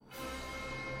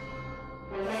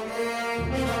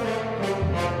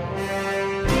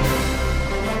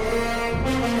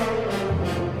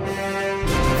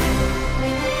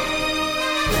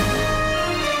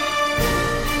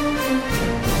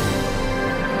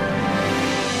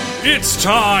It's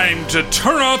time to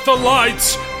turn out the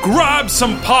lights, grab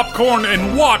some popcorn,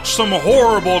 and watch some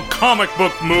horrible comic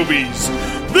book movies.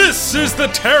 This is the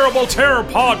Terrible Terror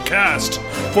Podcast.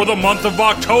 For the month of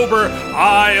October,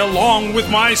 I, along with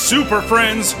my super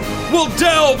friends, will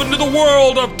delve into the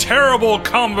world of terrible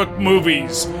comic book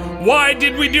movies. Why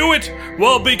did we do it?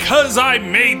 Well, because I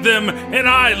made them, and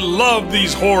I love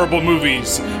these horrible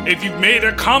movies. If you've made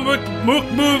a comic book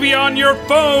movie on your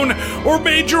phone, or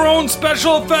made your own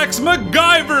special effects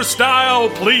MacGyver style,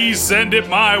 please send it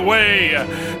my way.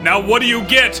 Now, what do you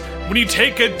get when you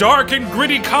take a dark and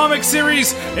gritty comic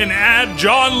series and add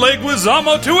John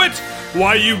Leguizamo to it?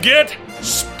 Why, you get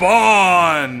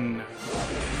Spawn!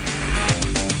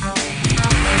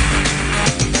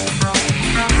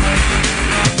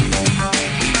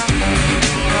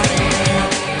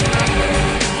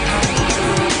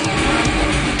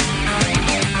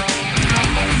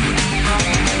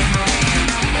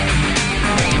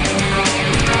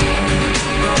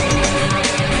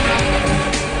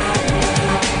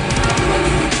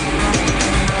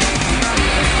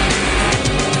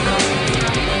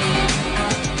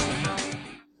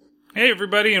 Hey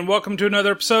everybody, and welcome to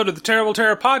another episode of the Terrible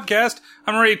Terror Podcast.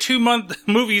 I'm already 2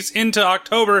 movies into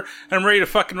October, and I'm ready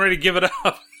to give it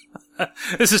up.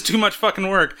 This is too much fucking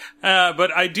work.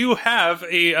 But I do have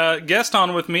a guest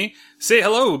on with me. Say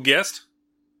hello, guest.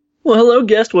 Well, hello,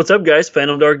 guest. What's up, guys?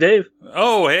 Phantom Dark Dave.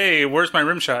 Oh, hey, where's my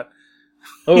rim shot?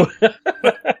 Oh,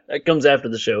 that comes after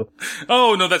the show.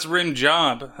 Oh, no, that's rim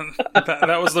job.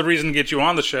 that was the reason to get you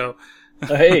on the show.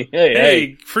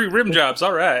 Hey. Free rim jobs,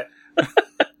 all right.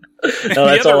 No,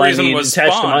 that's all I need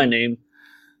attached to my name.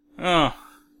 Oh.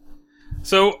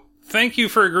 So, thank you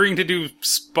for agreeing to do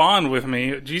Spawn with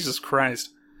me. Jesus Christ.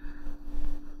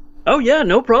 Oh, yeah,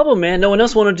 no problem, man. No one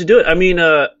else wanted to do it. I mean,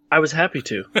 I was happy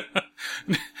to.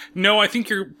 No, I think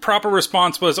your proper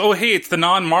response was, oh, hey, it's the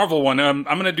non-Marvel one. I'm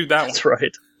going to do that one. That's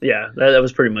right. Yeah, that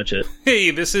was pretty much it.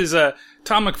 Hey, this is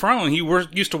Tom McFarlane. He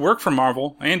used to work for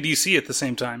Marvel and DC at the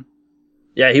same time.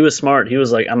 Yeah, he was smart. He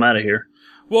was like, I'm out of here.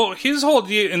 Well, his whole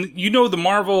idea, and you know the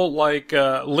Marvel, link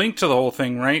to the whole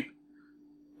thing, right?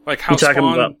 Like how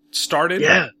Spawn started?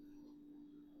 Yeah.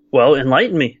 Well,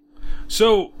 enlighten me.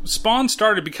 So, Spawn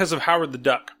started because of Howard the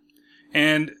Duck.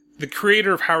 And the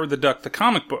creator of Howard the Duck, the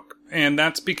comic book. And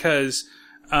that's because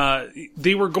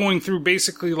they were going through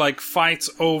basically like fights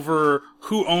over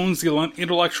who owns the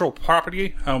intellectual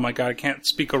property. Oh my god, I can't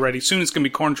speak already. Soon it's going to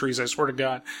be corn trees, I swear to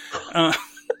God.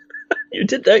 You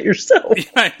did that yourself. Yeah,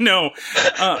 I know.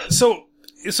 So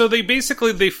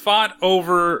they fought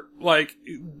over, like,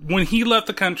 when he left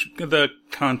the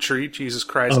country, Jesus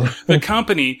Christ, the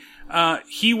company,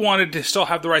 he wanted to still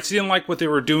have the rights. He didn't like what they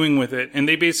were doing with it. And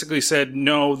they basically said,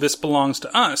 no, this belongs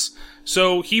to us.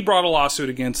 So he brought a lawsuit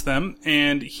against them,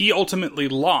 and he ultimately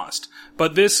lost.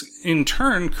 But this, in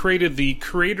turn, created the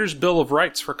Creators' Bill of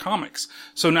Rights for comics.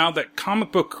 So now that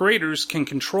comic book creators can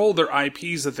control their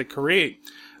IPs that they create.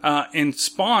 And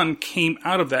Spawn came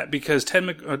out of that because Todd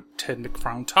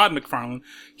McFarlane,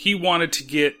 he wanted to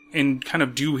get and kind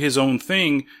of do his own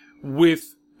thing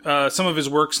with some of his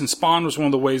works, and Spawn was one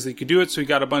of the ways they could do it. So he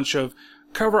got a bunch of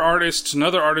cover artists and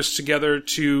other artists together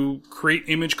to create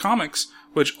Image Comics,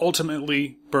 which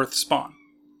ultimately birthed Spawn.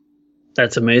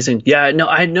 That's amazing. Yeah, no,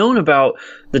 I had known about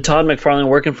the Todd McFarlane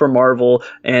working for Marvel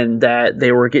and that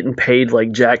they were getting paid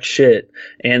like jack shit,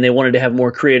 and they wanted to have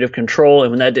more creative control,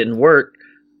 and when that didn't work,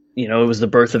 you know, it was the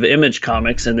birth of Image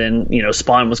Comics, and then, you know,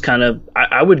 Spawn was kind of,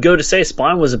 I would go to say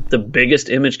Spawn was the biggest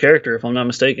Image character, if I'm not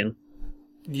mistaken.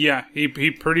 Yeah, he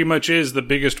pretty much is the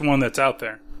biggest one that's out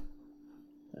there.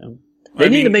 They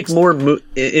need to make more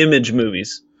Image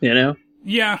movies, you know?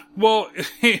 Yeah, well,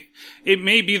 it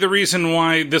may be the reason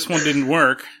why this one didn't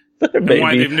work, and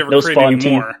why they've never created any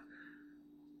more.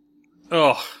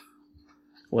 Oh.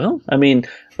 Well, I mean,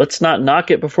 let's not knock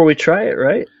it before we try it,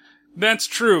 right? That's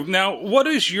true. Now, what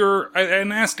is I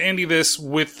asked Andy this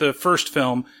with the first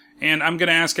film, and I'm going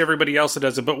to ask everybody else that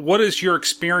does it, but what is your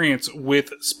experience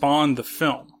with Spawn the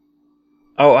film?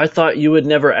 Oh, I thought you would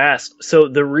never ask. So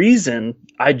the reason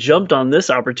I jumped on this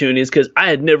opportunity is because I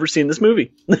had never seen this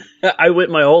movie. I went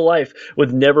my whole life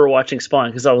with never watching Spawn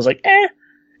because I was like, eh.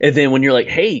 And then when you're like,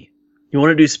 hey, you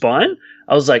want to do Spawn?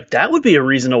 I was like, that would be a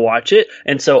reason to watch it.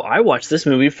 And so I watched this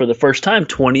movie for the first time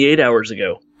 28 hours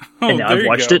ago. Oh, and now I've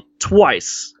watched it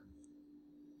twice.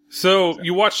 So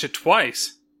you watched it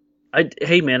twice?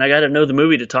 Hey, man, I got to know the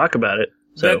movie to talk about it.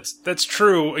 So. That's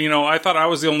true. You know, I thought I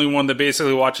was the only one that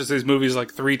basically watches these movies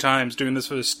like 3 times doing this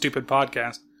for this stupid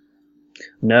podcast.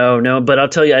 No, but I'll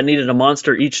tell you, I needed a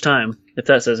monster each time, if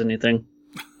that says anything.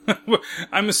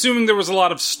 I'm assuming there was a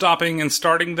lot of stopping and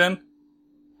starting then?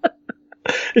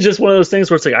 It's just one of those things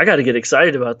where it's like, I got to get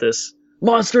excited about this.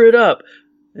 Monster it up.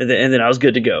 And then I was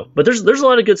good to go. But there's a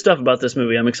lot of good stuff about this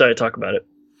movie. I'm excited to talk about it.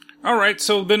 All right,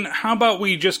 so then how about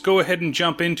we just go ahead and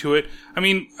jump into it? I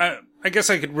mean, I guess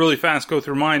I could really fast go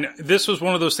through mine. This was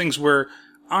one of those things where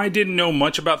I didn't know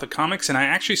much about the comics, and I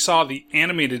actually saw the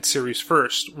animated series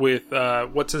first with,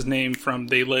 what's his name from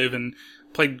They Live and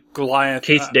played Goliath.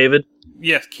 Keith David?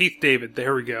 Yes, Keith David.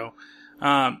 There we go.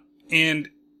 And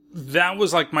that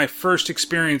was like my first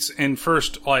experience and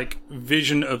first like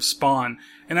vision of Spawn.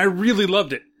 And I really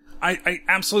loved it. I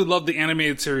absolutely loved the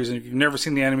animated series. And if you've never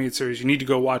seen the animated series, you need to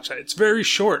go watch that. It's very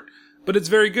short, but it's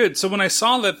very good. So when I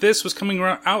saw that this was coming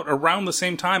out around the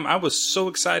same time, I was so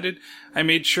excited. I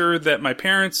made sure that my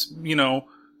parents,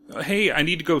 hey, I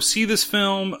need to go see this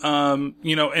film, and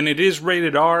it is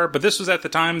rated R, but this was at the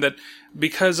time that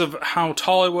because of how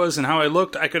tall I was and how I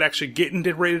looked, I could actually get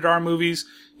into rated R movies,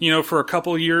 for a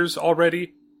couple of years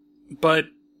already. But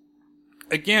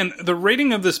again, the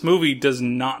rating of this movie does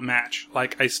not match.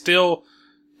 Like, I still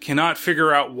cannot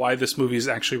figure out why this movie is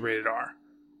actually rated R,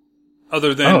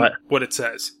 other than what it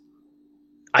says.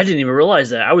 I didn't even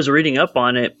realize that. I was reading up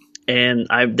on it, and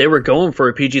they were going for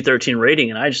a PG-13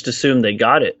 rating, and I just assumed they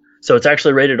got it. So it's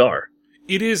actually rated R.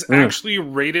 It is actually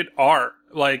rated R.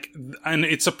 And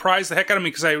it surprised the heck out of me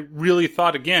because I really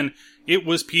thought, again, it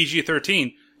was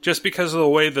PG-13. Just because of the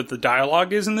way that the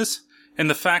dialogue is in this, and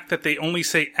the fact that they only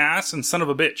say ass and son of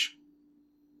a bitch.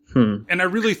 And I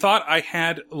really thought I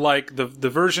had,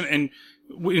 the version, and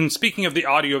in speaking of the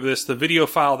audio of this, the video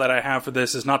file that I have for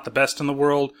this is not the best in the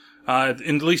world. At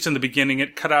least in the beginning,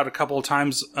 it cut out a couple of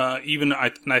times, and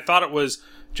I thought it was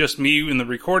just me in the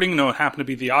recording. No, it happened to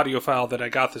be the audio file that I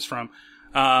got this from.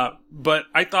 But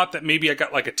I thought that maybe I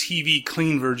got like a TV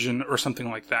clean version or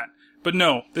something like that. But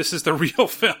no, this is the real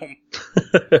film.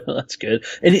 That's good.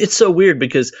 And it's so weird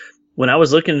because when I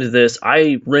was looking into this,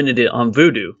 I rented it on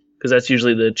Vudu because that's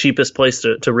usually the cheapest place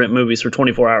to rent movies for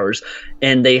 24 hours.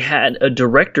 And they had a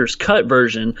director's cut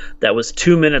version that was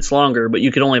 2 minutes longer, but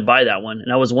you could only buy that one.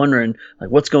 And I was wondering,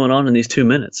 what's going on in these 2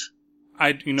 minutes?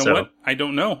 What? I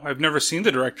don't know. I've never seen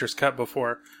the director's cut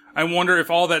before. I wonder if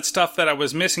all that stuff that I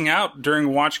was missing out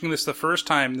during watching this the first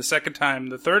time, the second time,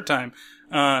 the third time,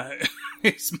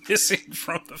 is missing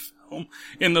from the film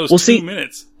in those 2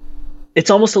 minutes. It's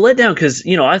almost a letdown because,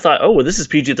 I thought, this is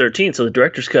PG-13, so the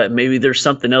director's cut, maybe there's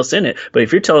something else in it. But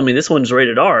if you're telling me this one's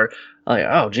rated R, I'm like,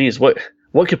 oh, geez, what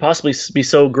could possibly be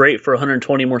so great for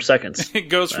 120 more seconds? It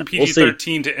goes from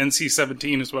PG-13 to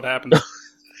NC-17 is what happens.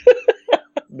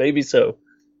 Maybe so.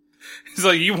 He's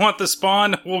like, you want the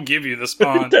Spawn? We'll give you the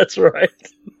Spawn. That's right.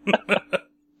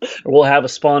 We'll have a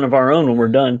Spawn of our own when we're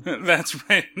done. That's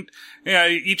right. Yeah,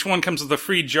 each one comes with a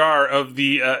free jar of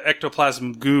the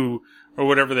ectoplasm goo, or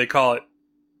whatever they call it.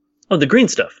 Oh, the green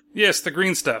stuff. Yes, the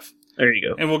green stuff. There you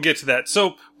go. And we'll get to that.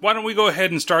 So, why don't we go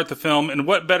ahead and start the film, and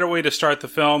what better way to start the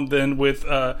film than with,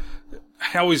 I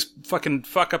always fucking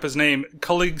fuck up his name,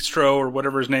 Caligstro, or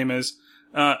whatever his name is,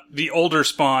 the older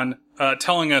Spawn,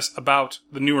 telling us about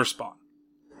the newer Spawn.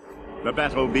 The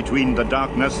battle between the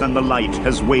darkness and the light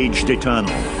has waged eternal.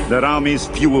 Their armies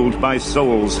fueled by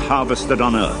souls harvested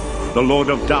on Earth. The Lord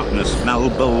of Darkness,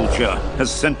 Malebolgia,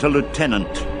 has sent a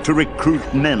lieutenant to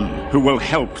recruit men who will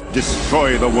help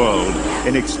destroy the world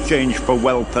in exchange for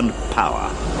wealth and power,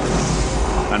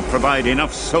 and provide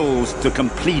enough souls to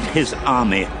complete his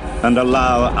army and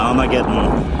allow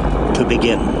Armageddon to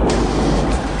begin.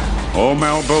 All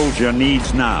Malebolgia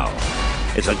needs now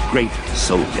is a great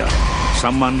soldier.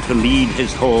 Someone to lead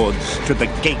his hordes to the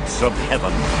gates of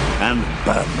heaven and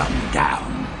burn them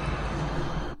down.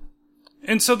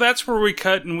 And so that's where we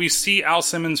cut and we see Al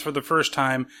Simmons for the first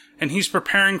time, and he's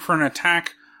preparing for an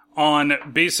attack on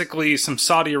basically some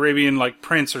Saudi Arabian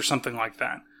prince or something like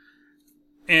that.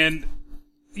 And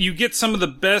you get some of the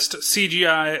best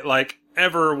CGI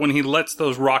ever when he lets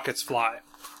those rockets fly.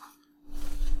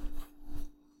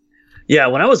 Yeah,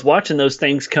 when I was watching those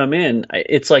things come in,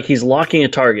 it's like he's locking a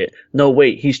target. No,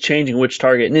 wait, he's changing which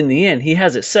target. And in the end, he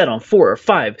has it set on 4 or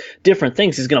 5 different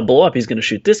things he's going to blow up. He's going to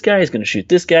shoot this guy, he's going to shoot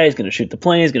this guy, he's going to shoot the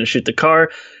plane, he's going to shoot the car.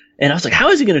 And I was like, how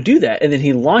is he going to do that? And then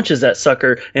he launches that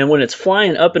sucker, and when it's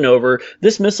flying up and over,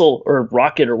 this missile or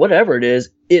rocket or whatever it is,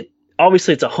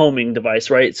 obviously it's a homing device,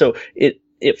 right? So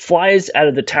it flies out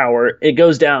of the tower, it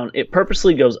goes down, it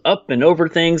purposely goes up and over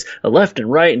things, left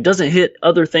and right, and doesn't hit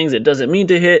other things it doesn't mean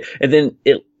to hit, and then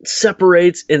it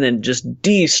separates and then just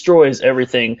destroys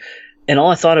everything. And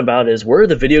all I thought about is, where are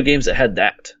the video games that had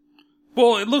that?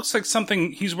 Well, it looks like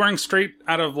something he's wearing straight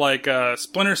out of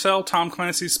Splinter Cell, Tom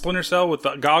Clancy's Splinter Cell with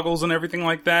the goggles and everything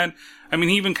like that. I mean,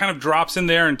 he even kind of drops in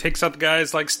there and takes out the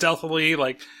guys stealthily.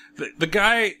 The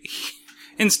guy...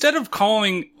 instead of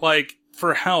calling, like,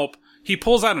 for help, he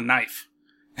pulls out a knife.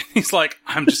 He's like,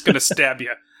 I'm just going to stab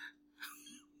you.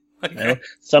 Like, well,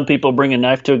 some people bring a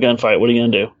knife to a gunfight. What are you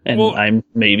going to do? And I'm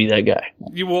maybe that guy.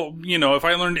 If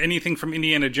I learned anything from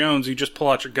Indiana Jones, you just pull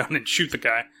out your gun and shoot the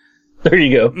guy. There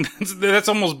you go. That's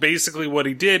almost basically what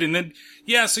he did. And then,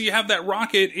 so you have that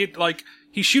rocket,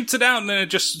 he shoots it out and then it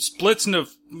just splits into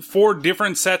 4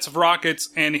 different sets of rockets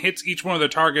and hits each one of the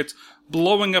targets,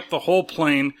 blowing up the whole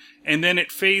plane. And then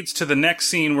it fades to the next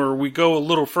scene where we go a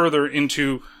little further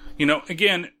into,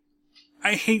 again,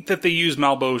 I hate that they use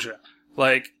Malebolgia.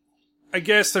 Like, I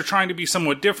guess they're trying to be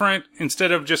somewhat different.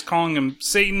 Instead of just calling him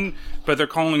Satan, but they're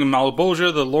calling him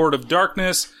Malebolgia, the Lord of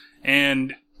Darkness.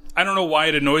 And I don't know why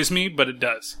it annoys me, but it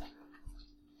does.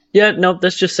 Yeah, no,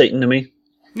 that's just Satan to me.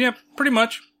 Yeah, pretty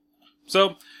much.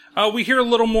 So, we hear a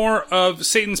little more of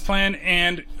Satan's plan,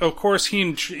 and, of course, he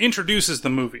introduces the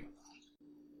movie.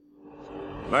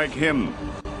 Like him,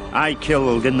 I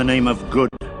killed in the name of good.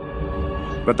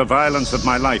 But the violence of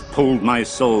my life pulled my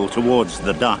soul towards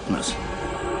the darkness.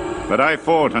 But I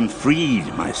fought and freed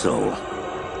my soul.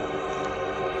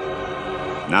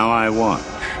 Now I watch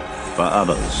for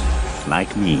others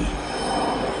like me.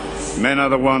 Men are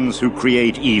the ones who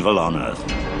create evil on Earth.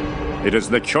 It is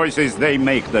the choices they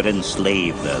make that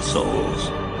enslave their souls.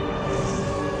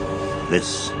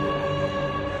 This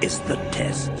is the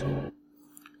test.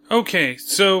 Okay,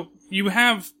 so you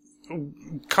have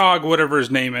Cog, whatever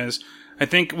his name is. I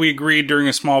think we agreed during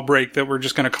a small break that we're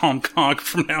just going to call him Cog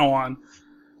from now on.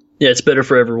 Yeah, it's better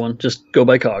for everyone. Just go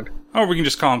by Cog. Or we can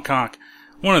just call him Cock.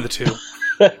 One of the two.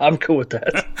 I'm cool with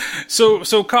that. So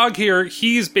Cog here,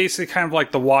 he's basically kind of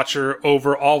like the watcher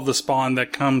over all the spawn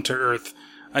that come to Earth,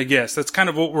 I guess. That's kind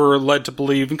of what we're led to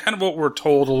believe and kind of what we're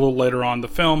told a little later on in the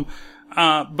film.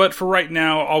 But for right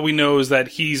now, all we know is that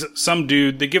he's some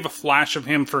dude. They give a flash of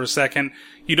him for a second.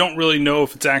 You don't really know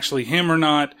if it's actually him or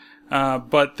not,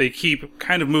 but they keep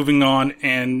kind of moving on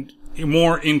and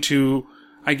more into,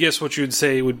 I guess what you would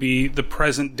say would be the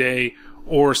present day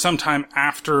or sometime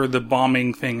after the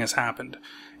bombing thing has happened.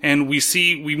 And we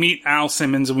meet Al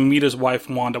Simmons and we meet his wife,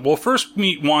 Wanda. We'll first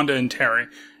meet Wanda and Terry.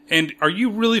 And are you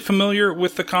really familiar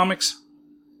with the comics?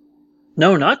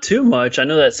 No, not too much. I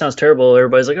know that sounds terrible.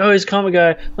 Everybody's like, oh, he's a comic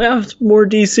guy. Well, it's more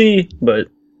DC. But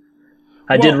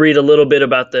I did read a little bit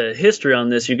about the history on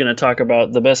this. You're going to talk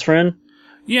about the best friend?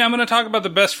 Yeah, I'm going to talk about the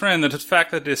best friend, the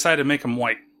fact that they decided to make him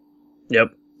white.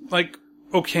 Yep. Like,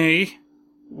 okay,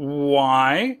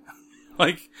 why?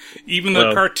 Like, even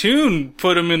the cartoon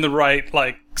put him in the right,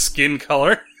 like, skin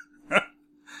color.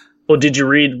 Well, did you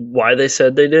read why they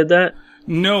said they did that?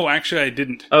 No, actually I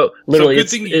didn't. Oh, literally. So good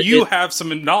thing you have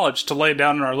some knowledge to lay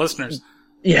down on our listeners.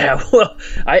 Yeah, well,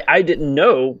 I didn't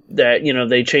know that,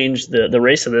 they changed the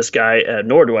race of this guy,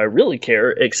 nor do I really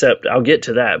care, except I'll get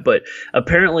to that. But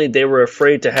apparently they were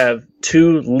afraid to have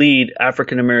 2 lead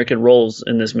African-American roles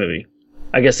in this movie.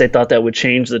 I guess they thought that would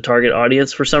change the target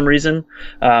audience for some reason.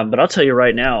 But I'll tell you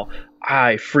right now,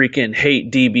 I freaking hate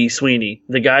D.B. Sweeney.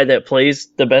 The guy that plays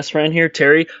the best friend here,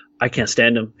 Terry, I can't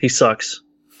stand him. He sucks.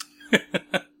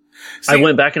 I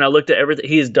went back and I looked at everything.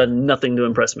 He has done nothing to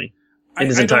impress me in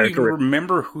his entire career. I don't even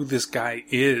remember who this guy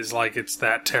is. Like, it's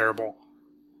that terrible.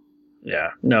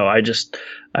 Yeah. No,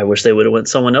 I wish they would have went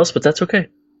someone else, but that's okay.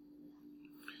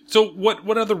 So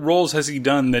what other roles has he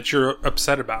done that you're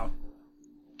upset about?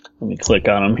 Let me click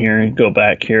on him here and go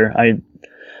back here. I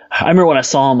remember when I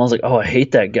saw him, I was like, oh, I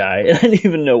hate that guy. And I didn't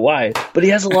even know why. But he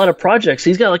has a lot of projects.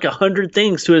 He's got like 100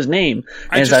 things to his name.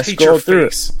 And I hate your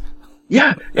face.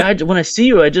 Yeah. When I see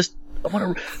you, I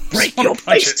want to break your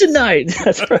face tonight.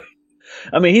 That's right.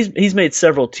 I mean, he's made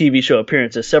several TV show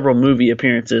appearances, several movie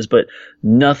appearances, but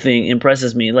nothing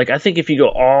impresses me. Like, I think if you go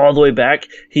all the way back,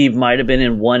 he might have been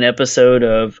in one episode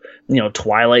of,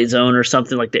 Twilight Zone or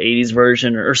something like the 80s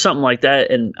version or something like that,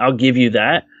 and I'll give you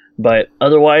that. But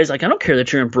otherwise, like, I don't care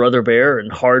that you're in Brother Bear and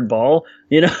Hardball,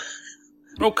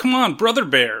 Oh, come on, Brother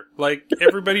Bear. Like,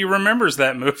 everybody remembers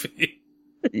that movie.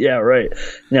 Yeah, right.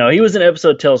 No, he was in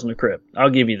episode Tales from the Crypt. I'll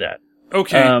give you that.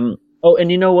 Okay.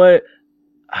 And you know what?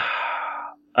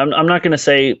 I'm not going to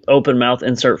say open mouth,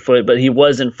 insert foot, but he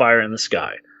was in Fire in the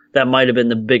Sky. That might have been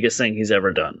the biggest thing he's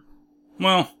ever done.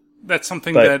 Well, that's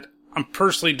something that I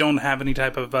personally don't have any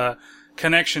type of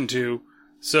connection to.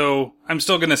 So I'm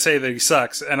still going to say that he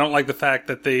sucks. I don't like the fact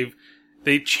that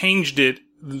they changed it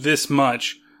this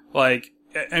much. Like,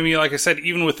 I mean, like I said,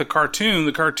 even with the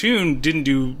cartoon didn't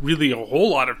do really a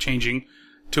whole lot of changing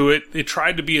to it. It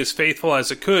tried to be as faithful as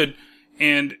it could.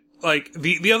 And like,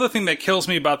 the other thing that kills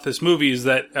me about this movie is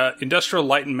that Industrial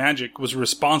Light and Magic was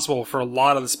responsible for a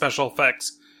lot of the special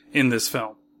effects in this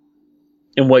film.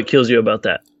 And what kills you about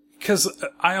that? because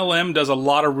ILM does a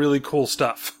lot of really cool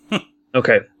stuff.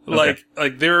 Okay. Like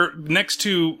they're next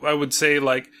to, I would say,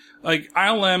 like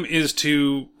ILM is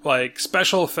to, like,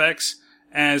 special effects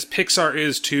as Pixar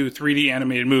is to 3D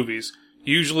animated movies.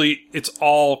 Usually it's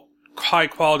all high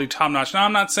quality, top notch. Now,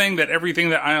 I'm not saying that everything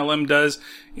that ILM does,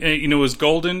 is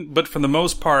golden, but for the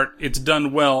most part, it's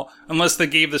done well, unless they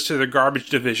gave this to their garbage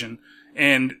division.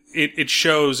 And it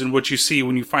shows in what you see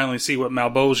when you finally see what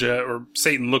Malebolgia or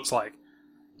Satan looks like.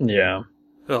 Yeah.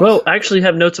 Ugh. Well, I actually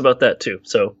have notes about that too,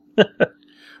 so.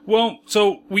 Well,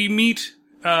 so we meet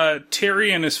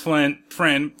Terry and his friend,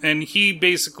 and he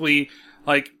basically,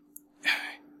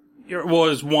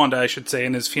 is Wanda, I should say,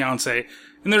 and his fiance.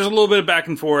 And there's a little bit of back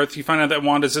and forth. You find out that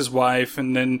Wanda's his wife,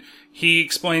 and then he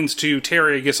explains to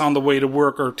Terry, I guess, on the way to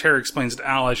work, or Terry explains to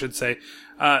Al, I should say,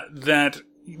 that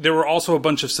there were also a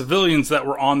bunch of civilians that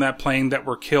were on that plane that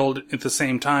were killed at the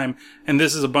same time. And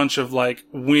this is a bunch of,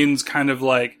 Wynn's kind of,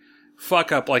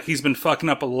 fuck up, he's been fucking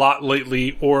up a lot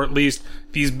lately, or at least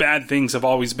these bad things have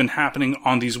always been happening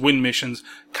on these Wynn missions,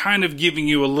 kind of giving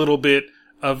you a little bit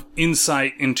of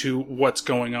insight into what's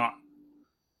going on.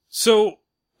 So,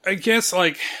 I guess,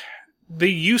 they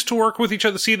used to work with each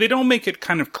other. See, they don't make it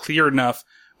kind of clear enough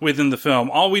within the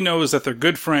film. All we know is that they're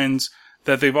good friends,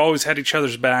 that they've always had each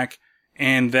other's back,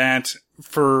 and that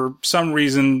for some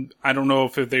reason, I don't know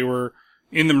if they were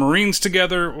in the Marines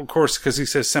together, of course, because he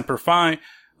says Semper Fi,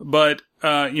 but,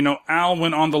 Al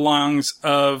went on the lines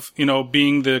of,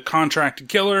 being the contracted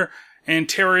killer, and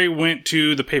Terry went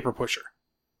to the paper pusher.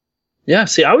 Yeah,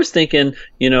 see, I was thinking,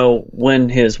 when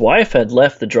his wife had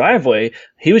left the driveway,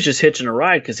 he was just hitching a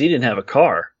ride because he didn't have a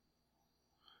car.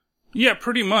 Yeah,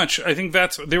 pretty much. I think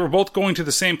they were both going to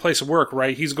the same place of work,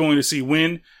 right? He's going to see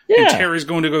Wynn, yeah. And Terry's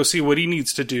going to go see what he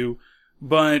needs to do.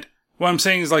 But what I'm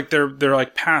saying is, they're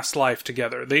past life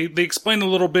together. They explain a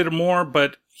little bit more,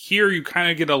 but here you kind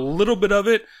of get a little bit of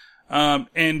it.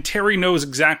 And Terry knows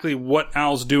exactly what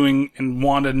Al's doing, and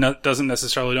Wanda doesn't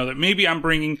necessarily know that. Maybe I'm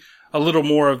bringing a little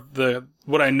more of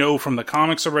what I know from the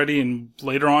comics already and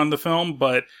later on in the film,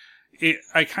 but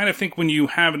I kind of think when you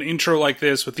have an intro like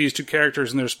this with these two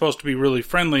characters and they're supposed to be really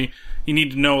friendly, you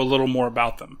need to know a little more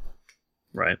about them.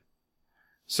 Right.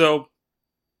 So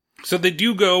they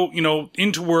do go,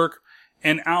 into work,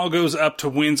 and Al goes up to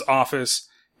Wynn's office,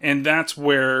 and that's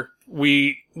where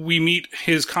we meet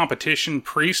his competition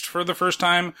priest for the first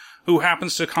time, who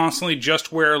happens to constantly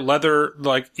just wear leather,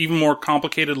 even more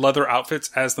complicated leather outfits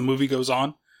as the movie goes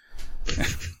on.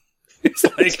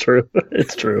 It's true.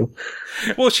 It's true.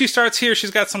 Well, she starts here.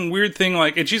 She's got some weird thing,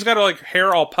 and she's got her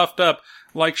hair all puffed up,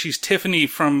 like she's Tiffany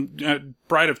from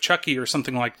Bride of Chucky or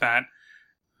something like that.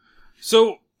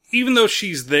 So even though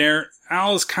she's there,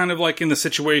 Al is kind of in the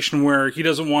situation where he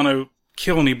doesn't want to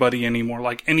kill anybody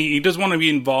anymore. He doesn't want to be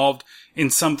involved in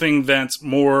something that's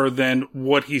more than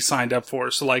what he signed up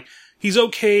for. So he's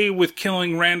okay with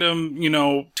killing random,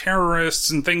 terrorists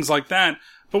and things like that.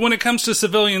 But when it comes to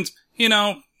civilians,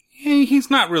 he's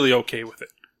not really okay with it.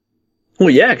 Well,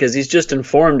 yeah, because he's just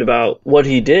informed about what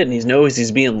he did, and he knows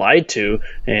he's being lied to,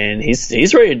 and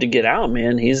he's ready to get out,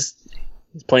 man. He's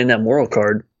playing that moral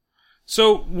card.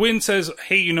 So Wynn says,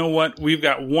 hey, you know what? We've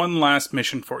got one last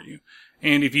mission for you.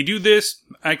 And if you do this,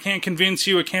 I can't convince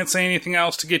you, I can't say anything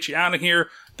else to get you out of here,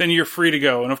 then you're free to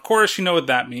go. And of course, you know what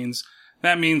that means.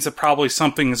 That means that probably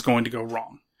something is going to go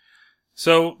wrong.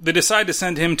 So they decide to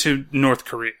send him to North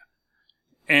Korea.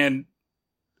 And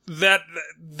that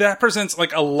presents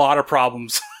a lot of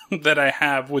problems that I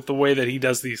have with the way that he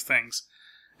does these things.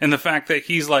 And the fact that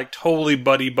he's totally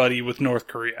buddy-buddy with North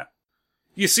Korea.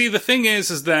 You see, the thing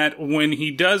is that when he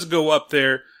does go up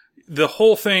there, the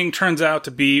whole thing turns out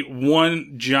to be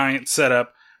one giant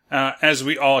setup, as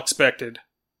we all expected.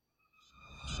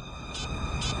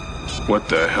 What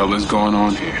the hell is going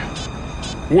on here?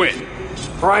 When?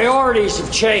 Priorities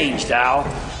have changed, Al.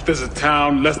 There's a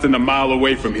town less than a mile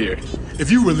away from here.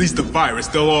 If you release the virus,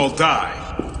 they'll all die.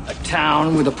 A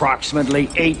town with approximately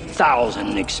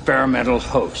 8,000 experimental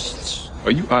hosts.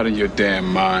 Are you out of your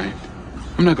damn mind?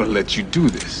 I'm not gonna let you do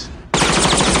this.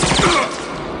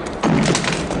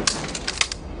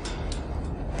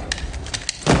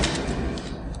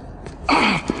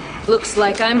 Looks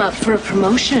like I'm up for a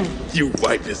promotion. You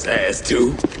wipe his ass,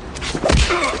 too.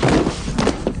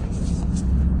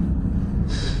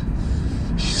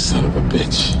 You son of a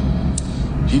bitch.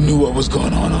 He knew what was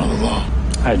going on all along.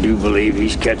 I do believe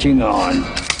he's catching on.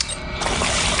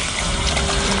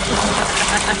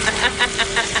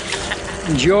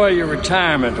 Enjoy your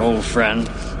retirement, old friend.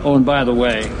 Oh, and by the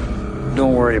way,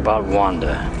 don't worry about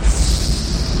Wanda.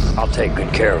 I'll take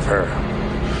good care of her.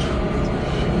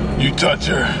 You touch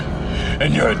her,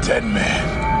 and you're a dead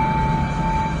man.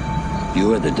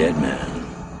 You are the dead man.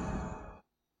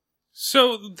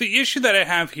 So the issue that I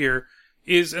have here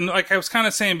is, and like I was kind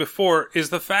of saying before, is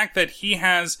the fact that he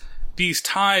has these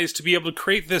ties to be able to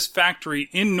create this factory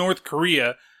in North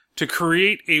Korea to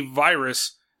create a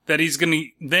virus that he's going to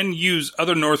then use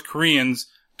other North Koreans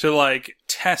to, like,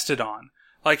 test it on.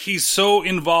 Like, he's so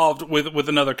involved with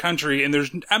another country, and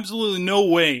there's absolutely no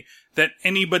way that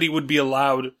anybody would be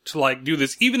allowed to, like, do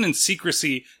this. Even in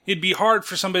secrecy, it'd be hard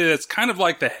for somebody that's kind of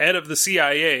like the head of the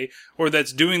CIA, or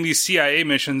that's doing these CIA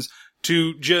missions,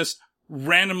 to just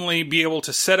randomly be able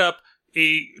to set up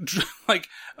a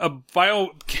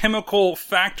biochemical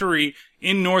factory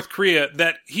in North Korea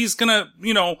that he's gonna,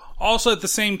 also at the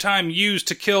same time use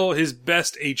to kill his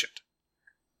best agent.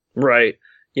 Right.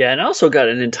 Yeah, and I also got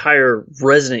an entire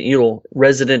Resident Evil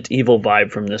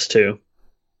vibe from this too.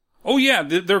 Oh yeah,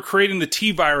 they're creating the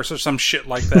T virus or some shit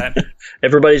like that.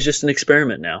 Everybody's just an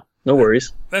experiment now. No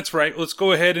worries. That's right. Let's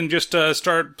go ahead and just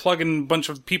start plugging a bunch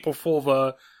of people full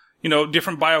of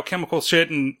different biochemical shit,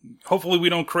 and hopefully we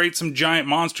don't create some giant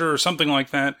monster or something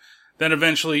like that. Then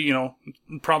eventually,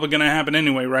 probably going to happen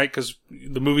anyway, right? Because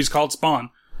the movie's called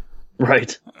Spawn.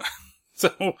 Right.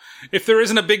 So, if there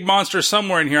isn't a big monster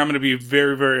somewhere in here, I'm going to be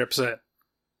very, very upset.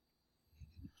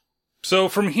 So,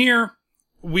 from here,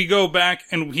 we go back,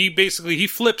 and he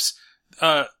flips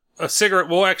a cigarette.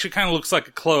 Well, actually, kind of looks like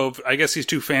a clove. I guess he's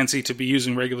too fancy to be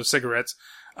using regular cigarettes.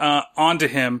 Onto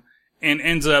him, and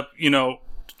ends up,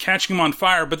 catching him on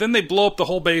fire, but then they blow up the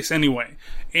whole base anyway.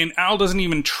 And Al doesn't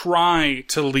even try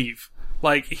to leave.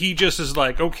 Like, he just is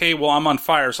like, okay, well, I'm on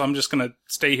fire, so I'm just gonna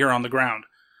stay here on the ground.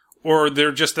 Or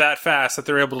they're just that fast that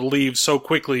they're able to leave so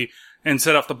quickly and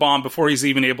set off the bomb before he's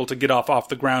even able to get off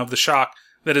the ground of the shock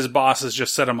that his boss has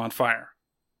just set him on fire.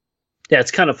 Yeah, it's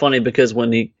kind of funny because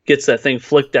when he gets that thing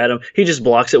flicked at him, he just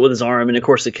blocks it with his arm, and of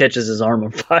course it catches his arm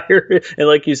on fire. And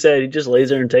like you said, he just lays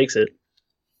there and takes it.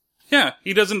 Yeah,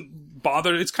 he doesn't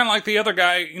bother. It's kind of like the other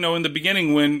guy, in the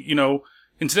beginning when,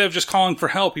 instead of just calling for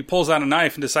help, he pulls out a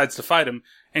knife and decides to fight him.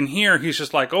 And here, he's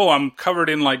just like, oh, I'm covered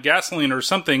in, like, gasoline or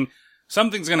something.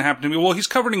 Something's gonna happen to me. Well, he's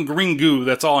covered in green goo.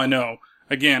 That's all I know.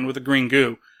 Again, with the green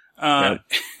goo. Right.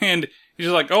 And he's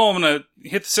just like, oh, I'm gonna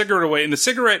hit the cigarette away. And the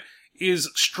cigarette is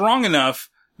strong enough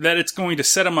that it's going to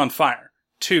set him on fire,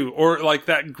 too. Or, like,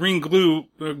 that green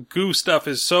goo stuff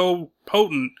is so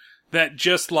potent that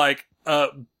just, like, a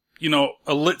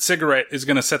lit cigarette is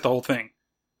gonna set the whole thing.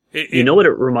 You know what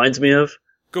it reminds me of?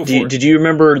 Go for it. Did you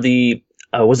remember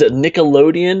was it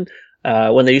Nickelodeon?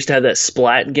 When they used to have that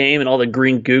splat game and all the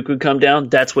green gook would come down,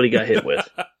 that's what he got hit with.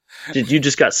 You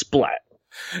just got splat.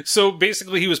 So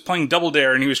basically he was playing Double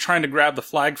Dare and he was trying to grab the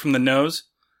flag from the nose.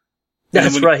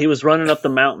 That's right. He was running up the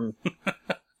mountain.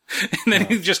 And then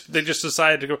they just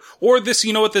decided to go. Or this,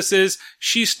 you know what this is?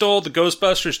 She stole the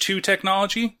Ghostbusters 2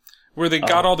 technology where they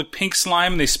got all the pink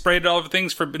slime and they sprayed it all over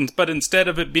things but instead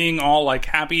of it being all like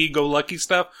happy-go-lucky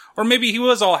stuff, or maybe he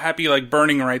was all happy like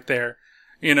burning right there,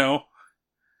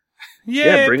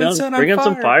 Yeah, bring on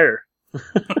some fire.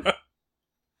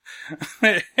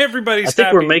 Everybody's I think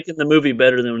happy. we're making the movie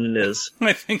better than it is.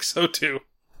 I think so too.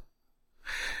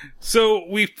 So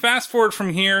we fast forward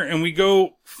from here and we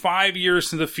go 5 years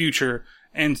to the future,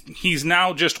 and he's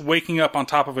now just waking up on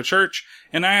top of a church.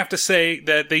 And I have to say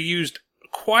that they used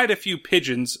quite a few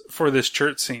pigeons for this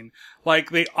church scene.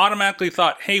 Like, they automatically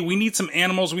thought, hey, we need some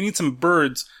animals, we need some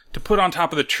birds to put on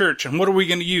top of the church, and what are we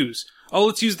going to use? Oh,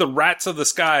 let's use the rats of the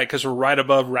sky because we're right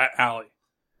above Rat Alley.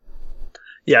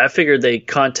 Yeah, I figured they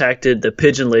contacted the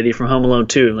pigeon lady from Home Alone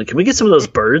 2. Like, can we get some of those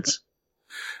birds?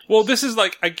 Well, this is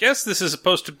like, I guess this is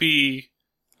supposed to be,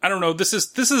 I don't know, this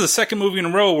is the second movie in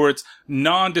a row where it's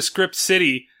nondescript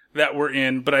city that we're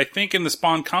in, but I think in the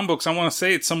Spawn comic books, I want to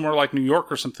say it's somewhere like New York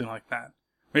or something like that.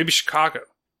 Maybe Chicago.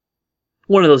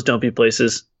 One of those dumpy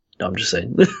places. No, I'm just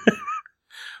saying.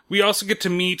 We also get to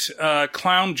meet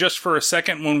Clown just for a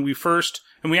second and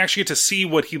we actually get to see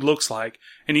what he looks like,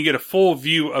 and you get a full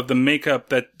view of the makeup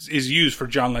that is used for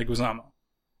John Leguizamo.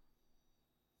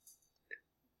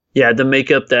 Yeah, the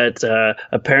makeup that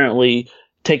apparently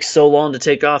takes so long to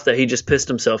take off that he just pissed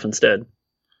himself instead.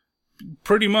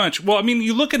 Pretty much. Well, I mean,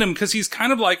 you look at him because he's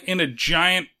kind of like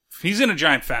he's in a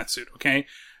giant fat suit, okay?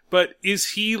 But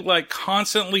is he like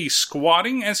constantly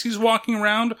squatting as he's walking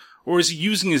around, or is he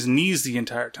using his knees the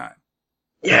entire time?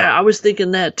 Yeah, I was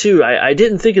thinking that too. I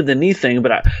didn't think of the knee thing,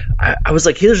 but I was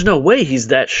like, there's no way he's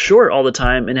that short all the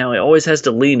time, and how he always has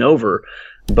to lean over.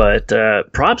 But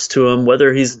props to him,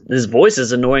 whether his voice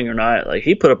is annoying or not. Like,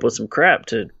 he put up with some crap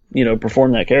to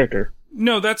perform that character.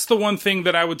 No, that's the one thing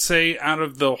that I would say out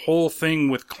of the whole thing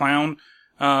with Clown.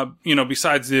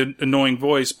 Besides the annoying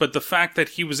voice, but the fact that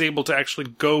he was able to actually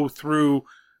go through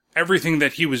everything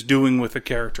that he was doing with the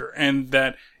character. And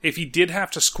that if he did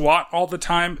have to squat all the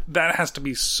time, that has to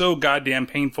be so goddamn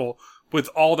painful with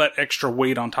all that extra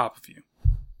weight on top of you.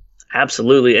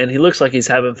 Absolutely. And he looks like he's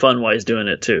having fun while he's doing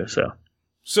it too.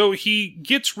 So he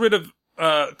gets rid of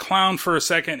Clown for a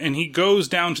second and he goes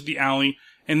down to the alley,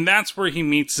 and that's where he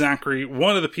meets Zachary,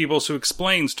 one of the peoples who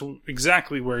explains to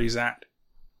exactly where he's at.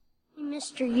 Hey,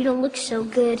 mister, you don't look so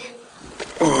good.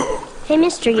 Hey,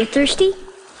 mister, you thirsty?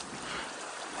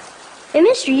 Hey,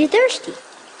 mister, you thirsty?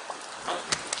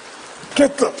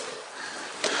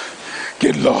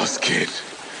 Get lost, kid.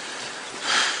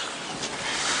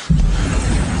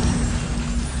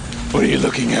 What are you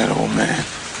looking at, old man?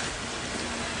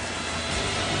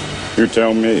 You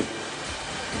tell me.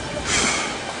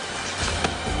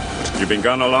 You've been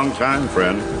gone a long time,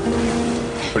 friend.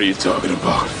 What are you talking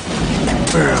about?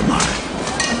 Where am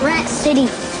I? Rat City,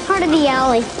 part of the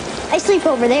alley. I sleep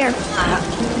over there.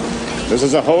 This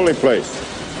is a holy place.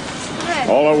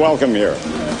 All are welcome here.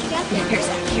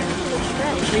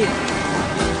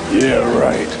 Yeah,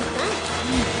 right.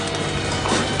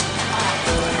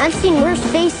 I've seen worse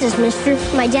faces, mister.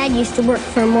 My dad used to work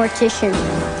for a mortician.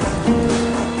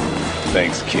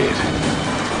 Thanks, kid.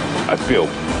 I feel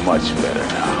much better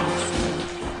now.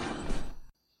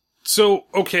 So,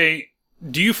 okay,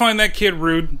 do you find that kid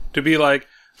rude to be like,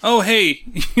 oh, hey,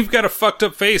 you've got a fucked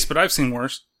up face, but I've seen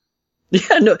worse?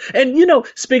 Yeah, no. And,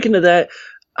 speaking of that,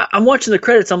 I'm watching the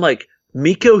credits. I'm like,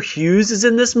 Miko Hughes is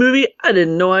in this movie? I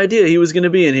didn't no idea he was going to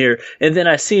be in here. And then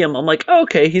I see him. I'm like, oh,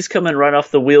 okay, he's coming right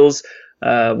off the wheels.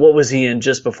 What was he in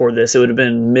just before this? It would have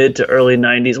been mid to early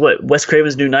 90s. What? Wes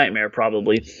Craven's New Nightmare,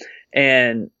 probably.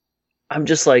 And I'm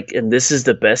just like, and this is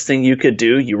the best thing you could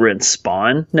do? You were in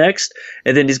Spawn next?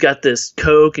 And then he's got this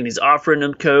Coke, and he's offering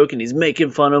him Coke, and he's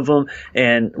making fun of him.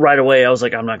 And right away, I was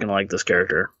like, I'm not going to like this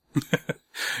character.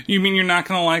 You mean you're not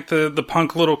going to like the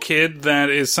punk little kid that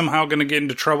is somehow going to get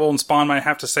into trouble and Spawn might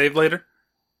have to save later?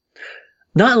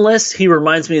 Not unless he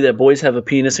reminds me that boys have a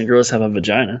penis and girls have a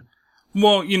vagina.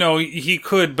 Well, he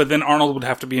could, but then Arnold would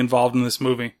have to be involved in this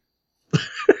movie.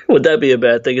 Would that be a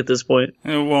bad thing at this point?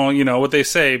 Well, what they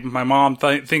say, my mom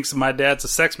thinks my dad's a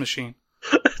sex machine.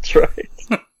 That's right.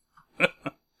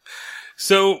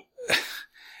 So,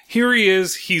 here he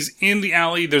is. He's in the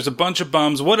alley. There's a bunch of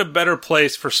bums. What a better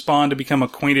place for Spawn to become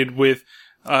acquainted with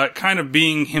kind of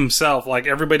being himself. Like,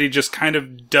 everybody just kind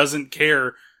of doesn't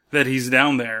care that he's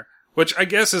down there. Which I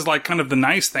guess is like kind of the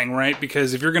nice thing, right?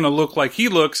 Because if you're going to look like he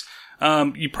looks,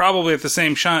 you probably at the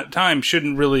same time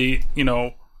shouldn't really,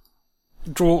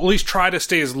 at least try to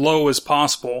stay as low as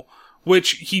possible.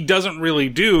 Which he doesn't really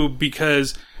do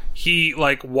because he,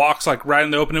 walks, right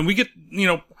in the open. And we get,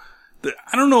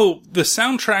 I don't know, the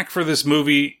soundtrack for this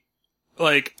movie,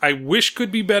 I wish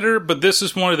could be better, but this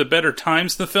is one of the better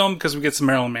times in the film because we get some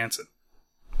Marilyn Manson.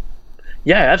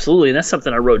 Yeah, absolutely. And that's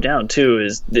something I wrote down, too,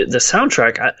 is the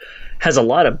soundtrack has a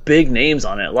lot of big names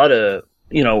on it. A lot of,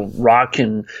 rock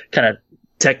and kind of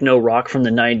techno rock from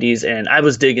the 90s. And I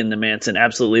was digging the Manson,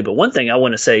 absolutely. But one thing I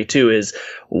want to say, too, is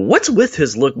what's with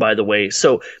his look, by the way?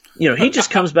 So, he just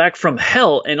comes back from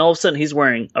hell and all of a sudden he's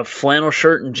wearing a flannel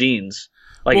shirt and jeans.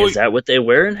 Is that what they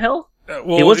wear in hell?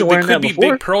 He wasn't wearing that before. There could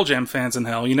be big Pearl Jam fans in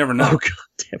hell. You never know. Oh, God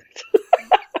damn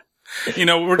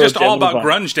it. We're just all about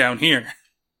grunge down here.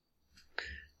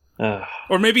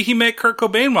 Or maybe he met Kurt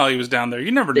Cobain while he was down there.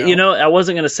 You never know. I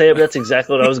wasn't going to say it, but that's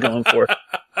exactly what I was going for.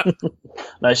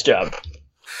 Nice job.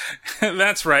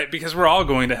 That's right, because we're all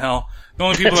going to hell. The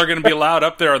only people that are going to be allowed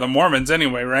up there are the Mormons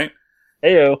anyway, right?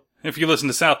 Heyo. If you listen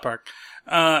to South Park.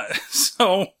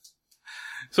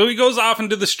 So he goes off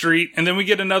into the street, and then we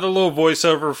get another little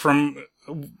voiceover from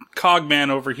Cogman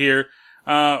over here,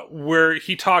 where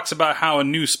he talks about how a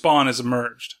new Spawn has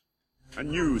emerged. A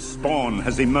new Spawn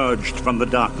has emerged from the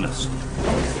darkness.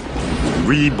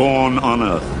 Reborn on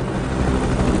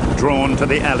Earth. Drawn to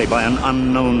the alley by an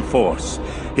unknown force.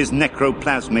 His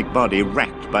necroplasmic body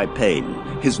racked by pain.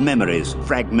 His memories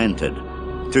fragmented.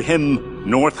 To him,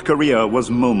 North Korea was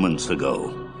moments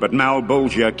ago. But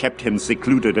Malbolgia kept him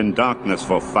secluded in darkness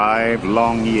for 5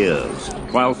 long years,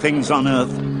 while things on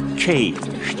Earth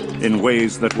changed in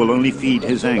ways that will only feed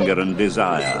his anger and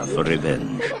desire for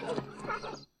revenge.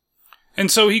 And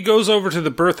so he goes over to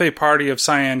the birthday party of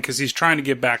Cyan because he's trying to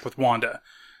get back with Wanda.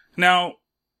 Now,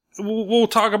 we'll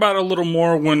talk about it a little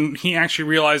more when he actually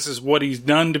realizes what he's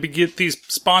done to get these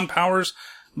Spawn powers.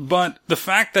 But the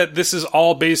fact that this is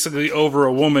all basically over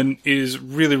a woman is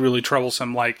really, really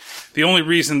troublesome. The only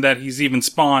reason that he's even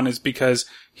Spawn is because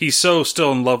he's so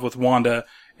still in love with Wanda.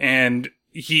 And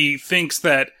he thinks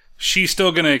that she's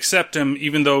still going to accept him,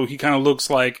 even though he kind of looks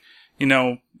like,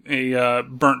 a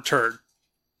burnt turd.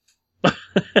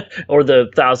 Or the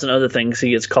 1,000 other things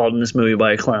he gets called in this movie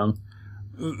by a clown.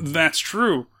 That's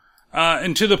true.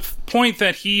 And to the point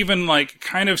that he even, like,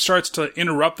 kind of starts to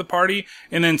interrupt the party,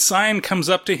 and then Cyan comes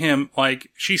up to him, like,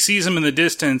 she sees him in the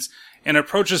distance, and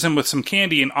approaches him with some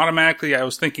candy, and automatically I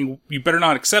was thinking, you better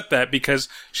not accept that, because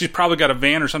she's probably got a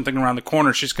van or something around the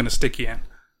corner she's gonna stick you in.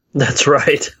 That's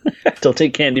right. Don't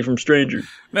take candy from strangers.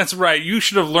 That's right. You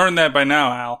should have learned that by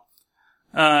now,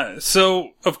 Al.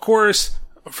 So, of course,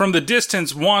 from the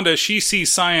distance, Wanda, she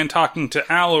sees Cyan talking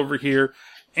to Al over here,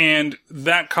 and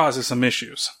that causes some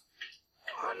issues.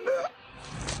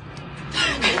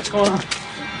 What's going on?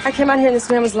 I came out here and this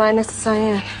man was lying next to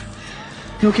Cyan.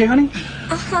 You okay, honey?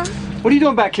 Uh-huh. What are you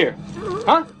doing back here?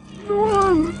 Huh?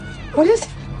 What is it?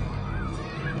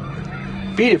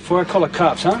 Beat it before I call the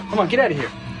cops, huh? Come on, get out of here.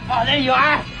 Oh, there you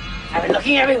are. I've been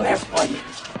looking everywhere for you.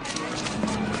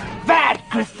 Bad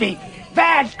Crispy!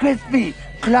 Bad Crispy!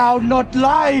 Cloud not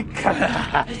like!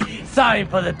 Sorry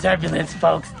for the turbulence,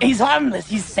 folks. He's harmless.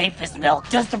 He's safe as milk.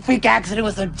 Just a freak accident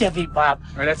with some Jiffy Pop.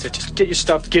 All right, that's it. Just get your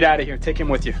stuff. Get out of here. Take him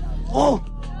with you. Oh,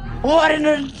 what an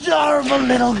adorable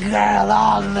little girl.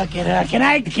 Oh, look at her. Can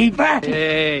I keep her?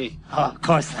 Hey. Oh, of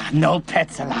course not. No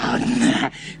pets allowed.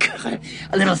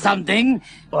 A little something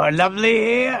or lovely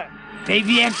hair.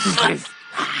 Baby exorcist.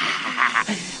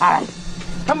 All right.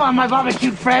 Come on, my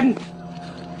barbecued friend.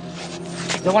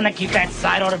 Don't want to keep that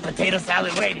side order potato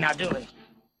salad waiting, now do it.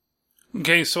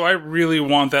 Okay, so I really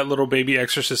want that little baby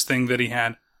exorcist thing that he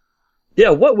had.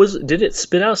 Yeah, what was it? Did it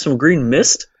spit out some green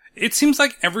mist? It seems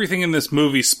like everything in this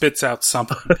movie spits out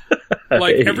something.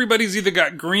 Like, everybody's either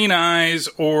got green eyes,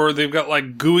 or they've got,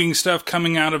 like, gooing stuff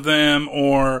coming out of them,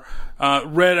 or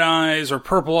red eyes, or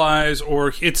purple eyes,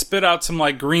 or it spit out some,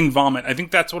 like, green vomit. I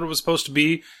think that's what it was supposed to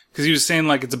be, because he was saying,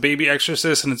 like, it's a baby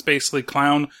exorcist, and it's basically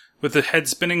clown with the head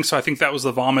spinning, so I think that was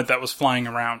the vomit that was flying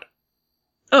around.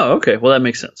 Oh, okay. Well, that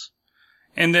makes sense.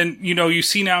 And then, you know, you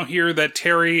see now here that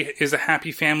Terry is a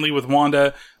happy family with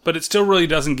Wanda, but it still really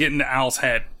doesn't get into Al's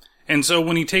head. And so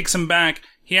when he takes him back,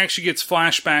 he actually gets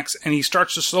flashbacks, and he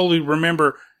starts to slowly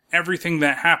remember everything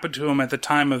that happened to him at the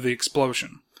time of the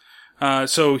explosion.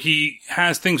 So he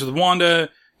has things with Wanda,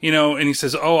 you know, and he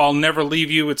says, oh, I'll never leave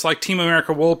you. It's like Team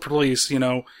America World Police, you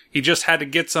know. He just had to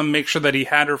get some, make sure that he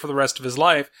had her for the rest of his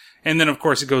life. And then, of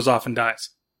course, he goes off and dies.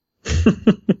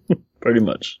 Pretty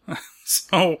much.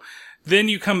 So then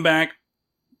you come back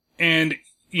and,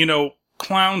 you know,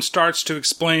 Clown starts to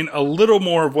explain a little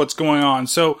more of what's going on.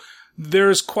 So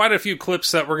there's quite a few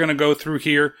clips that we're going to go through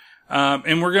here.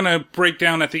 And we're going to break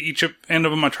down at each end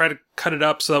of them. I'll try to cut it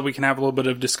up so that we can have a little bit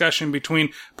of discussion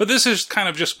between. But this is kind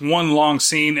of just one long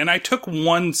scene. And I took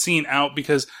one scene out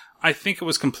because I think it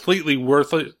was completely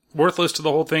worthless to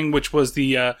the whole thing, which was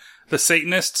the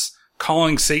Satanists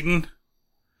calling Satan.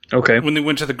 Okay. When they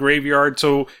went to the graveyard.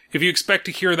 So if you expect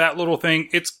to hear that little thing,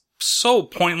 it's so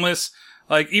pointless.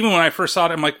 Like, even when I first saw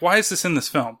it, I'm like, why is this in this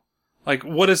film? Like,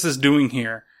 what is this doing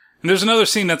here? And there's another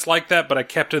scene that's like that, but I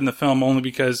kept it in the film only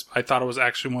because I thought it was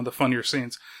actually one of the funnier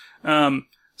scenes.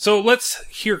 So let's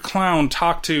hear Clown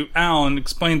talk to Al and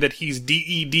explain that he's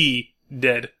DED,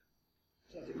 dead.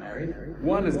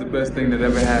 One is the best thing that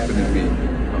ever happened to me.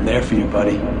 I'm there for you,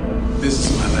 buddy. This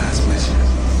is my last mission.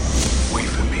 Wait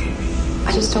for me.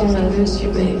 I just don't want to lose you,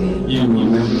 baby. You will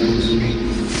never lose me.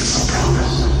 I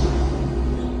promise.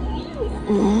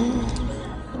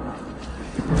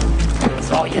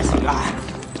 So, yes, you are.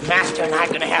 Master and I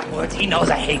are gonna have words. He knows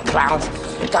I hate clowns.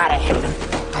 God, I hate them.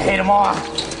 I hate them all.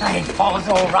 I hate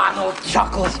Bozo, Ronald,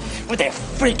 Chuckles, with their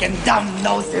freaking dumb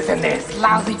noses and their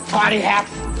lousy party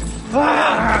hats.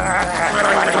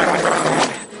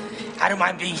 I don't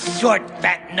mind being short,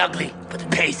 fat, and ugly, but the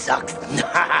pay sucks.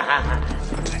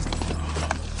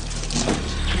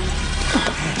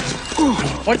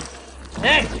 What?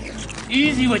 Hey,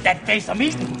 easy with that face I'm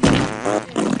eating.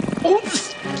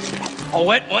 Oops. A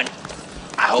wet one.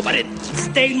 I hope I didn't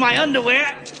stain my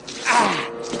underwear.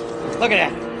 Look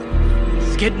at that.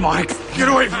 Skid marks. Get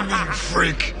away from me, you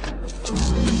freak.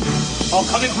 Oh,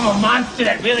 coming from a monster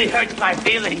that really hurts my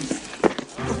feelings.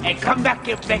 Hey, come back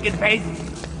here, begging face.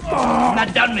 I'm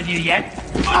not done with you yet.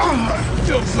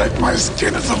 Feels like my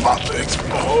skin is about to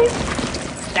explode.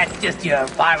 That's just your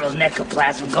viral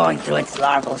necroplasm going through its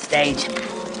larval stage.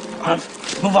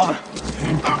 Move over.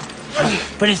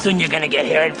 Pretty soon you're gonna get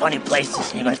hair in funny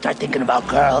places and you're gonna start thinking about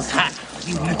girls. Tell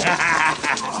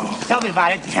me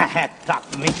about it. Talk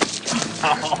to me.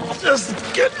 Just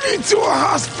get me to a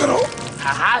hospital.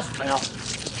 A hospital?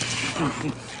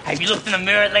 Have you looked in the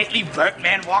mirror lately,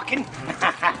 Birdman walking?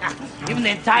 Even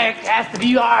the entire cast of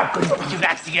ER couldn't put you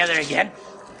back together again.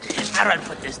 How do I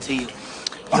put this to you?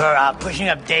 You're pushing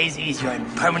up daisies, you're in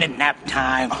permanent nap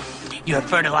time, your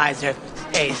fertilizer.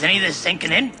 Hey, is any of this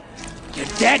sinking in? You're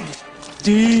dead.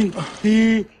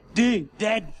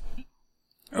 Dead.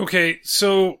 Okay,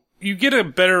 so you get a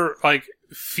better,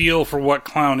 feel for what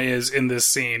Clown is in this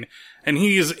scene, and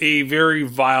he is a very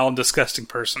vile and disgusting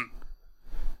person.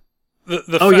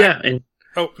 And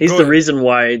he's the reason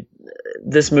why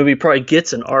this movie probably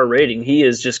gets an R rating. He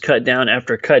is just cut down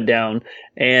after cut down,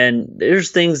 and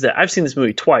there's things that I've seen this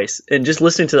movie twice, and just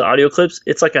listening to the audio clips,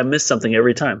 it's like I missed something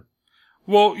every time.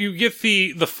 Well, you get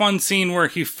the fun scene where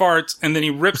he farts, and then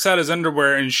he rips out his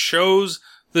underwear and shows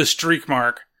the streak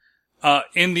mark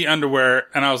in the underwear,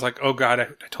 and I was like, oh god, I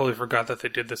totally forgot that they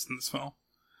did this in this film.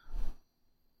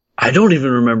 I don't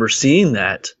even remember seeing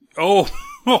that. Oh.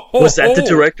 Was that the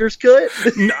director's cut?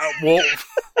 No, well,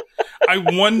 I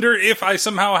wonder if I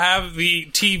somehow have the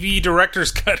TV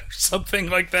director's cut or something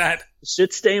like that.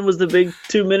 Shit Stain was the big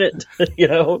 2-minute,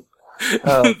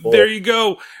 Oh, there you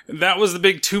go. That was the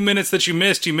big 2 minutes that you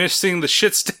missed. You missed seeing the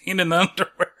shit stain in the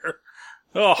underwear.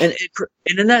 Oh. And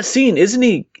in that scene, isn't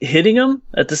he hitting him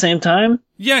at the same time?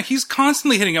 Yeah, he's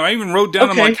constantly hitting him. I even wrote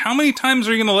down, I'm like, how many times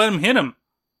are you going to let him hit him?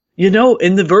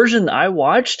 In the version I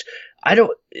watched,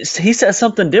 he says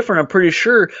something different, I'm pretty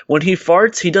sure. When he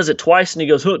farts, he does it twice and he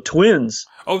goes, twins.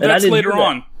 Oh, that's later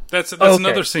on. That's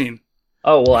another scene.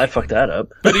 Oh, well, I fucked that up.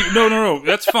 But no,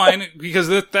 that's fine, because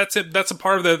that's it. That's a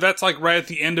part of that's right at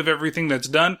the end of everything that's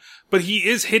done. But he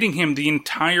is hitting him the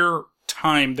entire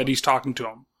time that he's talking to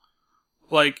him.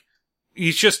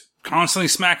 He's just constantly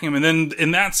smacking him. And then in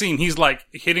that scene, he's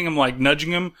hitting him,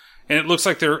 nudging him. And it looks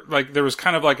like there was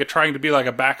kind of trying to be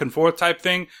a back and forth type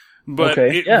thing. But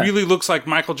it really looks like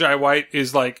Michael Jai White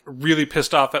is really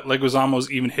pissed off that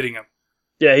Leguizamo's even hitting him.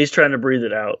 Yeah, he's trying to breathe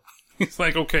it out. He's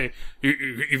like, okay,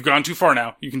 you've gone too far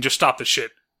now. You can just stop this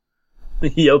shit.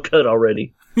 Yo, cut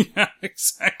already. Yeah,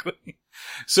 exactly.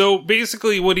 So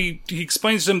basically what he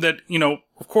explains to him that,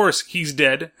 of course he's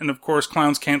dead, and of course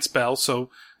clowns can't spell, so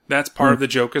that's part of the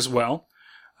joke as well.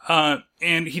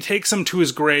 And he takes him to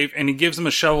his grave, and he gives him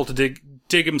a shovel to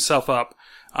dig himself up.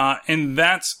 And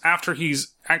that's after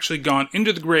he's actually gone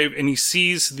into the grave, and he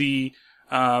sees the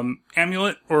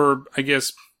amulet, or I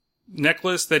guess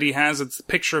necklace that he has. It's a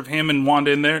picture of him and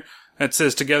Wanda in there that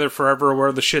says together forever, or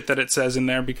whatever the shit that it says in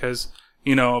there, because,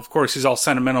 of course he's all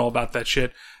sentimental about that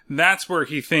shit. That's where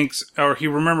he thinks, or he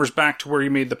remembers back to where he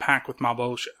made the pact with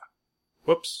Malebolgia.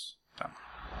 Whoops.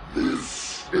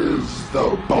 This is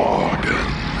the bargain.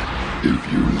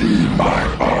 If you lead my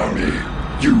army,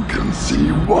 you can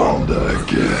see Wanda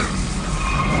again.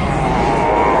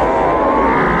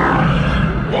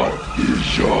 What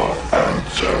is your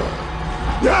answer?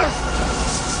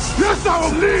 Yes! Yes, I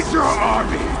will lead your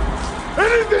army!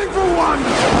 Anything for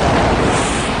Wanda!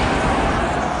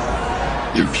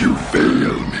 If you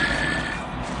fail me,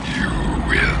 you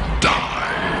will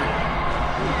die.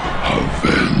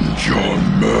 Avenge your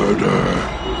murder.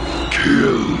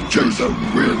 Kill Jason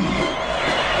Wynn.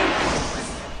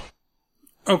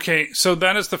 Okay, so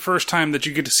that is the first time that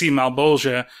you get to see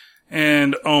Malebolgia,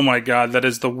 and oh my god, that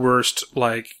is the worst,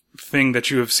 thing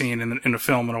that you have seen in a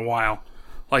film in a while.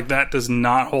 That does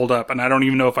not hold up, and I don't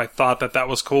even know if I thought that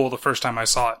was cool the first time I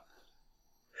saw it.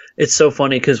 It's so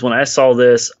funny, because when I saw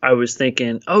this, I was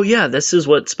thinking, oh yeah, this is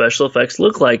what special effects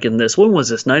look like in this. When was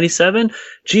this, 97?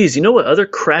 Geez, you know what other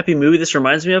crappy movie this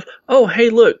reminds me of? Oh, hey,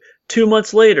 look, 2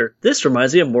 months later, this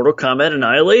reminds me of Mortal Kombat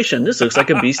Annihilation. This looks like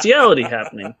a bestiality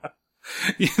happening.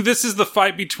 This is the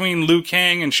fight between Liu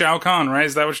Kang and Shao Kahn, right?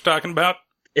 Is that what you're talking about?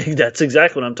 That's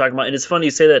exactly what I'm talking about. And it's funny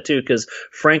you say that too, because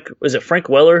Frank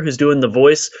Weller who's doing the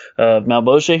voice of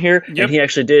Malebolgia here? Yep. And he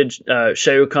actually did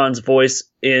Shao Kahn's voice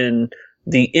in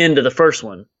the end of the first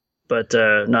one, but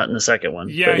not in the second one.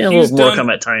 Yeah, a little more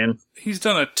Kombat tie-in. He's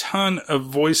done a ton of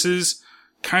voices,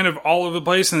 kind of all over the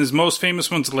place, and his most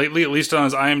famous ones lately, at least on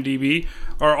his IMDb,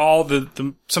 are all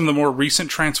some of the more recent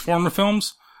Transformer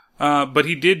films. But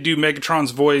he did do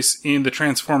Megatron's voice in the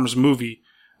Transformers movie.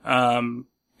 And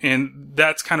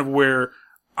that's kind of where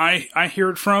I hear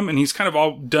it from, and he's kind of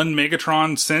all done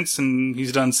Megatron since, and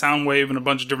he's done Soundwave and a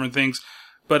bunch of different things.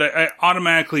 But I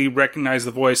automatically recognize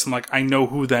the voice. I'm like, I know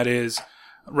who that is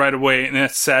right away, and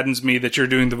that saddens me that you're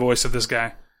doing the voice of this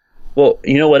guy. Well,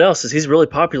 you know what else is he's really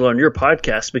popular on your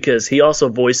podcast, because he also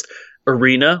voiced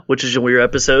Arena, which is one of your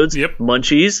episodes,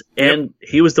 Munchies, and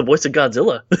he was the voice of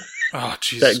Godzilla. Oh,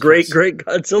 Jesus. That great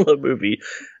Godzilla movie.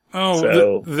 Oh,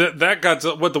 so, that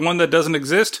Godzilla, what, the one that doesn't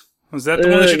exist? Was that the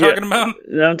one that you're talking about?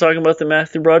 I'm talking about the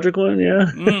Matthew Broderick one, yeah.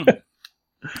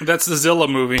 That's the Zilla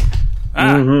movie.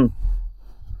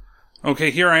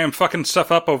 Okay, here I am fucking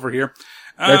stuff up over here.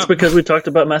 That's because we talked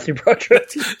about Matthew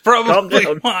Broderick. Probably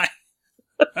why.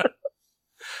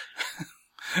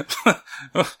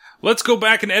 let's go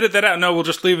back and edit that out. No, we'll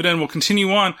just leave it in. We'll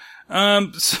continue on.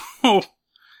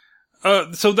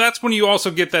 So that's when you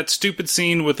also get that stupid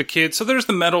scene with the kids. So there's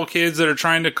the metal kids that are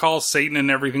trying to call Satan and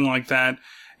everything like that.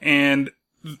 And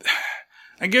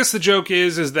I guess the joke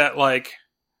is that like,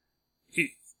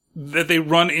 that they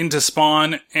run into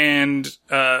Spawn and,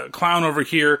 Clown over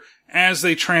here as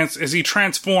he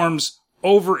transforms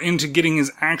over into getting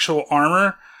his actual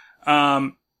armor.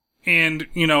 And,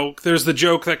 you know, there's the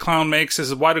joke that Clown makes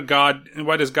is, why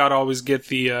does God always get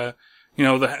the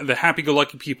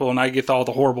happy-go-lucky people and I get all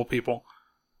the horrible people?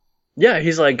 Yeah,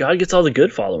 he's like, God gets all the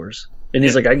good followers. And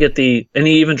he's like, and he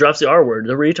even drops the R word,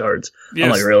 the retards. Yes,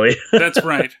 I'm like, really? That's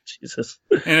right. Jesus.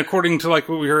 And according to like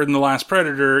what we heard in The Last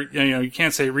Predator, you know, you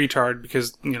can't say retard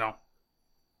because, you know.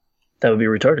 That would be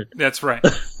retarded. That's right.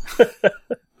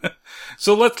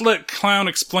 So let's let Clown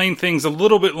explain things a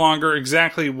little bit longer,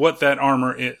 exactly what that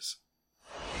armor is.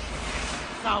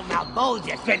 So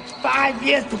Malebolgia spent 5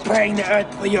 years preparing the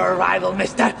Earth for your arrival,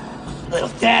 mister. A little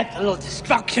death, a little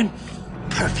destruction.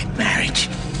 Perfect marriage.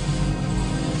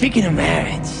 Speaking of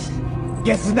marriage,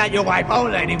 guess it's not your wife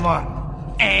Ola anymore.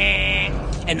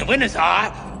 And the winners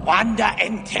are Wanda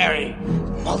and Terry,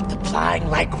 multiplying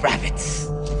like rabbits.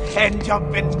 And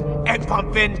jumping, and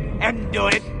pumping, and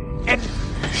doing it, and...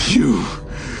 You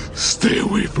stay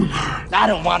away from her. I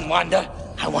don't want Wanda.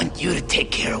 I want you to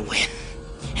take care of Win.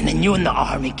 And then you and the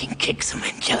army can kick some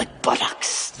angelic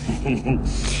buttocks. And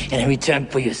in return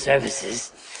for your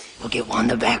services, we'll get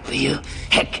Wanda back for you.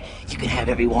 Heck, you can have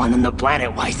everyone on the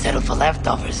planet. Why settle for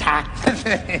leftovers, huh?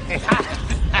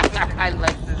 I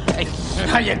like this thing.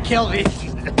 Now you kill me.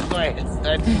 Go ahead,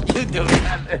 son. You do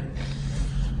it.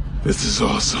 This is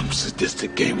all some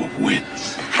sadistic game of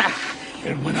wins.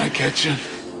 And when I catch him,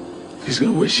 he's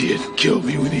gonna wish he had killed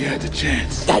me when he had the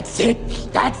chance. That's it.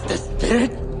 That's the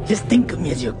spirit. Just think of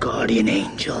me as your guardian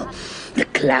angel. The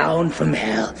clown from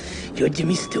hell. You're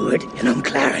Jimmy Stewart, and I'm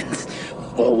Clarence.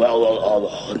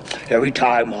 Every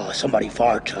time somebody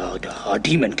farts, a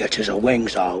demon catches her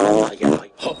wings.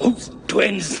 Oops,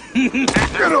 twins.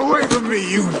 Get away from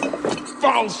me, you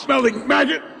foul-smelling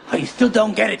maggot! Oh, you still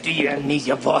don't get it, do you,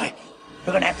 Amnesia boy?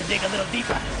 We're gonna have to dig a little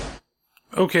deeper.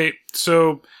 Okay,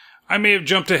 so I may have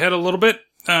jumped ahead a little bit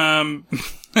from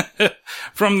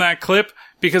that clip,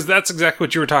 because that's exactly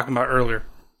what you were talking about earlier.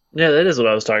 Yeah, that is what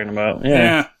I was talking about.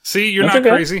 Yeah. See, you're not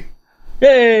crazy.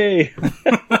 Yay!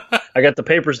 I got the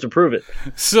papers to prove it.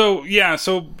 So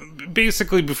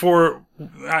basically before,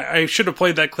 I should have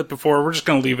played that clip before. We're just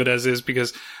going to leave it as is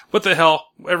because what the hell?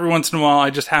 Every once in a while,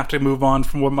 I just have to move on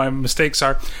from what my mistakes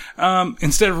are.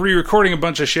 Instead of re-recording a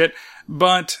bunch of shit.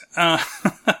 But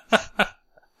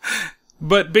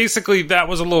basically that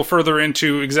was a little further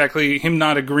into exactly him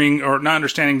not agreeing or not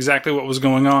understanding exactly what was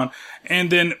going on.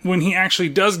 And then when he actually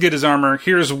does get his armor,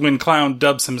 here's when Clown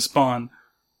dubs him Spawn.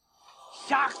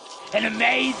 Shocked and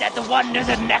amazed at the wonders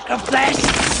of necroflesh?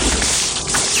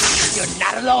 You're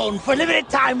not alone. For a limited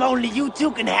time only, you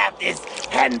too can have this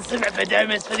handsome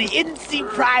epidermis for the insane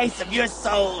price of your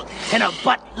soul and a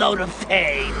buttload of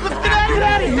pain. Let's get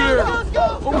out of here! Let's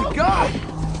go! Oh my God!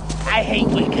 I hate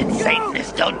wicked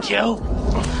Satanists, don't you?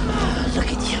 Look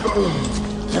at you.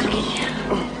 Look at you.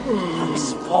 From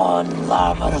spawn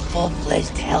larva to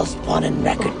full-fledged hellspawn in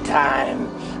record time.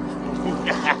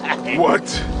 What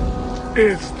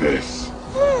is this?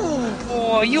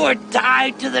 Oh, you were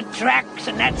tied to the tracks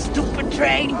and that stupid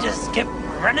train just kept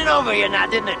running over you now,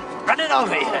 didn't it? Running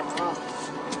over you.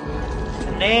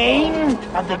 The name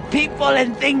of the people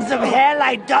and things of hell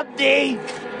I dubbed thee.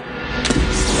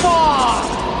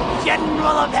 Spawn,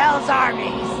 General of Hell's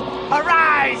armies.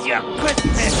 Arise, your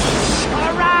Christmas.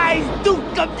 Arise,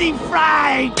 Duke of the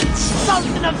Fried.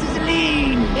 Sultan of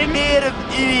Sicilene. Emir of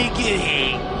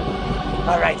Irigiri.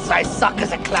 Alright, so I suck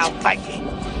as a clown fighting.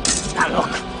 Now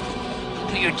look,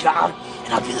 do your job,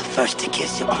 and I'll be the first to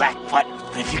kiss your black butt.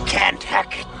 But if you can't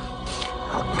hack it,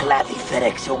 I'll gladly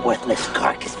FedEx your worthless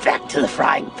carcass back to the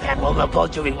frying pan while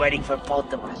both will be waiting for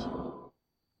both of us.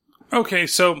 Okay,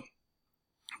 so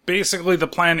basically the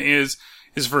plan is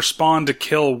for Spawn to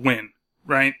kill Win,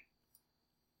 right?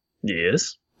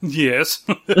 Yes. Yes.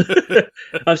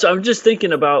 I'm just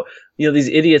thinking about, these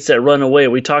idiots that run away.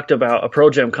 We talked about a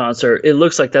Pearl Jam concert. It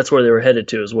looks like that's where they were headed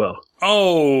to as well.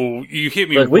 Oh, you hit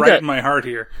me in my heart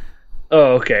here.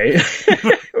 Oh, okay.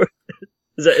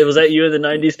 Was that you in the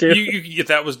 90s too?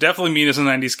 That was definitely me as a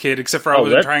 90s kid, except for I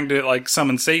wasn't trying to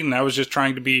summon Satan. I was just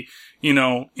trying to be,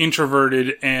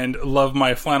 introverted and love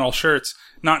my flannel shirts.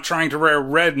 Not trying to wear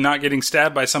red and not getting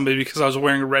stabbed by somebody because I was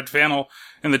wearing a red flannel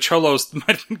and the cholos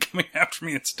might have been coming after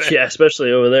me instead. Yeah,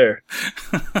 especially over there.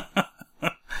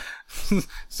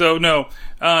 So no.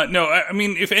 I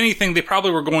mean, if anything, they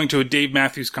probably were going to a Dave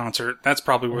Matthews concert. That's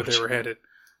probably where they were headed.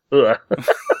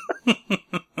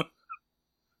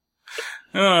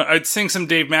 I'd sing some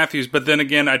Dave Matthews, but then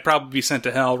again, I'd probably be sent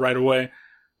to hell right away.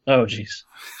 Oh, jeez.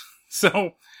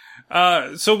 So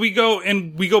we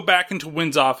go back into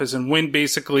Wynn's office, and Wynn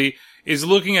basically is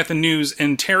looking at the news,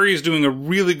 and Terry is doing a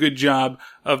really good job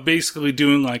of basically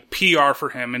doing like PR for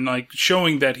him and like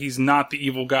showing that he's not the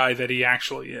evil guy that he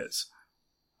actually is.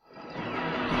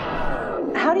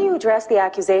 How do you address the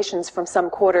accusations from some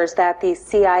quarters that the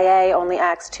CIA only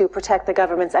acts to protect the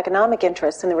government's economic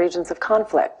interests in the regions of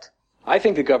conflict? I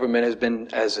think the government has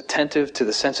been as attentive to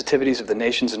the sensitivities of the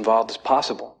nations involved as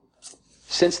possible.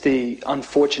 Since the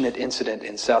unfortunate incident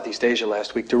in Southeast Asia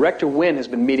last week, Director Wynn has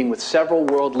been meeting with several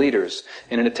world leaders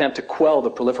in an attempt to quell the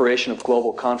proliferation of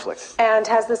global conflict. And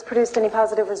has this produced any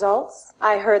positive results?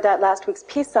 I heard that last week's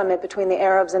peace summit between the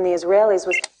Arabs and the Israelis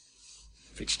was...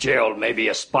 Fitzgerald may be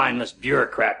a spineless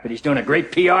bureaucrat, but he's doing a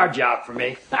great PR job for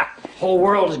me. Whole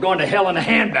world is going to hell in a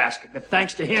handbasket, but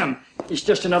thanks to him, it's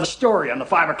just another story on the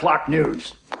 5 o'clock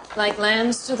news. Like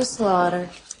lambs to the slaughter.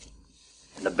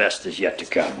 And the best is yet to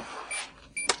come.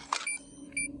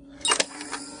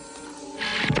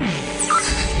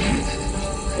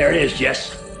 There it is,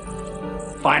 Jess.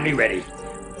 Finally ready.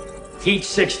 Heat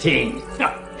 16.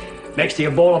 Makes the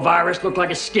Ebola virus look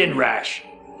like a skin rash.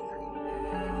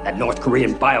 That North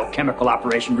Korean biochemical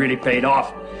operation really paid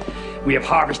off. We have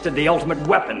harvested the ultimate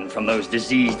weapon from those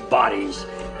diseased bodies.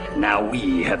 Now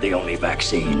we have the only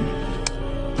vaccine.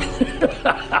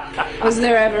 Was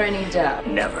there ever any doubt?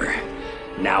 Never.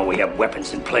 Now we have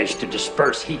weapons in place to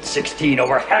disperse Heat 16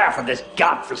 over half of this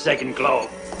godforsaken globe.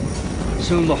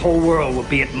 Soon the whole world will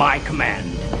be at my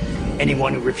command.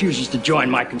 Anyone who refuses to join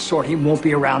my consortium won't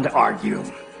be around to argue.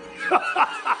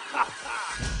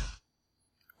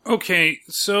 Okay,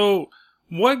 so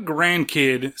what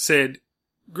grandkid said,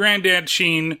 Granddad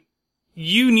Sheen,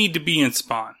 you need to be in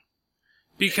Spawn?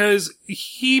 Because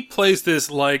he plays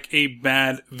this like a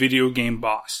bad video game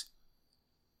boss.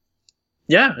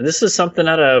 Yeah, this is something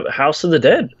out of House of the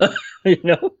Dead, you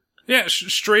know? Yeah,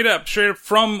 straight up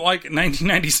from like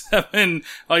 1997.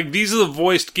 Like, these are the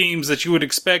voiced games that you would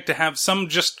expect to have some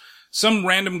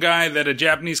random guy that a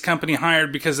Japanese company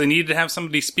hired because they needed to have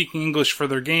somebody speaking English for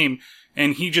their game,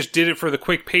 and he just did it for the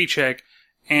quick paycheck,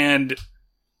 and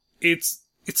it's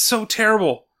so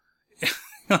terrible.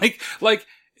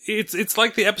 It's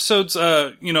like the episodes,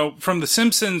 from The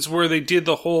Simpsons where they did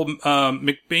the whole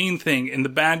McBain thing and the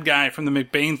bad guy from the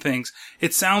McBain things.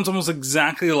 It sounds almost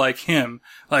exactly like him.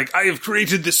 Like, I have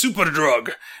created the super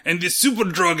drug, and this super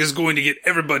drug is going to get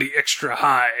everybody extra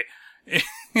high.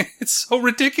 It's so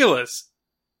ridiculous.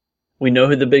 We know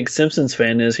who the big Simpsons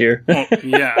fan is here. Well,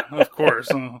 yeah, of course.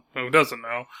 Who doesn't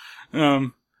know?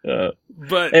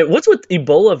 But and what's with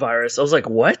Ebola virus? I was like,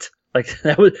 what? Like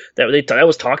that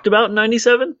was talked about in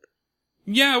 '97?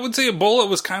 Yeah, I would say Ebola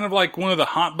was kind of like one of the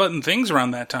hot button things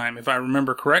around that time, if I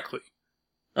remember correctly.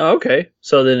 Oh, okay.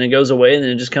 So then it goes away, and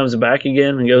then it just comes back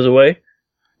again and goes away?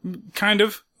 Kind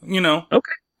of, Okay.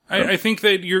 I think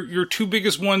that your two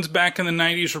biggest ones back in the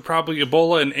 90s were probably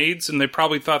Ebola and AIDS, and they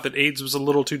probably thought that AIDS was a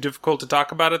little too difficult to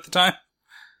talk about at the time.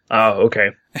 Oh,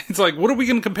 okay. It's like, what are we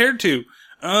going to compare it to?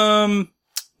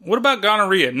 What about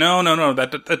gonorrhea? No,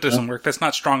 that doesn't work. That's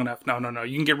not strong enough. No.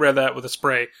 You can get rid of that with a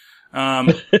spray.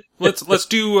 Let's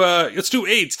do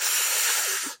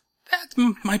AIDS.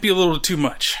 That might be a little too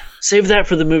much. Save that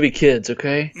for the movie Kids,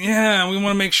 okay? Yeah, we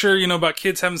want to make sure, about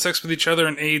kids having sex with each other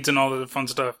and AIDS and all the fun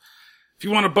stuff. If you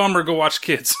want a bummer, go watch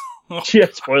Kids. Yeah,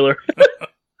 spoiler.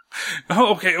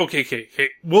 Oh, okay.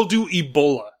 We'll do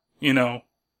Ebola,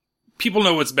 People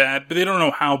know it's bad, but they don't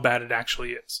know how bad it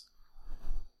actually is.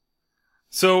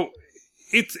 So,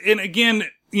 and again,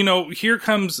 here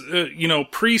comes,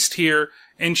 Priest here,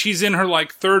 and she's in her,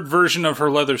 third version of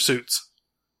her leather suits.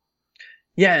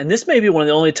 Yeah, and this may be one of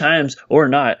the only times, or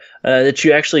not, that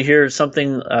you actually hear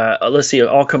something, let's see,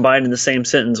 all combined in the same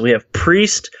sentence. We have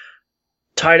Priest,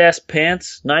 tight-ass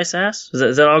pants, nice ass.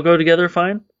 Does that all go together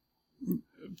fine?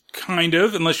 Kind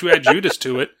of, unless you add Judas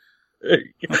to it.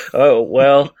 Oh,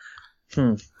 well.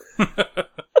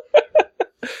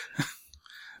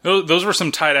 Those were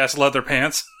some tight-ass leather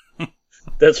pants.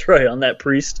 That's right, on that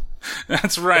Priest.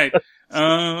 That's right.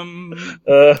 Moving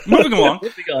along.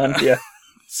 Moving on, yeah.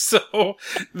 So,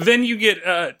 then you get,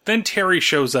 then Terry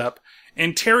shows up,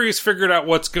 and Terry's figured out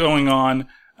what's going on.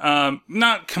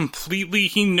 Not completely.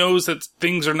 He knows that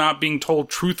things are not being told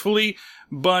truthfully,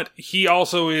 but he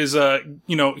also is,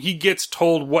 he gets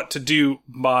told what to do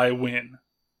by Wynn.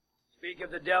 Speak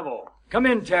of the devil. Come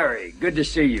in, Terry. Good to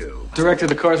see you. Director,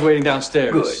 the car's waiting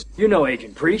downstairs. Good. You know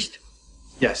Agent Priest.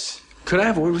 Yes. Could I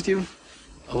have a word with you?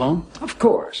 Alone? Of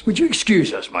course. Would you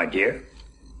excuse us, my dear?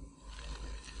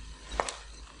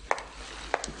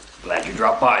 Glad you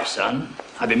dropped by, son.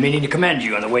 I've been meaning to commend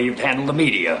you on the way you've handled the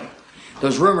media.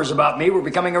 Those rumors about me were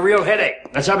becoming a real headache.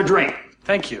 Let's have a drink.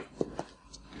 Thank you.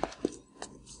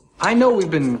 I know we've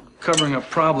been covering up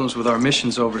problems with our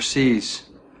missions overseas.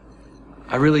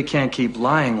 I really can't keep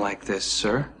lying like this,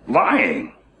 sir.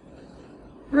 Lying?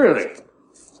 Really?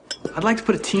 I'd like to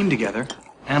put a team together,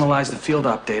 analyze the field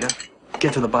op data,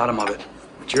 get to the bottom of it.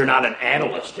 But you're not an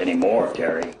analyst anymore,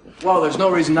 Terry. Well, there's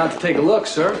no reason not to take a look,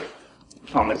 sir.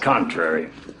 On the contrary.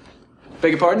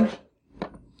 Beg your pardon?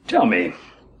 Tell me,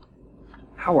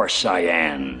 how are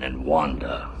Cyan and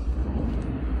Wanda?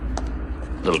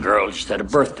 Little girl just had a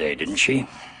birthday, didn't she?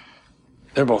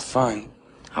 They're both fine.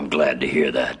 I'm glad to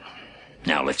hear that.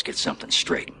 Now let's get something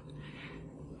straight.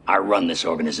 I run this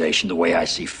organization the way I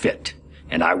see fit,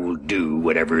 and I will do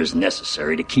whatever is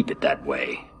necessary to keep it that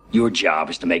way. Your job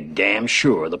is to make damn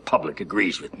sure the public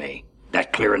agrees with me.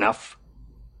 That clear enough?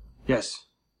 Yes.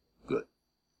 Good.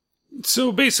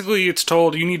 So basically it's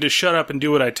told you need to shut up and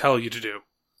do what I tell you to do.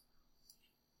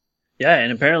 Yeah,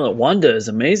 and apparently Wanda is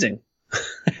amazing.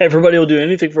 Everybody will do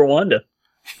anything for Wanda.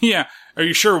 Yeah, are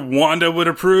you sure Wanda would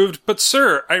approve? But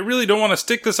sir, I really don't want to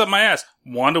stick this up my ass.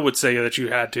 Wanda would say that you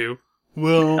had to.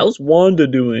 Well, how's Wanda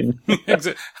doing?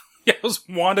 Yeah, how's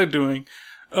Wanda doing?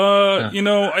 You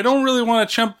know, I don't really want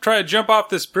to try to jump off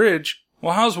this bridge.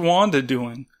 Well, how's Wanda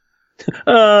doing?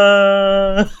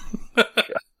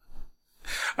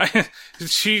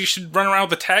 She should run around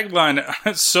with the tagline,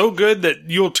 "It's so good that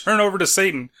you'll turn over to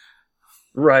Satan."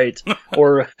 Right.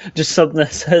 Or just something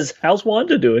that says, how's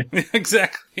Wanda doing?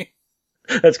 Exactly.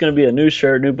 That's going to be a new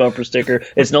shirt, new bumper sticker.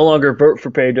 It's no longer Bert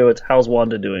for Pedro, it's how's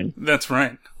Wanda doing? That's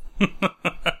right.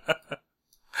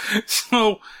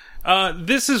 So,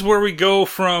 this is where we go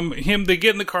from him, they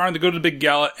get in the car and they go to the big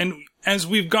gala, and as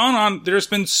we've gone on, there's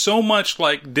been so much,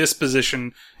 like,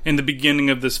 disposition in the beginning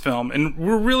of this film, and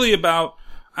we're really about,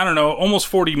 I don't know, almost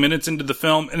 40 minutes into the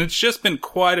film, and it's just been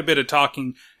quite a bit of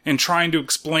talking and trying to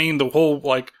explain the whole,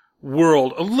 like,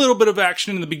 world. A little bit of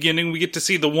action in the beginning. We get to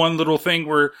see the one little thing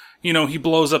where, you know, he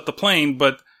blows up the plane,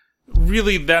 but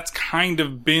really that's kind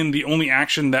of been the only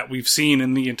action that we've seen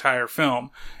in the entire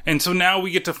film. And so now we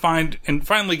get to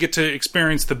finally get to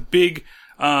experience the big,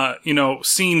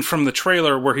 scene from the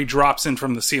trailer where he drops in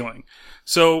from the ceiling.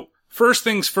 So first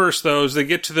things first, though, is they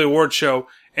get to the award show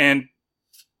and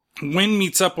Wynn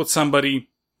meets up with somebody,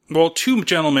 well, two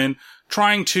gentlemen,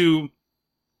 trying to,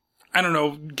 I don't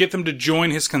know, get them to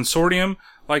join his consortium,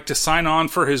 like to sign on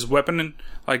for his weapon,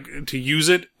 like to use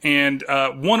it. And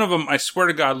one of them, I swear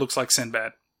to God, looks like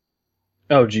Sinbad.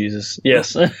 Oh, Jesus.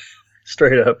 Yes.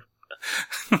 Straight up.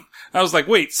 I was like,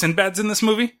 wait, Sinbad's in this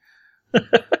movie?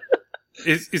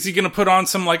 Is he going to put on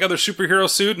some like other superhero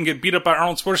suit and get beat up by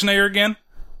Arnold Schwarzenegger again?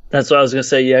 That's what I was going to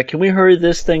say. Yeah, can we hurry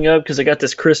this thing up? Because I got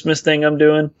this Christmas thing I'm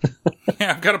doing.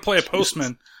 Yeah, I've got to play a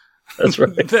postman. That's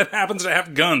right. That happens to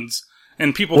have guns.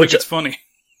 And people think it's funny.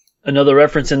 Another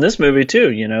reference in this movie,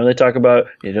 too. You know, they talk about,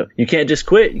 you know, you can't just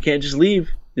quit. You can't just leave.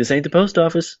 This ain't the post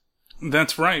office.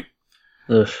 That's right.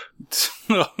 Ugh.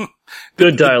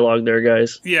 Good dialogue there,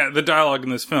 guys. Yeah, the dialogue in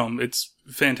this film, it's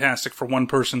fantastic for one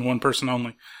person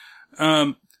only.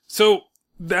 So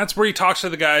that's where he talks to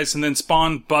the guys, and then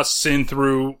Spawn busts in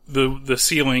through the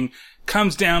ceiling,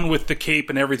 comes down with the cape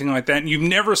and everything like that, and you've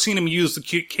never seen him use the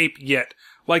cape yet.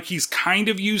 Like, he's kind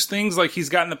of used things, like he's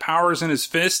gotten the powers in his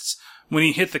fists when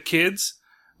he hit the kids,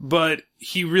 but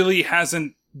he really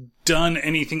hasn't done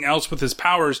anything else with his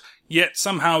powers, yet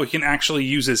somehow he can actually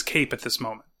use his cape at this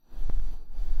moment.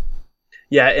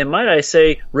 Yeah, and might I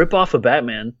say, rip off of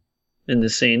Batman in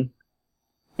this scene.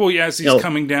 Well, yeah, as he's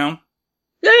coming down.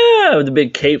 Yeah, with the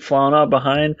big cape flying out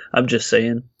behind. I'm just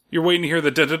saying. You're waiting to hear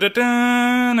the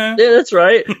da-da-da-da-na. Yeah, that's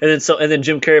right. And then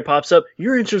Jim Carrey pops up.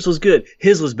 Your interest was good.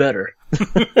 His was better.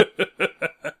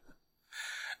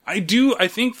 I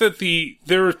think that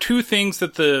there are two things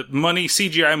that the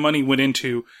CGI money went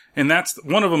into, and that's,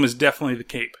 one of them is definitely the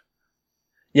cape.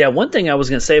 Yeah, one thing I was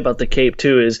going to say about the cape,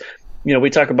 too, is, you know,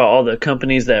 we talk about all the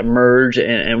companies that merge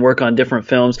and work on different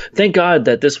films. Thank God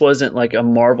that this wasn't like a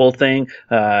Marvel thing,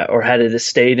 or had it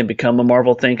stayed and become a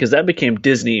Marvel thing, because that became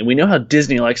Disney. And we know how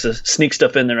Disney likes to sneak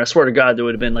stuff in there. I swear to God, there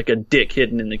would have been like a dick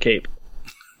hidden in the cape.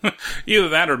 Either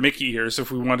that or Mickey ears if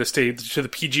we want to stay to the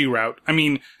PG route. I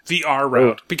mean, the R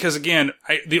route. Oh. Because again,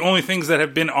 the only things that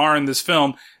have been R in this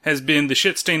film has been the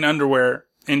shit-stained underwear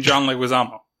and John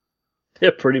Leguizamo. Yeah,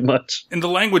 pretty much. And the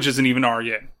language isn't even R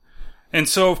yet. And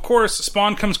so, of course,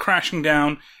 Spawn comes crashing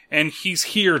down, and he's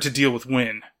here to deal with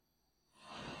Wynn.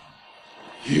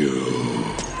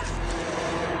 You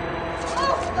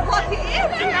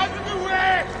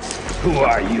Who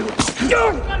are you?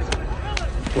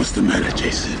 What's the matter,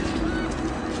 Jason?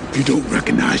 You don't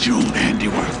recognize your own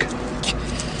handiwork.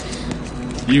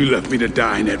 You left me to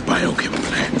die in that biochem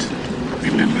plant.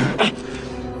 Remember?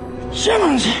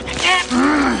 Simmons!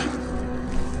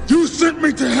 You sent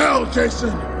me to hell, Jason!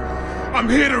 I'm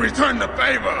here to return the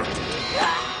favor!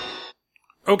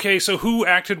 Okay, so who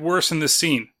acted worse in this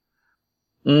scene?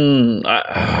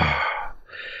 A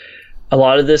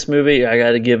lot of this movie, I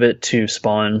gotta give it to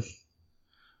Spawn.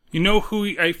 You know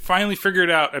who I finally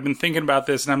figured out? I've been thinking about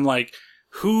this, and I'm like,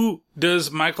 who does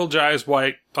Michael Jai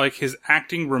White, like, his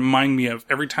acting remind me of?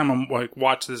 Every time I'm like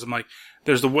watch this, I'm like,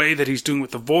 there's the way that he's doing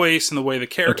with the voice and the way the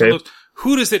character looks.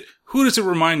 Who does it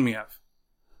remind me of?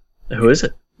 Who is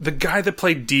it? The guy that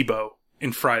played Debo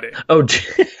in Friday. Oh,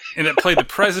 and that played the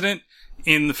president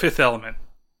in The Fifth Element.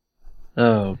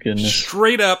 Oh, goodness.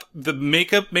 Straight up, the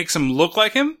makeup makes him look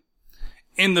like him,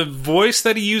 and the voice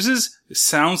that he uses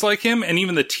sounds like him, and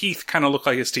even the teeth kind of look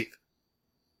like his teeth.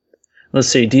 Let's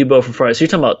see, Debo from Friday. So you're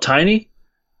talking about Tiny?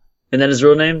 Isn't that his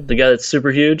real name? The guy that's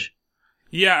super huge?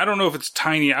 Yeah, I don't know if it's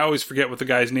Tiny. I always forget what the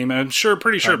guy's name is. I'm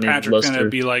pretty sure Tiny Patrick's going to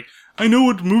be like, I know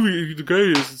what movie the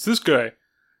guy is. It's this guy.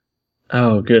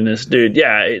 Oh, goodness, dude.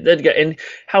 Yeah, that guy. And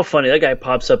how funny. That guy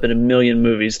pops up in a million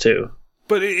movies, too.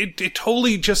 But it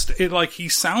totally just, like, he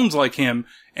sounds like him,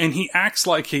 and he acts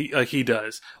like he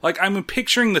does. Like, I'm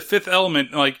picturing The Fifth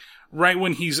Element, like, right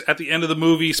when he's at the end of the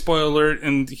movie, spoiler alert,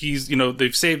 and he's,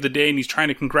 they've saved the day, and he's trying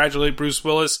to congratulate Bruce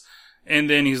Willis, and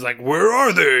then he's like, where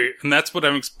are they? And that's what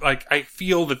I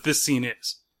feel that this scene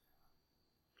is.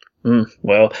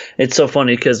 Well, it's so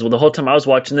funny, because the whole time I was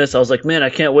watching this, I was like, man, I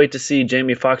can't wait to see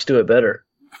Jamie Foxx do it better.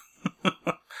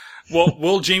 Well,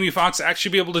 will Jamie Foxx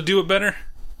actually be able to do it better?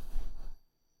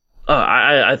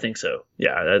 I think so.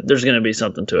 Yeah, there's going to be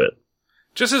something to it.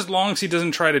 Just as long as he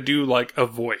doesn't try to do, like, a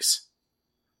voice.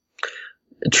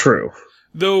 True.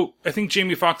 Though, I think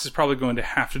Jamie Foxx is probably going to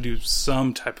have to do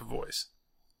some type of voice.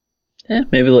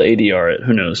 Maybe they'll ADR it.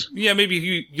 Who knows? Yeah,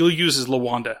 maybe you'll use his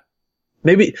LaWanda.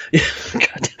 Maybe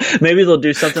they'll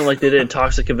do something like they did in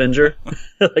Toxic Avenger.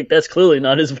 Like, that's clearly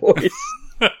not his voice.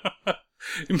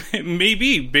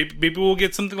 Maybe we'll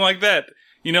get something like that.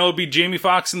 It'll be Jamie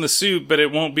Foxx in the suit, but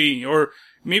it won't be. Or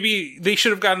maybe they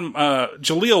should have gotten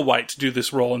Jaleel White to do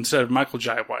this role instead of Michael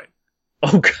Jai White.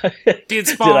 Okay. Did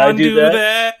Spawn do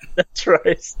that? That's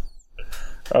right.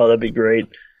 Oh, that'd be great.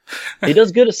 He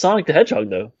does good as Sonic the Hedgehog,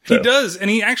 though. So. He does, and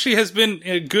he actually has been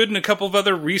good in a couple of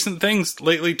other recent things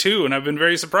lately, too, and I've been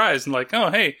very surprised. And like, oh,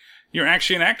 hey, you're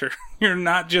actually an actor. You're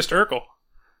not just Urkel.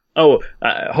 Oh,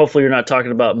 hopefully you're not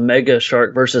talking about Mega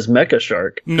Shark versus Mecha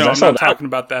Shark. No, I'm not talking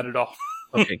about that at all.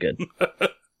 Okay, good.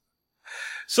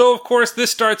 So, of course,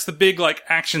 this starts the big, like,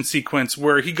 action sequence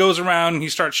where he goes around and he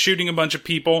starts shooting a bunch of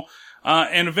people.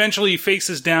 And eventually he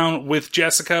faces down with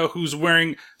Jessica, who's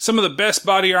wearing some of the best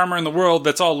body armor in the world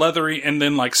that's all leathery and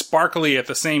then, like, sparkly at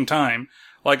the same time.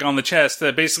 Like, on the chest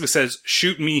that basically says,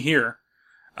 shoot me here.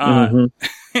 And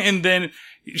then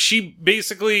she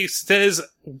basically says,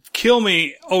 kill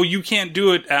me. Oh, you can't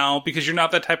do it, Al, because you're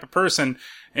not that type of person.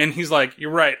 And he's like,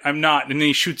 you're right, I'm not. And then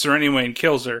he shoots her anyway and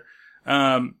kills her.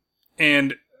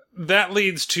 And that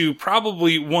leads to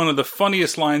probably one of the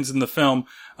funniest lines in the film.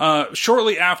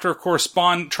 Shortly after, of course,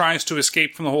 Spawn tries to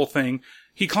escape from the whole thing.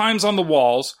 He climbs on the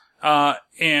walls,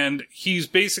 and he's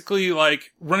basically,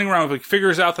 like, running around, like,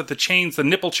 figures out that the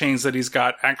nipple chains that he's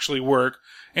got actually work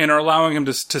and are allowing him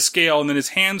to scale, and then his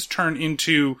hands turn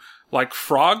into, like,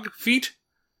 frog feet.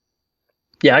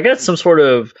 Yeah, I got some sort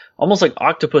of almost like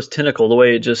octopus tentacle, the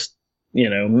way it just,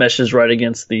 meshes right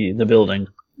against the building.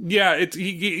 Yeah,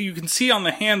 you can see on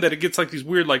the hand that it gets like these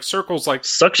weird like circles, like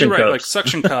suction cups. Like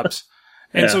suction cups.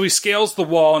 And so he scales the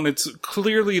wall, and it's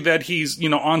clearly that he's,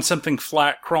 on something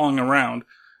flat crawling around,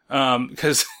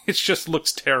 because it just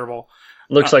looks terrible.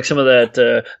 Looks like some of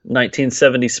that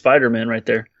 1970s Spider-Man right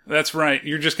there. That's right.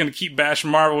 You're just going to keep bashing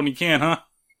Marvel when you can, huh?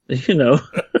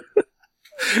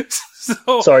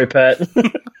 Sorry, Pat.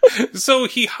 So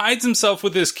he hides himself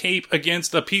with his cape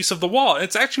against a piece of the wall.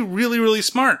 It's actually really, really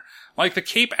smart. Like, the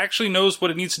cape actually knows what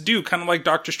it needs to do, kind of like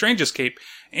Doctor Strange's cape.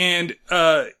 And,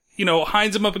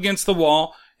 hides him up against the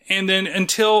wall. And then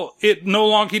until it no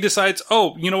longer, he decides,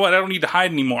 oh, you know what? I don't need to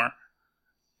hide anymore.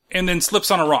 And then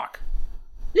slips on a rock.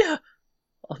 Yeah.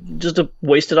 Just a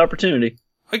wasted opportunity.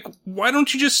 Like, why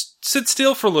don't you just sit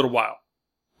still for a little while?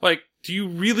 Like, do you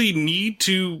really need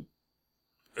to,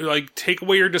 like, take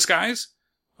away your disguise?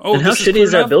 Oh, and how shitty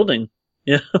is that building?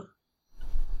 Yeah.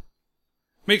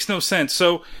 Makes no sense.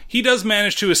 So he does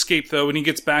manage to escape, though, and he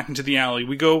gets back into the alley.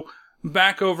 We go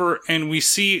back over, and we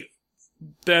see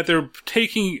that they're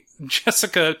taking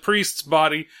Jessica Priest's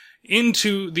body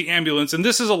into the ambulance. And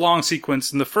this is a long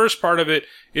sequence. And the first part of it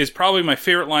is probably my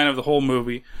favorite line of the whole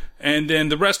movie. And then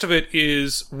the rest of it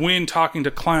is Wynn talking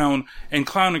to Clown and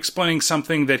Clown explaining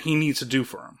something that he needs to do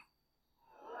for him.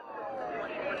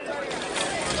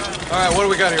 All right, what do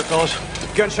we got here, fellas?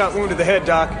 Gunshot wound to the head,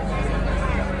 Doc.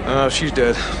 Oh, she's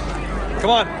dead. Come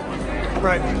on.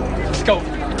 Right. Let's go.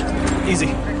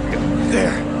 Easy.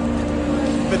 There.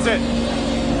 That's it.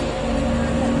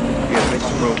 Yeah, make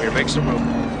some room here. Make some room.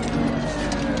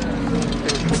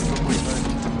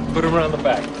 Put him around the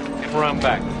back. Get him around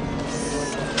back.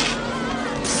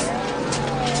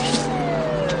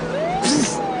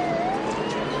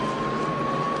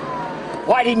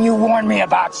 Why didn't you warn me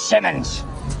about Simmons?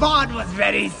 Spawn was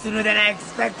ready sooner than I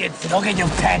expected, so don't get your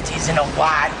panties in a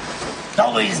wad.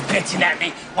 Always bitching at me.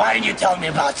 Why didn't you tell me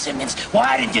about Simmons?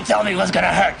 Why didn't you tell me it was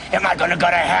gonna hurt? Am I gonna go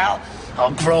to hell?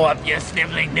 Oh, grow up, you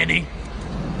sniveling ninny.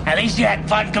 At least you had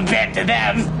fun compared to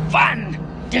them. Fun?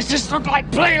 Does this look like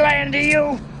playland to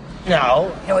you?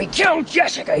 No. No, he killed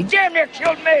Jessica. He damn near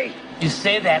killed me. You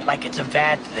say that like it's a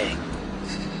bad thing.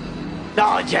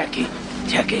 No, Jackie.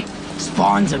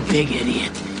 Spawn's a big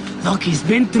idiot. Look, he's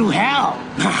been through hell.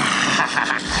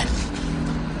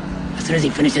 As soon as he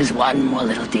finishes one more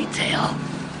little detail,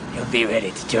 he'll be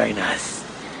ready to join us.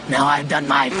 Now I've done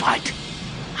my part.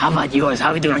 How about yours? How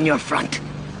are we doing on your front?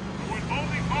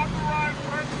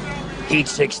 Heat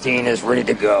 16 is ready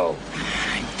to go.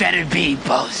 It better be,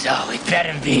 bozo. It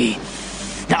better be.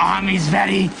 The Army's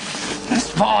ready.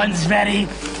 Spawn's ready.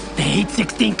 The Heat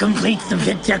 16 completes the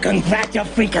picture.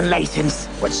 Congratulations.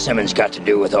 What's Simmons got to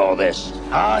do with all this?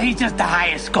 Oh, he's just the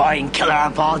highest scoring killer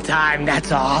of all time,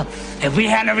 that's all. If we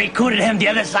hadn't recruited him, the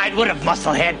other side would have,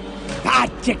 musclehead.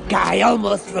 Magic guy,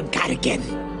 almost forgot again.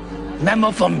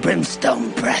 Memo from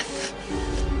Brimstone Breath.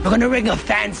 We're gonna rig a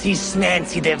fancy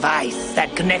smancy device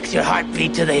that connects your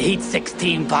heartbeat to the Heat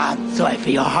 16 bomb. So if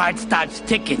your heart starts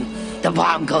ticking, the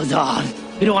bomb goes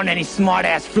off. We don't want any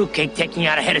smart-ass fruitcake taking you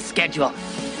out ahead of schedule.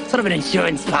 Sort of an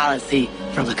insurance policy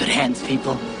from the good hands,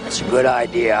 people. That's a good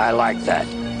idea. I like that.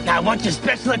 Now, I want your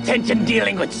special attention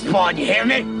dealing with Spawn, you hear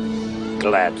me?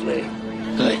 Gladly.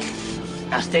 Good.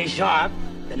 Now stay sharp.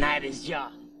 The night is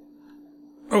young.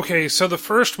 Okay, so the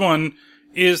first one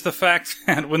is the fact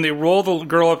that when they roll the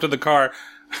girl up to the car,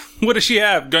 what does she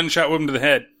have? Gunshot wound to the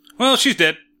head. Well, she's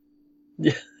dead.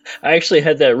 Yeah, I actually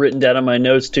had that written down on my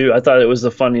notes, too. I thought it was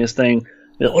the funniest thing.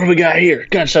 What do we got here?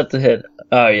 Gunshot to the head.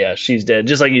 Oh, yeah, she's dead.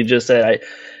 Just like you just said,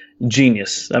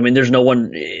 genius. I mean, there's no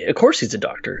one... Of course he's a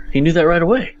doctor. He knew that right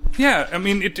away. Yeah, I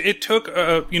mean, it took,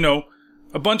 a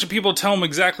bunch of people to tell him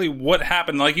exactly what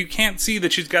happened. Like, you can't see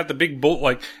that she's got the big bullet,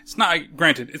 like, it's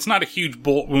not a huge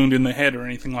bullet wound in the head or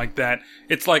anything like that.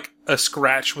 It's like a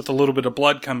scratch with a little bit of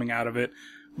blood coming out of it.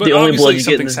 But the only blood you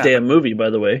get in this damn movie,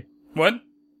 by the way. What?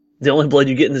 The only blood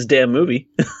you get in this damn movie.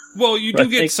 Well, you do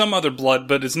get some other blood,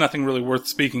 but it's nothing really worth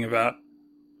speaking about.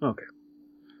 Okay.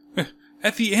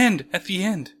 At the end.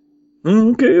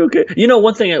 Okay. You know,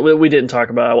 one thing we didn't talk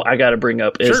about, I got to bring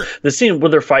up, is the scene where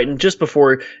they're fighting just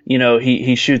before,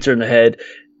 he shoots her in the head.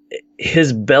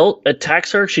 His belt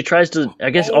attacks her. She tries to, I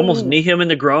guess, almost knee him in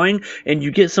the groin, and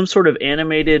you get some sort of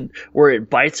animated where it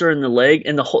bites her in the leg,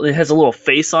 and it has a little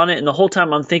face on it. And the whole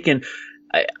time I'm thinking,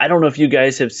 I don't know if you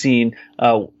guys have seen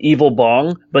Evil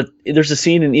Bong, but there's a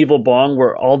scene in Evil Bong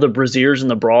where all the brassieres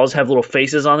and the bras have little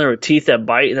faces on there with teeth that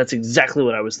bite, and that's exactly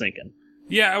what I was thinking.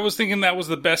 Yeah, I was thinking that was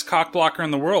the best cock blocker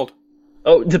in the world.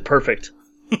 Oh, perfect.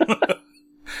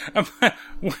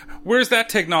 Where's that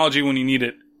technology when you need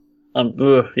it?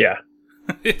 Yeah.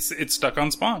 It's stuck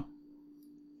on Spawn.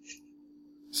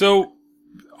 So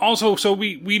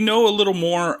we know a little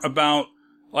more about,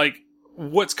 like,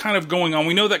 what's kind of going on.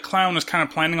 We know that Clown is kind of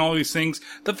planning all these things.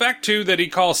 The fact, too, that he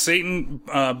calls Satan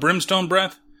Brimstone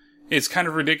Breath is kind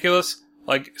of ridiculous.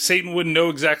 Like, Satan wouldn't know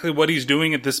exactly what he's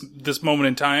doing at this moment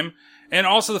in time. And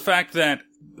also the fact that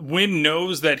Wynn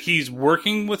knows that he's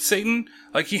working with Satan.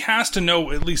 Like, he has to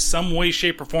know at least some way,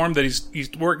 shape, or form that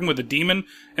he's working with a demon.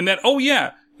 And that, oh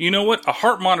yeah, you know what? A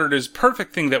heart monitor is a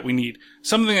perfect thing that we need.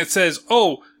 Something that says,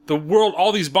 oh, the world,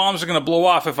 all these bombs are going to blow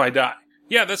off if I die.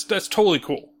 Yeah, that's totally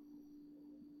cool.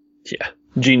 Yeah.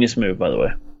 Genius move, by the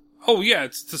way. Oh yeah,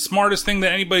 it's the smartest thing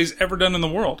that anybody's ever done in the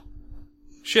world.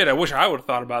 Shit, I wish I would have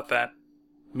thought about that.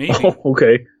 Maybe. Oh,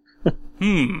 okay.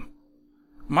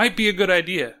 Might be a good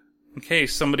idea, in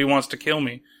case somebody wants to kill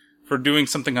me for doing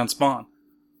something on Spawn.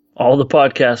 All the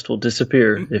podcast will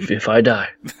disappear if I die.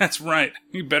 That's right.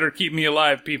 You better keep me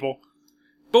alive, people.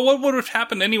 But what would have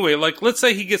happened anyway? Like, let's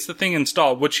say he gets the thing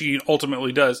installed, which he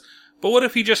ultimately does. But what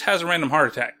if he just has a random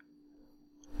heart attack?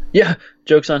 Yeah,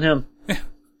 joke's on him.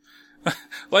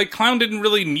 Like, Clown didn't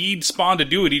really need Spawn to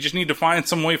do it. He just needed to find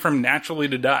some way for him naturally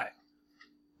to die.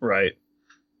 Right.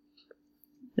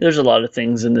 There's a lot of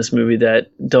things in this movie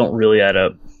that don't really add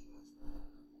up.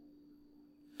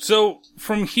 So,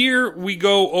 from here, we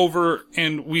go over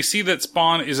and we see that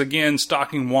Spawn is again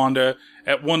stalking Wanda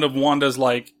at one of Wanda's,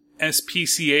 like,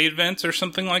 SPCA events or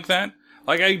something like that.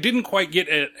 Like, I didn't quite get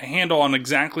a handle on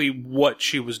exactly what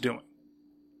she was doing.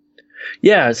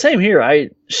 Yeah, same here.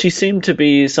 She seemed to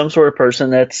be some sort of person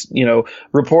that's,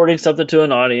 reporting something to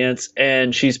an audience,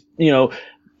 and she's,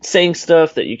 saying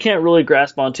stuff that you can't really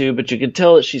grasp onto, but you can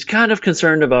tell that she's kind of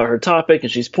concerned about her topic,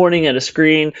 and she's pointing at a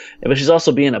screen, but she's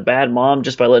also being a bad mom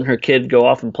just by letting her kid go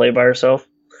off and play by herself.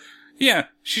 Yeah,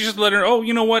 she's just letting her, oh,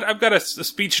 you know what, I've got a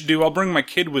speech to do, I'll bring my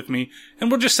kid with me,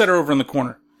 and we'll just set her over in the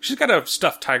corner. She's got a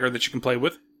stuffed tiger that you can play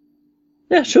with.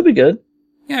 Yeah, she'll be good.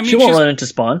 Yeah, I mean, she won't run into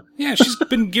Spawn. Yeah, she's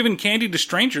been giving candy to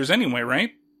strangers anyway,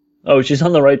 right? Oh, she's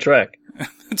on the right track.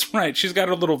 That's right, she's got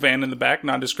her little van in the back,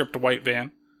 nondescript white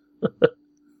van.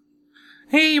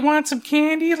 Hey, you want some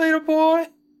candy, little boy?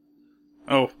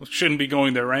 Oh, shouldn't be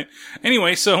going there, right?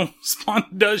 Anyway, so Spawn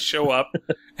does show up,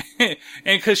 and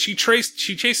because she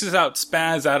chases out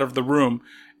Spaz out of the room,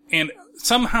 and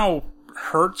somehow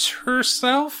hurts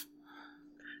herself.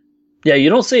 Yeah, you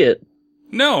don't see it.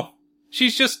 No,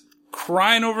 she's just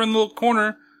crying over in the little corner,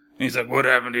 and he's like, "What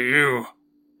happened to you?"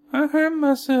 I hurt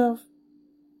myself.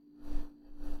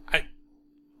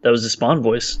 That was the Spawn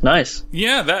voice. Nice.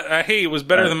 Yeah, that hey, it was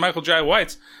better than Michael Jai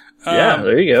White's. Yeah,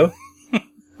 there you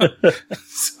go.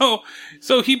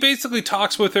 So he basically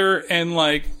talks with her and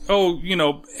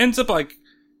ends up like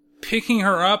picking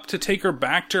her up to take her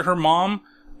back to her mom,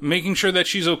 making sure that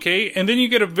she's okay, and then you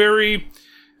get a very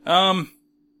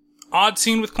odd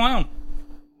scene with Clown.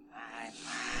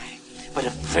 What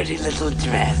a pretty little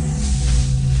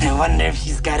dress. I wonder if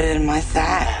she's got it in my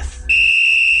size.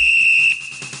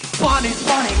 Bonnie's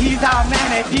funny, he's our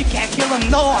man. If you can't kill him,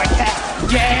 no one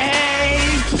can. Yay,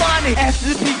 Bonnie! S to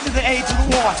the P to the A to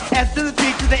the 1. S to the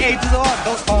P to the A to the 1.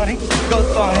 Go Bonnie, go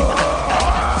Bonnie.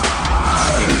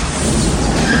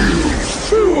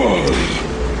 Fool!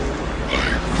 I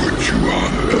put you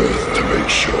on Earth to make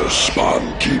sure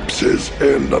Spawn keeps his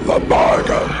end of the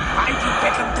bargain. Why'd you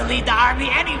pick him to lead the army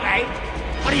anyway?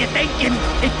 What are you thinking?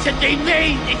 It should be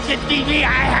me. It should be me.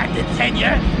 I had the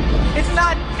tenure. It's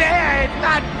not fair. It's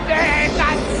not fair. It's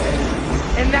not...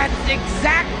 And that's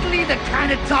exactly the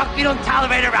kind of talk we don't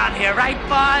tolerate around here, right,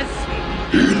 boss?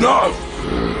 Enough!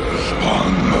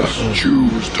 Spawn must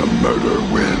choose to murder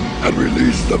Wynn and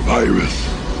release the virus.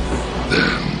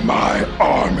 Then my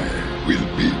army will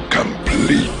be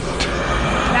complete.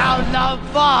 Now,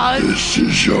 boss. This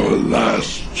is your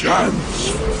last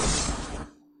chance.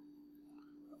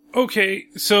 Okay,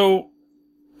 so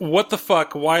what the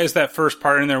fuck? Why is that first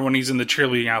part in there when he's in the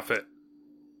cheerleading outfit?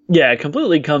 Yeah, it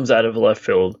completely comes out of left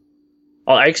field.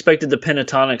 I expected the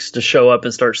Pentatonics to show up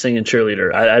and start singing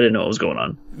Cheerleader. I didn't know what was going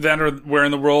on. That or Where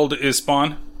in the World is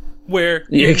Spawn? Where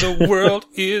in the world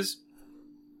is...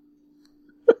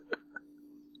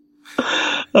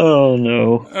 Oh,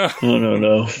 no.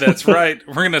 No. That's right.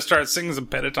 We're going to start singing some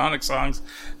Pentatonic songs.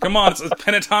 Come on, it's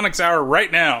Pentatonics hour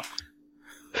right now.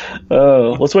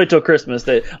 Oh, let's wait till Christmas.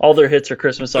 All their hits are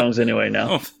Christmas songs anyway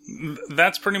now. Oh,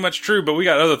 that's pretty much true, but we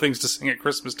got other things to sing at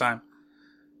Christmas time.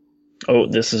 Oh,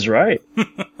 this is right.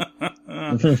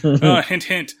 Hint,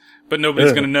 hint. But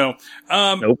nobody's going to know.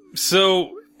 Nope.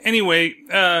 So, anyway,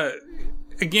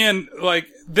 again,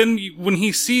 then when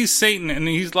he sees Satan and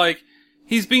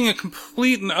he's being a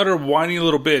complete and utter whiny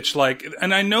little bitch,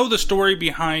 and I know the story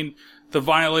behind the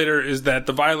Violator is that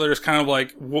the Violator is kind of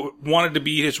wanted to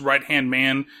be his right-hand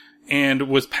man and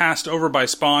was passed over by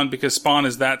Spawn because Spawn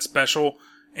is that special.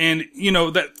 And,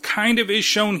 that kind of is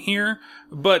shown here,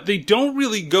 but they don't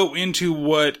really go into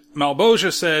what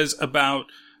Malebolgia says about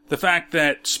the fact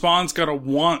that Spawn's gotta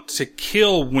want to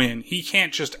kill Wynn. He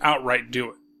can't just outright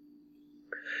do it.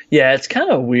 Yeah, it's kind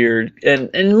of weird.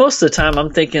 And most of the time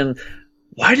I'm thinking,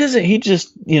 why doesn't he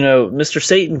just, Mr.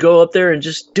 Satan go up there and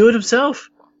just do it himself?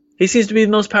 He seems to be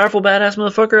the most powerful badass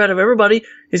motherfucker out of everybody.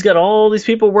 He's got all these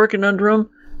people working under him,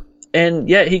 and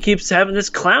yet he keeps having this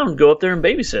clown go up there and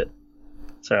babysit.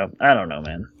 So, I don't know,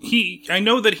 man. I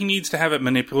know that he needs to have it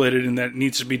manipulated and that it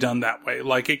needs to be done that way.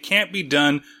 It can't be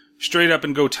done straight up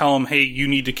and go tell him, hey, you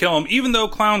need to kill him, even though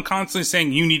Clown constantly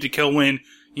saying, you need to kill Wynn,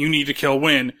 you need to kill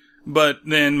Wynn. But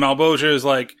then Malebolgia is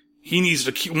like, he needs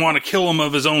to want to kill him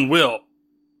of his own will.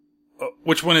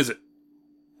 Which one is it?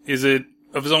 Is it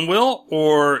of his own will,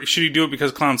 or should he do it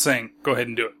because Clown's saying, go ahead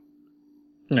and do it?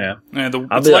 Yeah.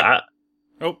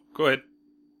 Go ahead.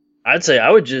 I'd say I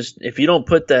would just, if you don't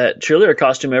put that cheerleader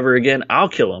costume ever again, I'll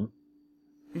kill him.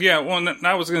 Yeah, well,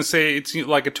 I was going to say it's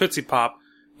like a Tootsie Pop.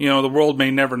 You know, the world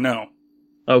may never know.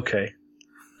 Okay.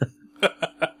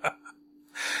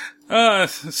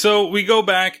 So we go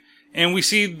back and we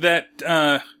see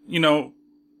that,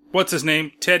 what's his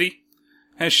name? Teddy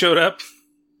has showed up.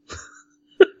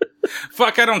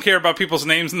 Fuck, I don't care about people's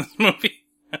names in this movie.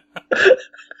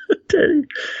 Teddy.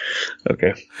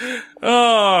 Okay.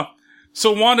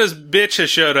 So Wanda's bitch has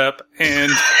showed up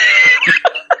and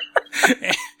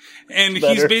and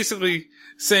he's basically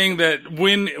saying that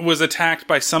Wynn was attacked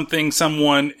by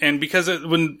someone, and because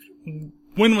when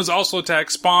Wynn was also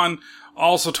attacked, Spawn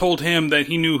also told him that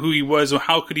he knew who he was, so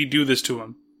how could he do this to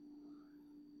him?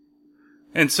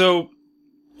 And so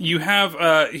you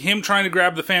have him trying to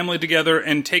grab the family together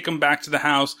and take them back to the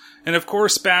house, and of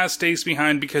course Spaz stays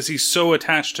behind because he's so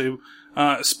attached to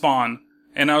Spawn.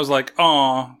 And I was like,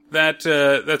 "Aw,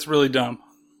 that's really dumb."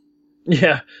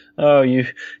 Yeah. Oh,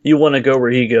 you want to go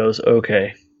where he goes?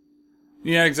 Okay.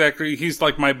 Yeah, exactly. He's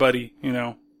like my buddy, you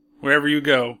know. Wherever you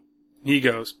go, he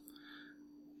goes.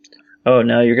 Oh,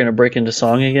 now you're going to break into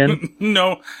song again?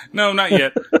 No, not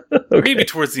yet. Okay. Maybe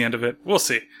towards the end of it. We'll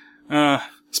see.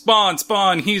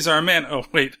 Spawn, he's our man. Oh,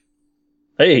 wait.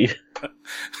 Hey.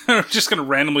 I'm just going to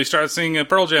randomly start singing a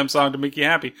Pearl Jam song to make you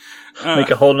happy.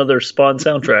 Make a whole nother Spawn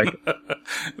soundtrack.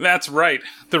 That's right.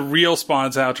 The real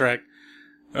Spawn soundtrack.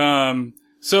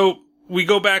 So we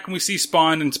go back and we see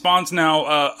Spawn, and Spawn's now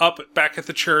up back at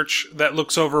the church that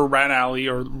looks over Rat Alley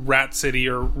or Rat City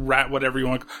or Rat whatever you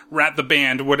want. Rat the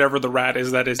Band, whatever the rat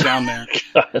is that is down there.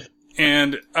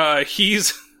 And he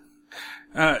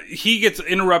gets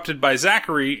interrupted by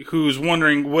Zachary, who's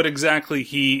wondering what exactly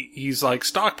he's like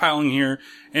stockpiling here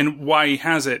and why he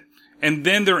has it. And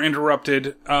then they're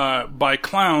interrupted by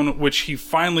Clown, which he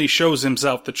finally shows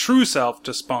himself, the true self,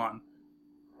 to Spawn.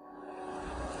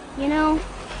 You know,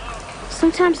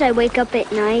 sometimes I wake up at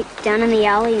night down in the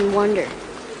alley and wonder,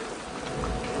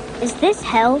 is this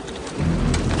hell?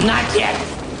 Not yet,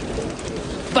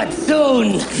 but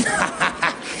soon.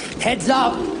 Heads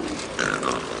up.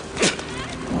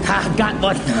 Got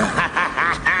one.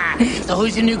 So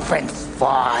who's your new friend,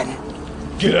 Spawn?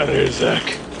 Get out of here,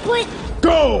 Zach. What?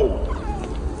 Go!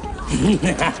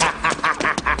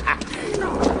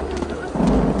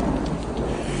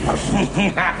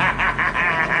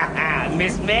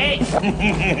 Miss me?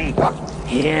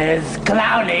 Here's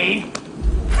Clowny.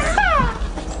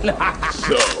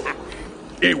 So,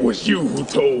 it was you who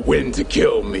told Wynn to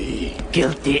kill me.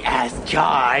 Guilty as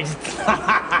charged.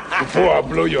 Before I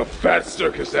blow your fat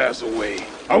circus ass away,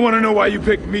 I want to know why you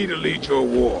picked me to lead your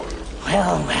war.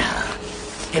 Well,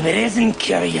 if it isn't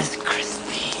Curious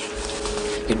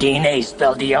Crispy. Your DNA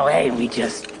spelled DOA and we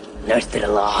just nursed it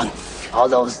along. All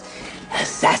those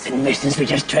assassin missions were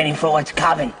just training for what's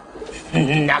coming.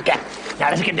 Now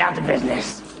let's get down to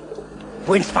business.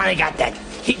 Wynn's finally got that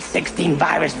Heat 16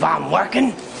 virus bomb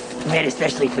working. Made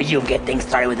especially for you, get things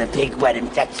started with a big, wet,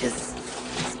 infectious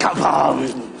come home.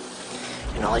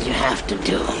 And all you have to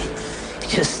do is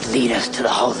just lead us to the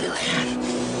Holy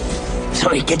Land so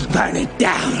we can burn it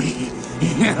down.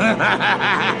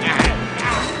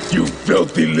 You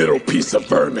filthy little piece of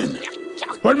vermin.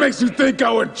 What makes you think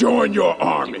I would join your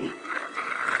army?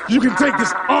 You can take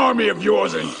this army of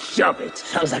yours and shove it.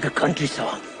 Sounds like a country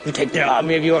song. You take that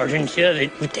army of yours and shove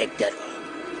it. You take that.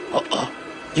 Uh-oh.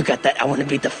 You got that I want to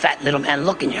beat the fat little man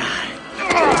look in your eye.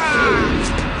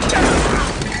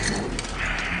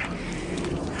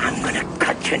 I'm gonna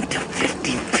cut you into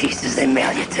 15 pieces and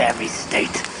mail you to every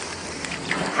state.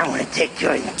 I'm gonna take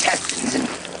your intestines and...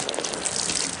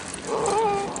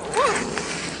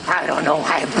 I don't know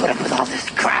why I put up with all this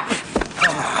crap.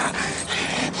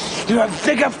 You're a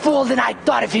bigger fool than I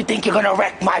thought if you think you're gonna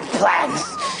wreck my plans.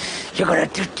 You're gonna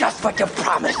do just what you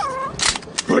promised.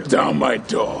 Put down my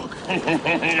dog.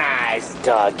 Nice,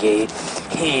 doggy.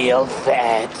 He'll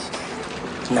fetch.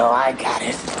 No, I got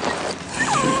it.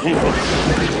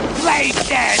 Play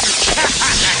dead!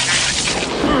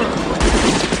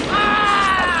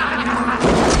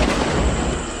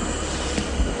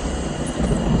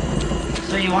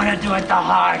 So you want to do it the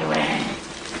hard way?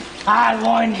 I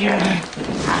warned you.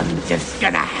 I'm just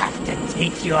gonna have to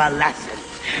teach you a lesson.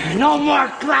 No more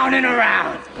clowning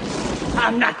around.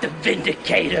 I'm not the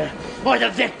vindicator, or the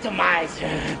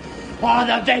victimizer, or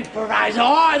the vaporizer,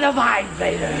 or the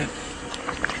vibrator.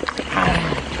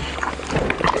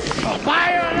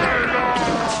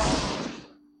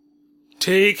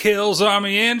 Take Hell's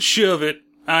Army and shove it.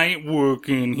 I ain't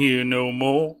working here no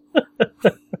more.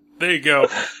 There you go.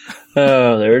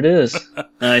 Oh, there it is.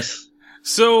 Nice.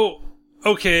 So,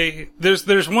 okay,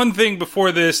 there's one thing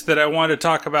before this that I wanted to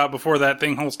talk about before that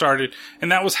thing whole started,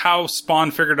 and that was how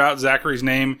Spawn figured out Zachary's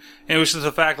name. And it was just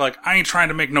the fact, like, I ain't trying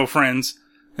to make no friends.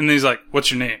 And then he's like,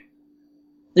 what's your name?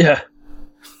 Yeah.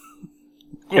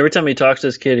 Every time he talks to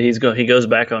this kid, he goes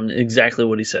back on exactly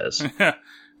what he says.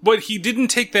 But he didn't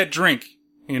take that drink,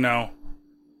 you know.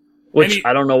 Which,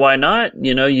 I don't know why not.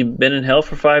 You know, you've been in hell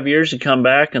for 5 years, you come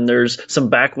back, and there's some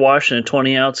backwash in a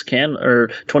 20-ounce can, or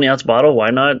 20-ounce bottle. Why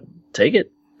not take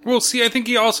it? Well, see, I think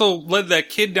he also led that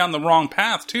kid down the wrong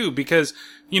path, too, because,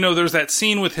 you know, there's that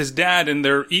scene with his dad, and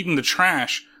they're eating the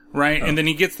trash, right? Oh. And then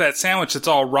he gets that sandwich that's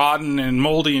all rotten and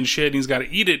moldy and shit, and he's got to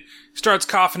eat it. He starts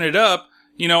coughing it up,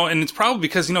 you know, and it's probably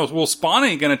because, you know, well, Spawn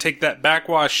ain't gonna take that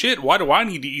backwash shit. Why do I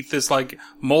need to eat this, like,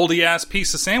 moldy-ass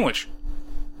piece of sandwich?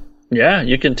 Yeah,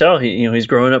 you can tell he's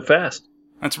growing up fast.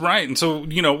 That's right. And so,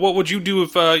 you know, what would you do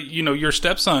if, you know, your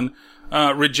stepson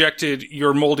rejected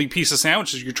your moldy piece of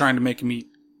sandwiches you're trying to make him eat?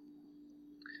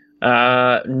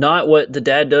 Not what the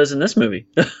dad does in this movie.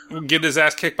 Get his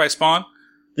ass kicked by Spawn?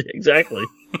 Exactly.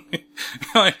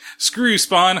 Like, screw you,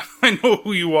 Spawn. I know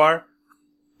who you are.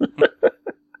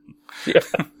 Yeah.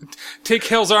 Take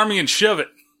Hell's Army and shove it.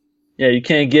 Yeah, you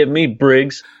can't get me,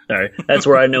 Briggs. All right, that's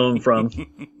where I know him from.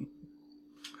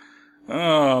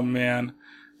 Oh, man.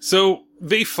 So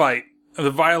they fight, the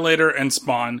Violator and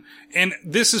Spawn, and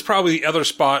this is probably the other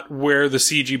spot where the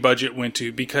CG budget went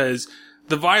to, because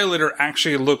the Violator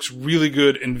actually looks really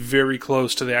good and very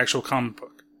close to the actual comic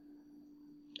book.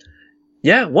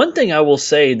 Yeah, one thing I will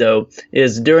say, though,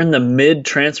 is during the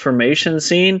mid-transformation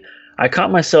scene, I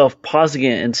caught myself pausing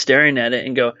it and staring at it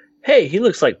and go, hey, he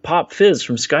looks like Pop Fizz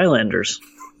from Skylanders.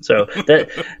 So that...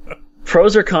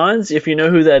 Pros or cons, if you know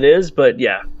who that is, but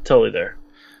yeah, totally there.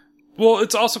 Well,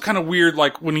 it's also kind of weird,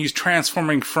 like, when he's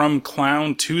transforming from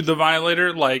Clown to the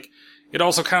Violator, like, it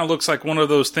also kind of looks like one of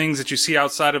those things that you see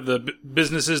outside of the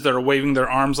businesses that are waving their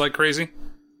arms like crazy.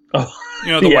 Oh,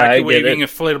 you know, the wacky waving,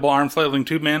 inflatable arm flailing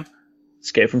tube man.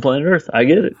 Escape from Planet Earth, I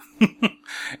get it.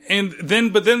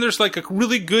 But then there's, like, a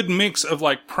really good mix of,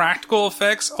 like, practical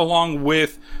effects along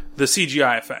with the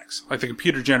CGI effects, like the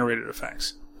computer-generated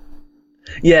effects.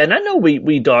 Yeah, and I know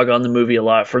we dog on the movie a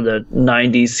lot for the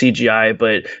 90s CGI,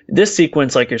 but this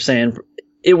sequence, like you're saying,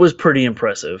 it was pretty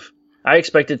impressive. I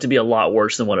expect it to be a lot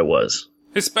worse than what it was.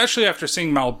 Especially after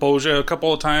seeing Malebolgia a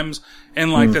couple of times,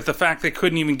 and like that the fact they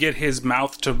couldn't even get his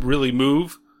mouth to really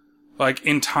move, like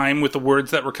in time with the words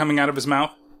that were coming out of his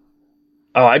mouth.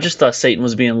 Oh, I just thought Satan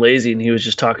was being lazy and he was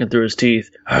just talking through his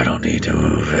teeth. I don't need to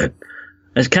move it.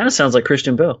 It kind of sounds like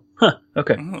Christian Bale. Huh,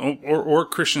 okay. Or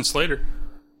Christian Slater.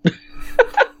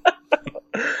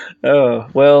 Oh,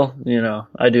 well, you know,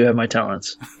 I do have my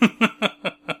talents.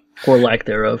 Or lack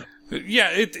thereof. Yeah,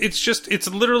 it's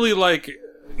literally like,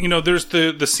 you know, there's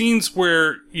the scenes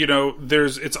where, you know,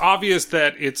 it's obvious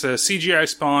that it's a CGI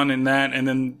Spawn in that, and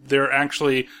then they're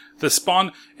actually the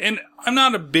Spawn, and I'm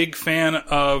not a big fan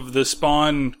of the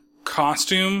Spawn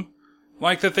costume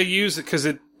like that they use, because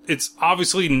it's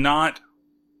obviously not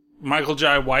Michael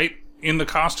Jai White in the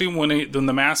costume when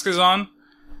the mask is on.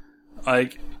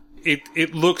 Like,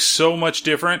 it looks so much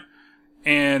different,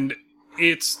 and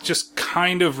it's just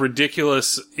kind of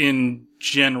ridiculous in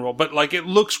general, but like it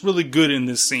looks really good in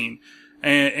this scene.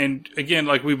 And again,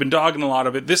 like we've been dogging a lot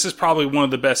of it, this is probably one of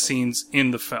the best scenes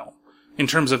in the film in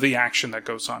terms of the action that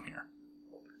goes on here.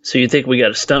 So you think we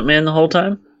got a stuntman the whole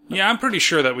time? Yeah, I'm pretty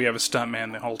sure that we have a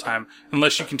stuntman the whole time,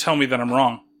 unless you can tell me that I'm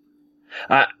wrong.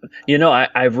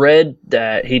 I've read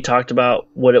that he talked about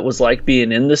what it was like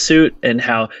being in the suit and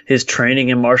how his training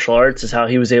in martial arts is how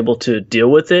he was able to deal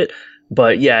with it.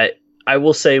 But yeah, I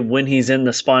will say when he's in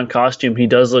the Spawn costume, he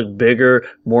does look bigger,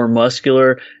 more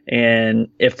muscular. And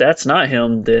if that's not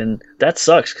him, then that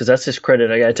sucks, because that's his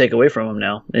credit I got to take away from him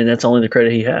now. And that's only the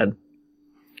credit he had.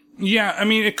 Yeah, I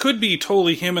mean, it could be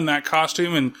totally him in that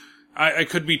costume, and I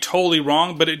could be totally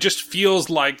wrong, but it just feels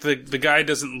like the guy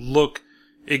doesn't look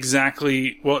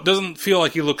exactly, well, it doesn't feel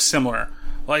like he looks similar.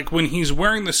 Like when he's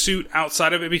wearing the suit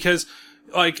outside of it, because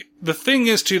like the thing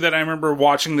is too that I remember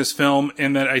watching this film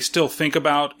and that I still think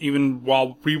about even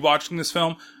while rewatching this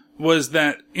film was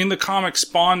that in the comic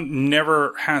Spawn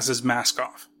never has his mask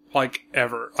off, like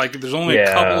ever. Like there's only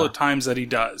a couple of times that he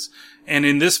does. And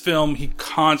in this film he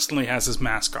constantly has his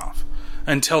mask off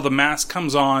until the mask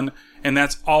comes on, and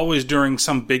that's always during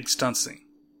some big stunt scene.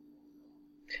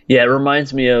 Yeah, it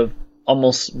reminds me of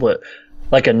almost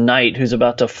like a knight who's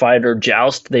about to fight or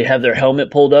joust. They have their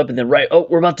helmet pulled up and then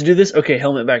we're about to do this. Okay,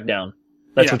 helmet back down.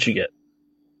 That's what you get.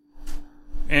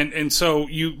 And so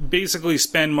you basically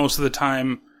spend most of the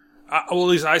time at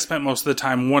least I spent most of the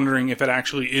time wondering if it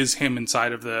actually is him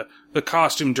inside of the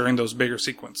costume during those bigger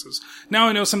sequences. Now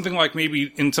I know something like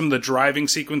maybe in some of the driving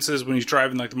sequences when he's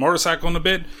driving like the motorcycle in a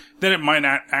bit, then it might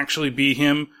not actually be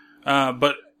him.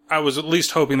 But I was at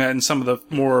least hoping that in some of the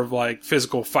more of like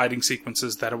physical fighting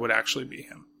sequences that it would actually be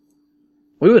him.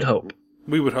 We would hope.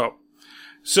 We would hope.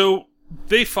 So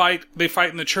they fight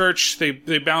in the church, they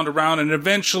bound around, and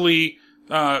eventually,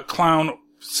 Clown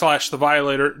 / the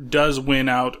Violator does win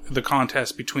out the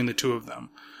contest between the two of them.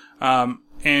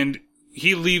 And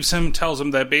he leaves him, tells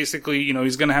him that basically,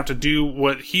 he's gonna have to do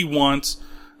what he wants,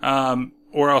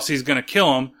 or else he's gonna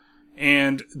kill him.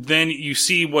 And then you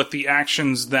see what the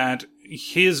actions that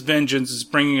his vengeance is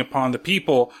bringing upon the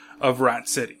people of Rat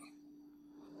City.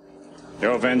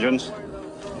 Your vengeance?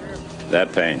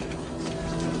 That pain.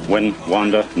 When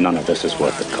Wanda, none of this is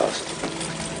worth the cost.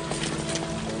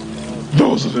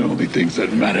 Those are the only things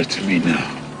that matter to me now.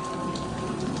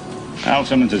 Al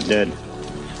Simmons is dead.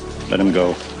 Let him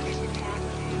go.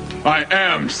 I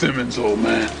am Simmons, old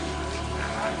man.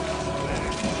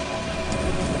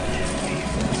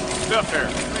 Up there.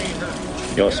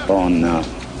 You're Spawn now.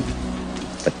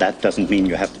 But that doesn't mean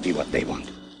you have to be what they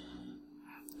want.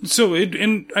 So,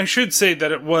 and I should say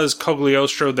that it was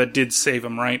Cogliostro that did save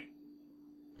him, right?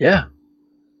 Yeah.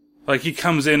 Like, he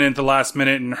comes in at the last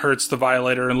minute and hurts the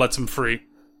Violator and lets him free.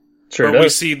 Sure but does. we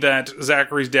see that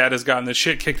Zachary's dad has gotten the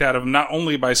shit kicked out of him, not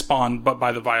only by Spawn, but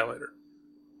by the Violator.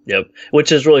 Yep.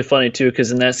 Which is really funny, too,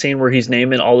 because in that scene where he's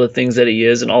naming all the things that he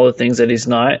is and all the things that he's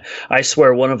not, I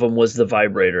swear one of them was the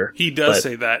vibrator. He does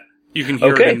say that. You can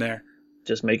hear it in there.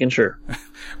 Just making sure.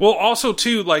 Well, also,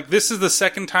 too, like, this is the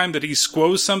second time that he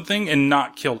squoze something and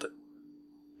not killed it.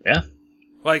 Yeah.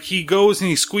 Like, he goes and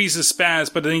he squeezes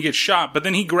Spaz, but then he gets shot. But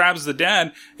then he grabs the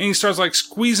dad and he starts, like,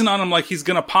 squeezing on him like he's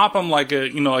gonna pop him like a,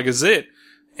 like a zit,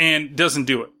 and doesn't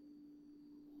do it.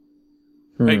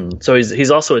 Like, so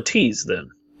he's also a tease, then.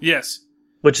 Yes.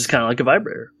 Which is kind of like a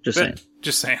vibrator. Just saying.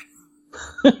 Just saying.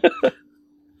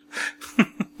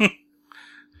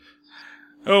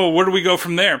 Oh, where do we go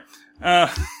from there?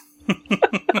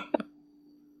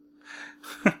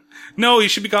 No, he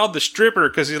should be called the stripper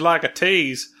because he's like a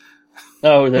tease.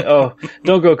 Don't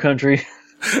go country.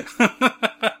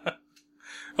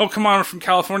 Oh, come on, I'm from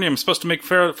California. I'm supposed to make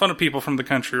fun of people from the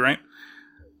country, right?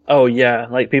 Oh, yeah.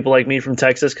 Like people like me from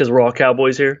Texas because we're all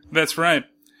cowboys here. That's right.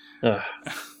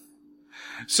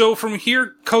 So from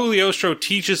here, Cogliostro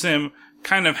teaches him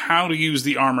kind of how to use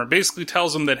the armor. Basically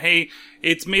tells him that, hey,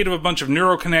 it's made of a bunch of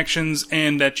neural connections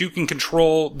and that you can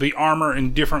control the armor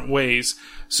in different ways.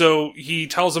 So he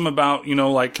tells him about,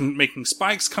 like making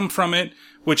spikes come from it,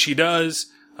 which he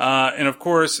does. And of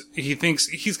course, he thinks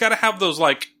he's got to have those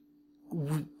like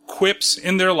quips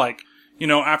in there, like,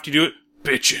 after you do it,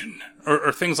 bitchin',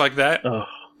 or things like that. Oh.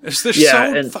 They're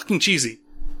so fucking cheesy.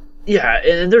 Yeah,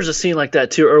 and there's a scene like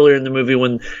that too earlier in the movie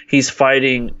when he's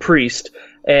fighting Priest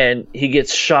and he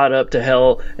gets shot up to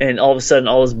hell and all of a sudden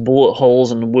all his bullet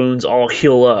holes and wounds all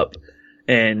heal up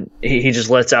and he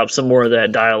just lets out some more of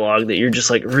that dialogue that you're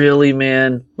just like, really,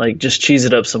 man? Like, just cheese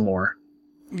it up some more.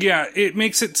 Yeah, it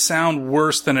makes it sound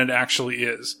worse than it actually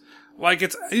is. Like,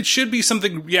 it should be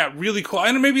something, really cool.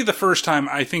 And maybe the first time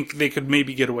I think they could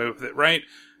maybe get away with it, right?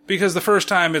 Because the first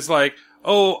time it's like,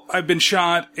 oh, I've been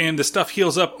shot and the stuff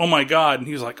heals up. Oh my God. And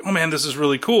he was like, oh man, this is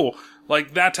really cool.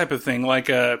 Like that type of thing, like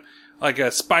a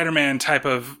Spider-Man type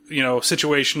of,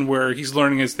 situation where he's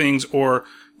learning his things, or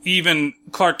even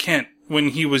Clark Kent when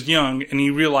he was young and he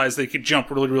realized they could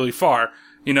jump really, really far.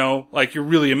 Like you're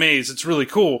really amazed. It's really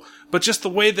cool. But just the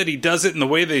way that he does it and the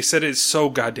way they said it is so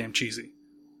goddamn cheesy.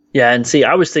 Yeah, and see,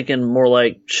 I was thinking more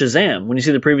like Shazam. When you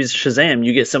see the previous Shazam,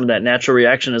 you get some of that natural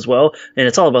reaction as well, and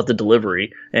it's all about the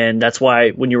delivery. And that's why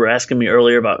when you were asking me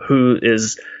earlier about who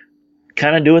is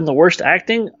kind of doing the worst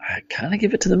acting, I kind of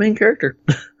give it to the main character.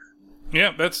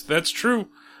 Yeah, that's true.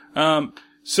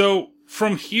 So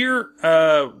from here,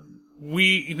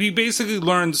 he basically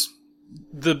learns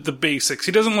the basics.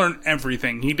 He doesn't learn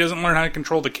everything. He doesn't learn how to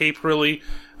control the cape really,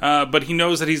 but he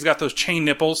knows that he's got those chain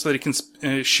nipples that he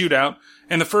can shoot out.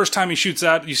 And the first time he shoots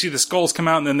out, you see the skulls come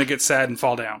out and then they get sad and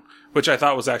fall down, which I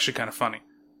thought was actually kind of funny.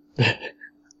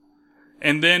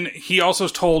 And then he also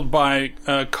is told by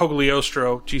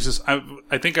Cogliostro, Jesus,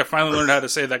 I think I finally learned how to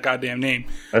say that goddamn name.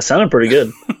 That sounded pretty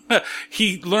good.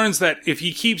 He learns that if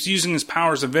he keeps using his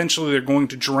powers, eventually they're going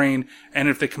to drain, and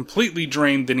if they completely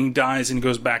drain, then he dies and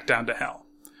goes back down to hell.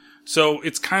 So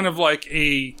it's kind of like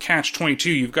a catch-22.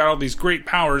 You've got all these great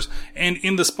powers, and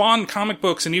in the Spawn comic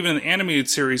books and even in the animated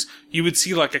series, you would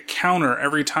see like a counter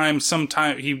every time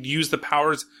he'd use the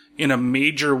powers in a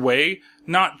major way,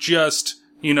 not just,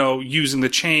 using the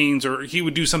chains, or he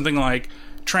would do something like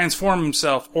transform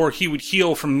himself or he would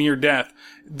heal from near death,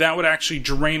 that would actually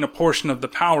drain a portion of the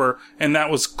power, and that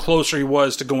was closer he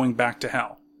was to going back to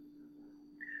hell.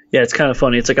 Yeah, it's kind of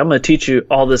funny. It's like, I'm going to teach you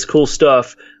all this cool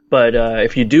stuff, but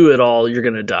if you do it all, you're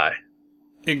going to die.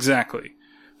 Exactly.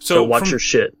 So watch your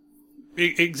shit.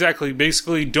 Exactly.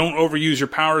 Basically, don't overuse your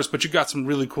powers, but you got some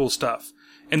really cool stuff.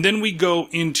 And then we go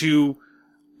into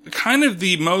kind of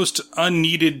the most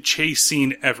unneeded chase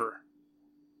scene ever.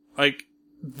 Like,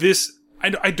 this...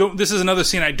 this is another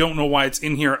scene I don't know why it's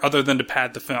in here other than to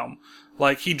pad the film.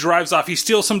 Like, he drives off, he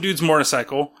steals some dude's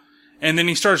motorcycle, and then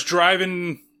he starts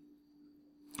driving.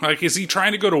 Like, is he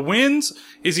trying to go to Wynn's?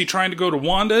 Is he trying to go to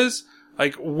Wanda's?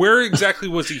 Like, where exactly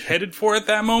was he headed for at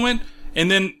that moment? And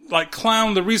then, like,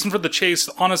 Clown, the reason for the chase,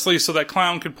 honestly, so that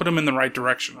Clown could put him in the right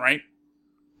direction, right?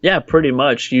 Yeah, pretty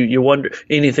much. You wonder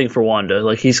anything for Wanda.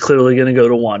 Like, he's clearly going to go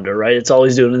to Wanda, right? It's all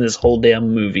he's doing in this whole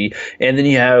damn movie. And then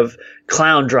you have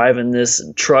Clown driving this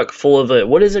truck full of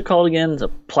what is it called again? It's a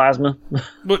plasma?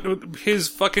 But his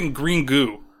fucking green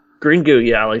goo. Green goo,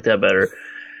 yeah, I like that better.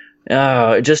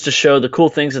 Just to show the cool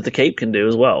things that the cape can do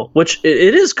as well, which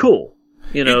it is cool.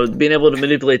 You know, being able to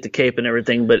manipulate the cape and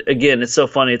everything. But again, it's so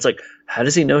funny. It's like, how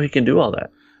does he know he can do all that?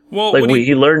 Well, like,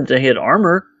 he learned to hit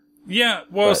armor. Yeah,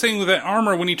 well, I was saying with that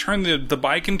armor, when he turned the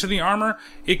bike into the armor,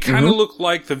 it kind of looked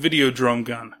like the Videodrome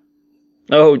gun.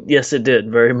 Oh, yes, it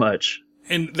did, very much.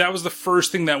 And that was the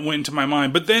first thing that went into my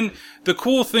mind. But then, the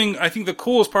cool thing, I think the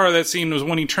coolest part of that scene was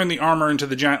when he turned the armor into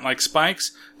the giant, like,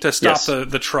 spikes to stop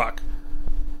the truck.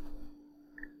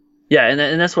 Yeah,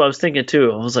 and that's what I was thinking,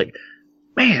 too. I was like,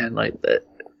 man, like,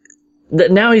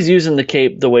 now he's using the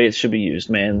cape the way it should be used,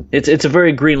 man. It's a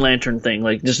very Green Lantern thing,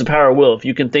 like just the power of will. If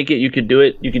you can think it, you can do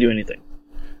it. You can do anything.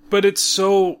 But it's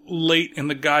so late in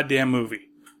the goddamn movie.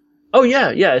 Oh yeah.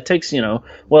 It takes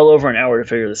well over an hour to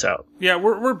figure this out. Yeah,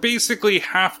 we're basically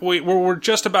halfway. We're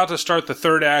just about to start the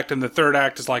third act, and the third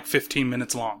act is like 15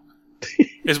 minutes long.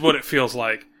 Is what it feels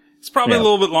like. It's probably a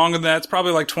little bit longer than that. It's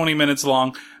probably like 20 minutes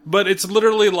long. But it's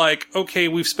literally like, okay,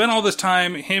 we've spent all this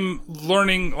time him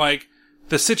learning like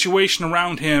the situation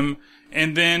around him,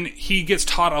 and then he gets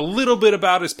taught a little bit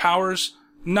about his powers.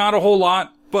 Not a whole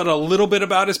lot, but a little bit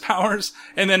about his powers,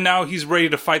 and then now he's ready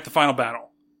to fight the final battle.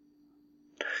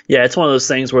 Yeah, it's one of those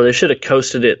things where they should have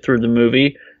coasted it through the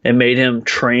movie and made him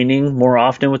training more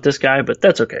often with this guy, but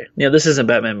that's okay. Yeah, this isn't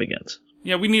Batman Begins.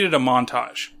 Yeah, we needed a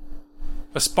montage.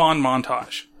 A Spawn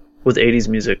montage. With 80s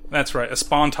music. That's right, a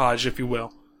Spawntage, if you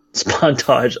will.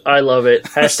 Spawntage, I love it.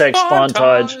 Hashtag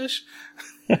Spawntage.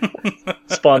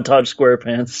 Spawntage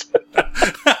SquarePants.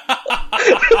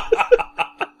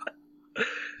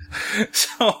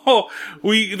 So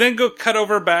we then go cut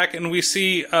over back and we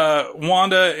see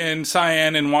Wanda and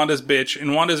Cyan and Wanda's bitch.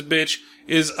 And Wanda's bitch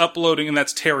is uploading, and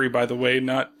that's Terry, by the way,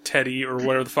 not Teddy or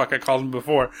whatever the fuck I called him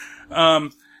before.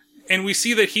 And we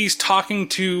see that he's talking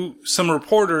to some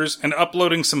reporters and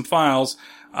uploading some files.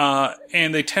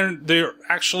 And they're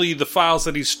actually the files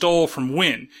that he stole from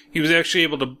Wynn. He was actually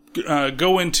able to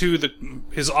go into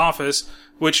his office,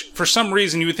 which for some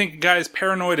reason you would think a guy as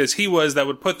paranoid as he was that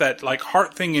would put that like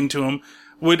heart thing into him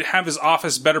would have his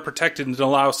office better protected and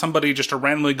allow somebody just to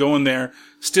randomly go in there,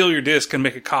 steal your disc, and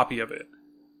make a copy of it.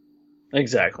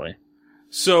 Exactly.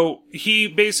 So he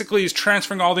basically is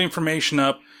transferring all the information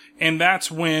up, and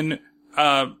that's when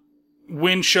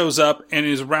Wynn shows up and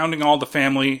is rounding all the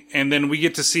family, and then we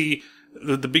get to see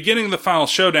the beginning of the final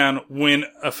showdown when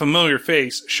a familiar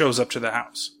face shows up to the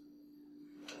house.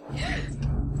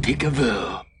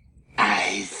 Peekaboo,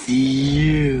 I see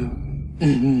you.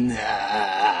 You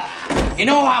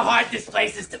know how hard this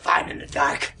place is to find in the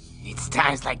dark? It's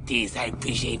times like these I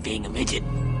appreciate being a midget.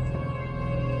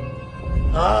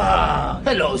 Ah,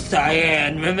 hello,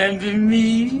 Cyan. Remember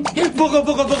me? Booga,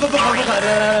 booga, booga, booga,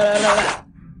 booga.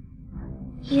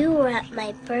 You were at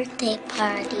my birthday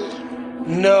party.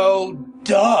 No,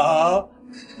 duh.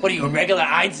 What are you, a regular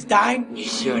Einstein? You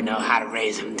sure know how to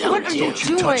raise him, don't you? Don't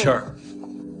you touch her.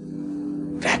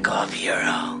 Back off, hero.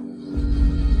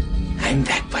 I'm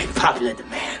back by popular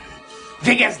demand.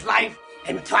 Big as life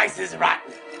and twice as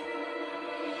rotten.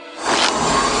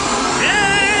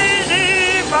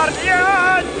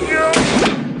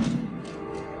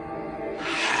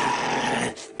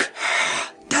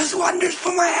 Does wonders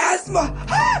for my asthma.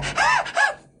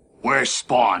 Where's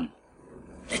Spawn?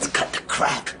 Let's cut the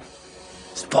crap.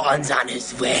 Spawn's on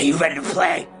his way. You ready to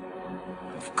play?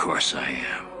 Of course I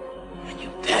am. You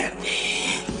better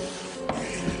be.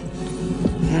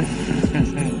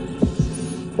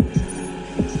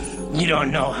 You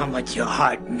don't know how much your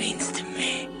heart means to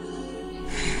me.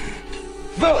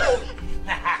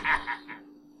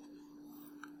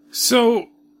 So,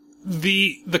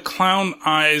 the clown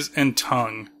eyes and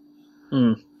tongue.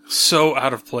 So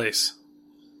out of place.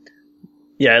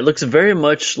 Yeah, it looks very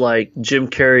much like Jim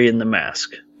Carrey in The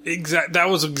Mask. That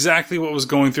was exactly what was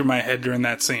going through my head during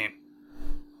that scene.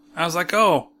 I was like,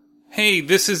 oh, hey,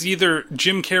 this is either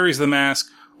Jim Carrey's The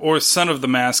Mask or Son of the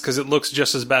Mask, because it looks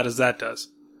just as bad as that does.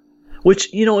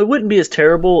 Which, it wouldn't be as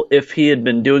terrible if he had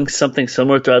been doing something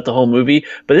similar throughout the whole movie,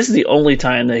 but this is the only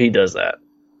time that he does that.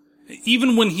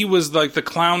 Even when he was like the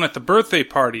clown at the birthday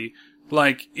party,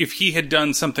 like if he had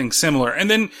done something similar. And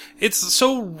then it's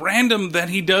so random that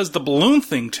he does the balloon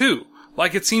thing too.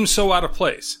 Like it seems so out of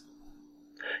place.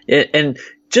 And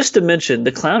just to mention,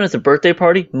 the clown at the birthday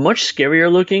party, much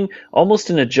scarier looking, almost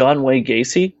in a John Wayne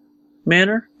Gacy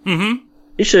manner. Mm-hmm.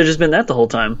 He should have just been that the whole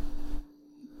time.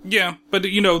 Yeah, but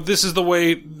this is the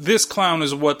way, this clown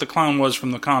is what the clown was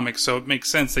from the comics, so it makes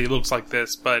sense that he looks like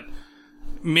this, but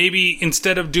maybe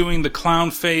instead of doing the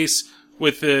clown face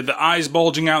with the eyes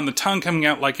bulging out and the tongue coming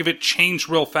out, like if it changed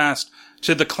real fast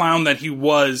to the clown that he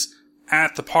was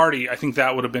at the party, I think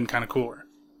that would have been kind of cooler.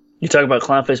 You talk about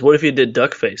clown face, what if you did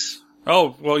duck face?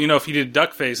 Oh, well, if he did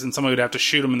duck face, then somebody would have to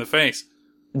shoot him in the face.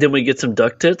 Then we get some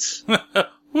duck tits?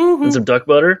 And some duck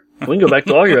butter? We can go back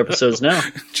to all your episodes now.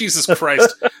 Jesus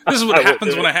Christ. This is what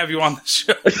happens when I have you on the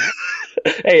show.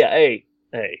 Hey.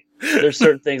 There's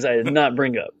certain things I did not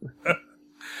bring up.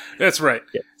 That's right.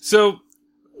 Yeah. So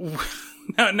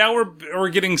now we're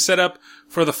getting set up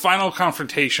for the final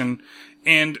confrontation,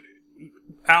 and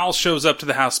Al shows up to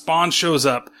the house. Spawn shows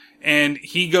up, and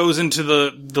he goes into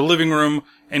the living room,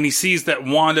 and he sees that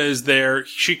Wanda is there.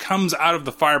 She comes out of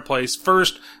the fireplace.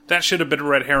 First, that should have been a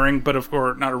red herring, but of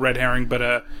course, not a red herring, but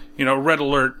a red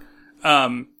alert,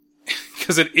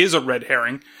 because it is a red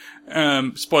herring.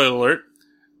 Spoiler alert.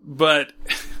 But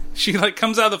she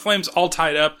comes out of the flames all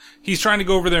tied up. He's trying to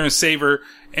go over there and save her,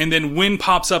 and then Wynn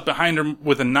pops up behind her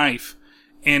with a knife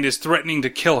and is threatening to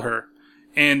kill her.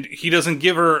 And he doesn't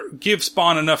give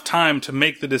Spawn enough time to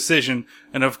make the decision,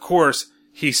 and of course,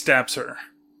 he stabs her.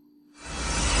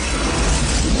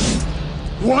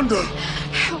 Wanda!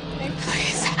 Help me,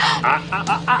 please.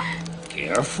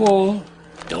 Careful.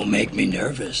 Don't make me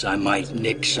nervous. I might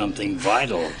nick something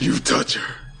vital. You touch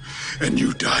her, and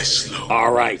you die slow.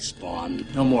 All right, Spawn.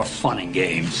 No more fun and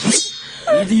games.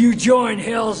 Either you join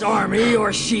Hell's army,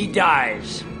 or she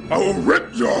dies. I will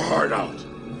rip your heart out.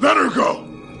 Let her go.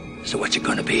 So what's it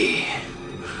gonna be?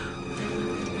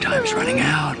 Time's running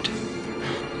out.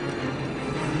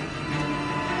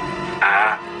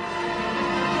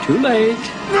 Too late.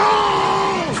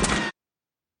 No!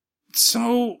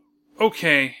 So,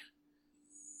 okay.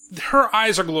 Her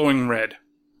eyes are glowing red.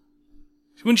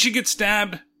 When she gets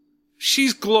stabbed,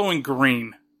 she's glowing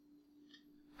green.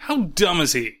 How dumb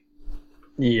is he?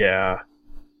 Yeah.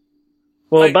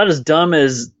 Well, about as dumb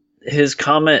as his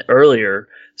comment earlier.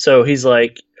 So he's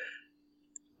like,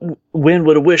 Wynn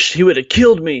would have wished he would have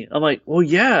killed me. I'm like, well,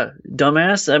 yeah,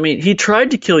 dumbass. I mean, he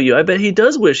tried to kill you. I bet he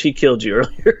does wish he killed you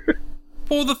earlier.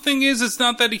 Well, the thing is, it's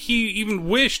not that he even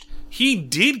wished. He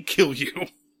did kill you.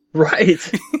 Right.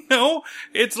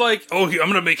 It's like, oh, I'm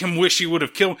going to make him wish he would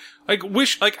have killed.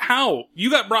 Like, how? You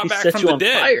got brought back from the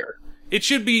dead. Fire. It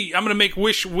should be, I'm going to make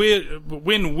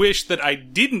Wynn wish that I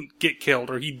didn't get killed,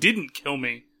 or he didn't kill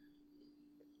me.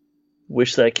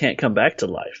 Wish that I can't come back to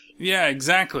life. Yeah,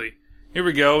 exactly. Here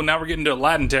we go. Now we're getting to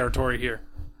Aladdin territory here.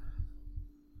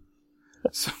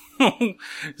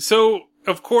 So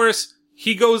of course,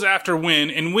 he goes after Wynn,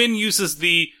 and Wynn uses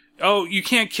you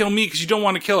can't kill me because you don't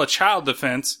want to kill a child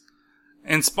defense.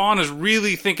 And Spawn is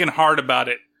really thinking hard about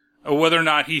it, of whether or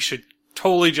not he should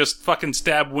totally just fucking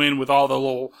stab Wynn with all the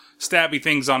little stabby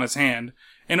things on his hand.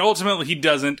 And ultimately he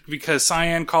doesn't, because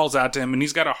Cyan calls out to him, and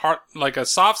he's got a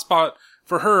soft spot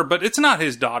for her, but it's not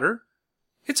his daughter.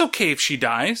 It's okay if she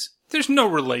dies. There's no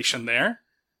relation there.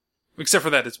 Except for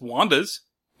that it's Wanda's.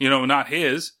 Not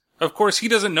his. Of course, he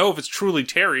doesn't know if it's truly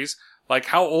Terry's. Like,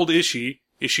 how old is she?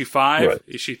 Is she 5? Right.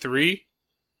 Is she 3?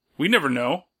 We never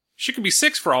know. She could be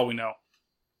 6 for all we know.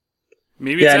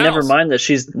 Maybe it's Al's. Never mind that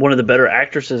she's one of the better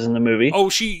actresses in the movie. Oh,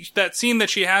 that scene that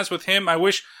she has with him, I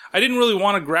didn't really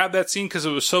want to grab that scene because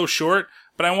it was so short,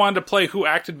 but I wanted to play who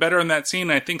acted better in that scene,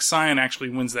 and I think Cyan actually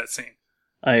wins that scene.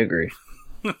 I agree.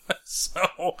 So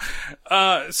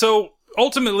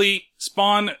ultimately,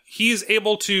 Spawn, he's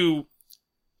able to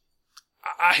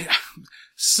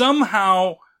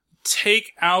somehow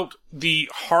take out the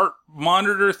heart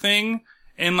monitor thing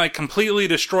and completely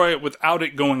destroy it without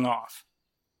it going off.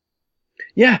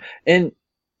 Yeah, and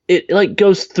it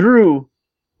goes through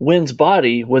Wynn's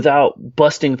body without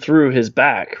busting through his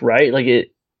back, right?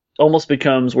 It almost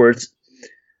becomes where it's,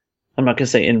 I'm not going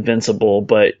to say invincible,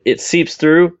 but it seeps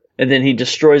through and then he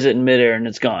destroys it in midair and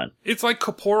it's gone. It's like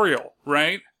corporeal,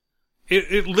 right?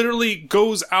 It literally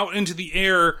goes out into the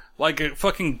air like a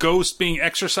fucking ghost being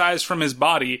exorcised from his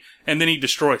body, and then he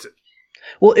destroys it.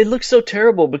 Well, it looks so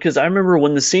terrible because I remember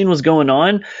when the scene was going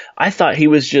on, I thought he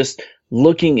was just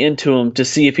looking into him to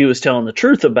see if he was telling the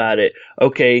truth about it.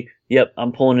 Okay, yep,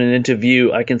 I'm pulling it into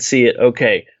view. I can see it.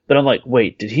 Okay. But I'm like,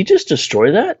 wait, did he just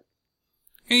destroy that?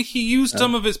 And he used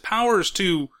some of his powers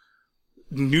to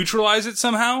neutralize it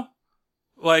somehow.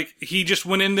 Like, he just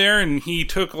went in there and he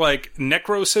took, like,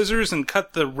 necro scissors and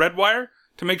cut the red wire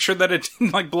to make sure that it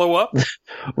didn't, like, blow up.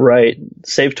 Right.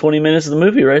 Save 20 minutes of the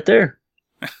movie right there.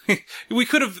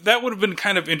 That would have been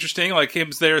kind of interesting, like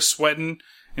him there sweating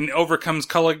and overcomes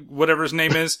whatever his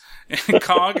name is,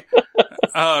 Cog,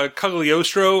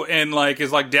 Cagliostro, and, like,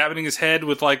 is, like, dabbing his head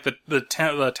with, like,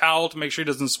 the towel to make sure he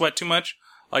doesn't sweat too much,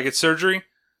 like it's surgery.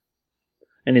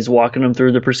 And he's walking him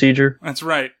through the procedure. That's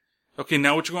right. Okay,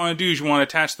 now what you want to do is you want to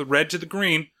attach the red to the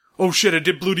green. Oh shit, I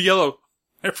did blue to yellow.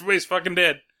 Everybody's fucking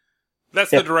dead.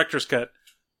 That's the director's cut.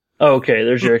 Oh, okay,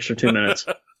 there's your extra 2 minutes.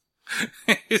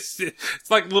 It's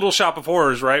like Little Shop of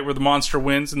Horrors, right? Where the monster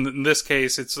wins. And in this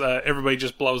case, it's everybody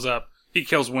just blows up. He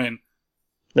kills Win.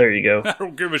 There you go. I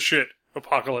don't give a shit.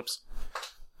 Apocalypse.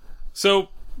 So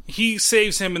he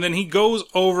saves him, and then he goes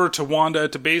over to Wanda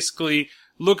to basically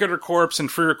look at her corpse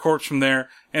and free her corpse from there.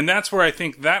 And that's where I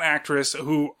think that actress,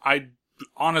 who I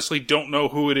honestly don't know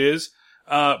who it is,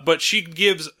 but she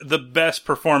gives the best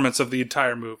performance of the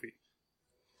entire movie.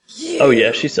 Oh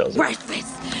yeah, she sells it.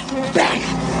 Worthless bag.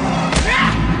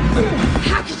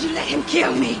 How could you let him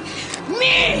kill me?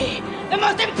 Me! The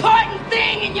most important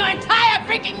thing in your entire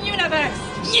freaking universe!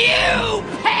 You!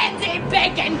 Pansy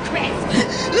Bacon Crisp!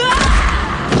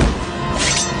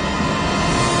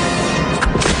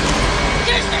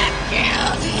 You should have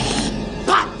killed him!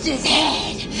 Popped his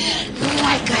head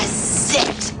like a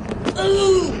zit!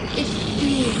 Ooh, it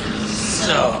feels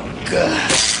so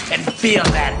good! And feel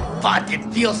that butt, it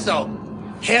feels so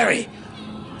hairy.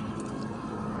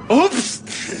 Oops!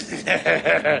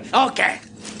 Okay,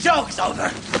 joke's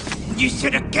over. You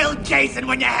should have killed Jason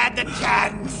when you had the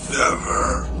chance.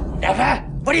 Never. Never?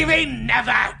 What do you mean,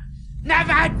 never?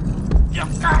 Never?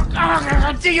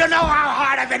 Do you know how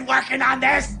hard I've been working on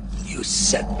this? You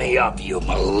set me up, you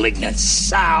malignant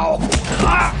sow.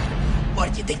 What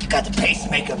did you think you got the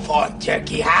pacemaker for,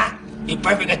 Turkey, huh? Your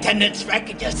perfect attendance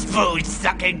record, your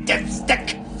smooth-sucking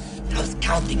dipstick. I was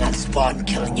counting on Spawn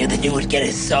killing you, then you would get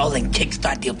his soul and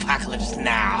kickstart the apocalypse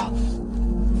now.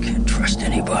 Can't trust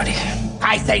anybody.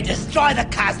 I say destroy the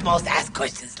cosmos, ask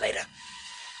questions later.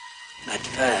 But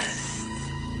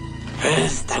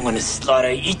first, I'm gonna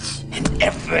slaughter each and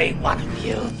every one of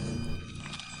you.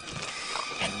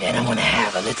 And then I'm gonna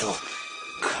have a little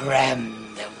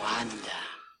creme de Wanda.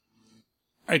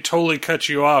 I totally cut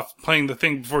you off playing the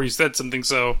thing before you said something,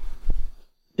 so...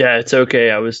 Yeah, it's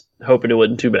okay. I was hoping it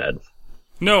wasn't too bad.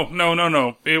 No.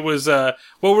 It was, what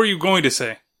were you going to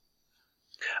say?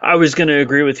 I was going to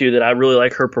agree with you that I really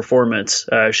like her performance.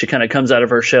 She kind of comes out of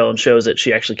her shell and shows that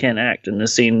she actually can act in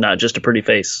this scene, not just a pretty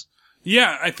face.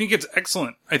 Yeah, I think it's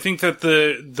excellent. I think that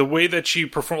the way that she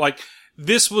performed, like,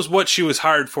 this was what she was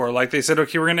hired for. Like, they said,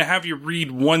 okay, we're going to have you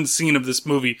read one scene of this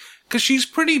movie. Because she's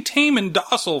pretty tame and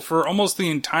docile for almost the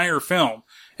entire film.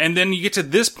 And then you get to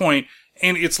this point,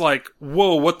 and it's like,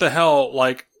 whoa, what the hell?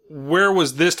 Like, where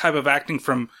was this type of acting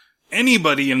from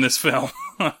anybody in this film?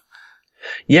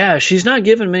 Yeah, she's not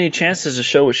given many chances to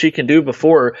show what she can do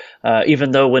before,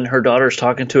 even though when her daughter's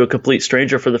talking to a complete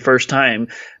stranger for the first time,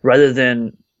 rather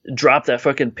than drop that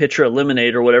fucking pitcher of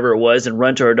lemonade or whatever it was and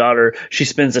run to her daughter, she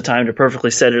spends the time to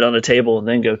perfectly set it on the table and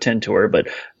then go tend to her. But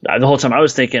the whole time I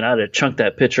was thinking I'd have chunked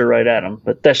that pitcher right at him,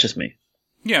 but that's just me.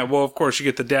 Yeah, well, of course, you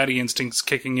get the daddy instincts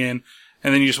kicking in,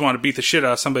 and then you just want to beat the shit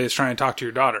out of somebody that's trying to talk to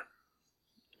your daughter.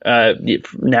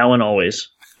 Now and always.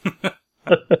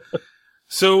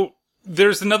 So,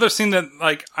 there's another scene that,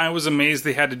 like, I was amazed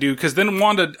they had to do, because then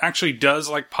Wanda actually does,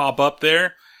 like, pop up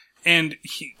there, and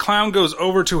Clown goes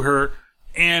over to her,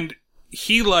 and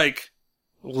he, like,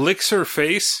 licks her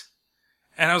face,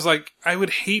 and I was like, I would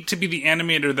hate to be the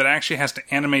animator that actually has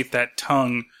to animate that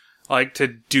tongue, like, to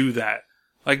do that.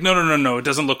 Like, no, it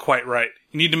doesn't look quite right.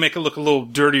 You need to make it look a little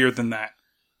dirtier than that.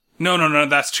 No,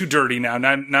 that's too dirty now.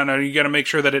 No, you gotta make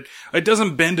sure that it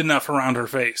doesn't bend enough around her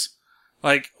face.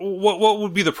 Like, what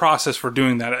would be the process for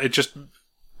doing that?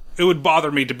 It would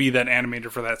bother me to be that animator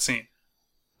for that scene.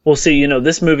 Well, see,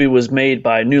 this movie was made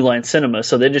by New Line Cinema,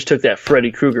 so they just took that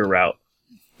Freddy Krueger route.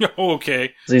 Oh,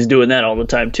 okay. He's doing that all the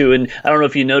time, too. And I don't know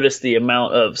if you noticed the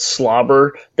amount of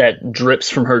slobber that drips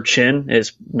from her chin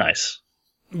is nice.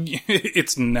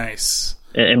 It's nice.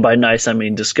 And by nice, I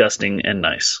mean disgusting and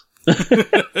nice.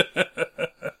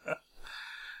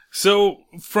 So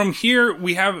from here,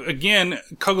 we have, again,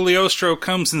 Cagliostro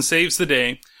comes and saves the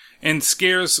day and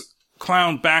scares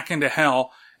Clown back into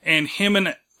hell. And him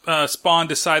and Spawn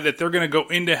decide that they're going to go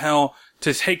into hell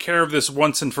to take care of this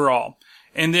once and for all.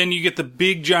 And then you get the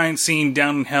big giant scene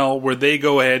down in hell where they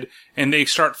go ahead and they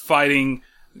start fighting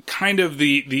kind of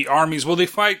the armies. Well, they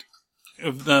fight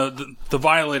the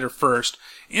Violator first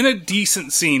in a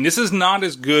decent scene. This is not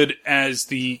as good as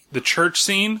the church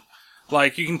scene.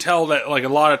 Like, you can tell that, like, a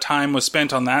lot of time was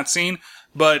spent on that scene.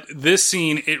 But this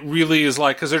scene, it really is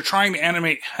like, because they're trying to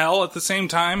animate hell at the same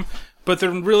time, but they're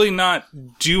really not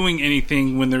doing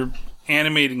anything when they're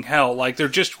animating hell. Like, they're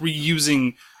just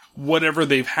reusing whatever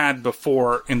they've had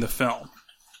before in the film.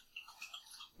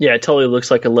 Yeah, it totally looks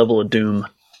like a level of Doom.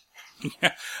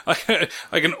 Yeah,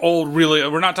 like an old, really,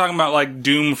 we're not talking about, like,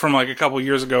 Doom from, like, a couple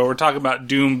years ago. We're talking about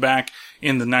Doom back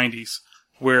in the 90s,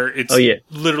 where it's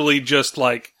literally just,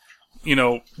 like, you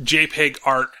know, JPEG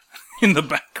art in the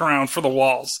background for the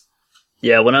walls.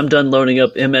 Yeah, when I'm done loading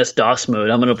up MS-DOS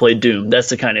mode, I'm going to play Doom. That's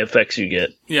the kind of effects you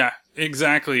get. Yeah,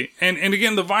 exactly. And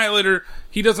again, the Violator,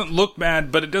 he doesn't look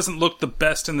bad, but it doesn't look the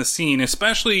best in the scene,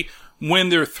 especially when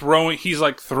they're he's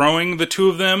like throwing the two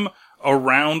of them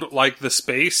around like the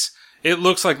space. It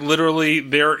looks like literally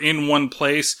they're in one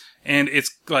place, and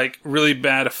it's like really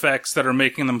bad effects that are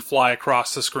making them fly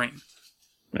across the screen.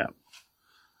 Yeah.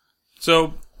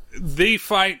 So they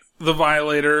fight the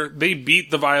Violator. They beat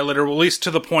the Violator, well, at least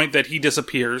to the point that he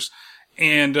disappears.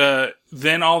 And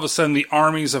then all of a sudden, the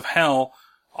armies of hell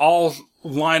all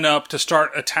line up to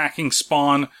start attacking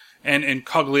Spawn and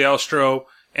Cagliostro.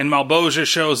 And Malebolgia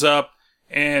shows up,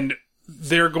 and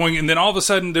they're going. And then all of a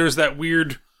sudden, there's that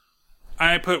weird,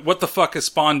 what the fuck is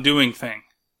Spawn doing thing.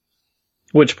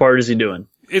 Which part is he doing?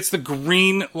 It's the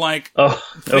green, like,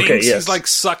 things. Okay, yes. He's like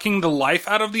sucking the life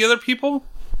out of the other people.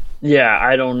 Yeah,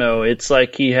 I don't know. It's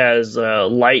like he has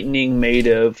lightning made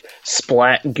of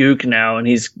splat gook now, and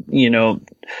he's, you know,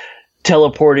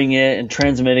 teleporting it and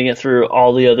transmitting it through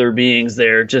all the other beings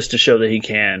there just to show that he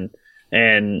can.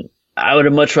 And I would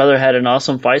have much rather had an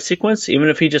awesome fight sequence, even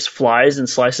if he just flies and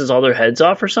slices all their heads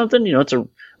off or something. You know, it's a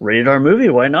rated R movie.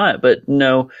 Why not? But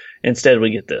no, instead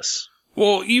we get this.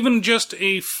 Well, even just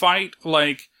a fight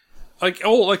like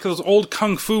those old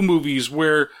kung fu movies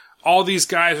where all these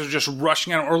guys are just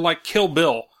rushing out, or like Kill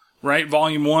Bill, right?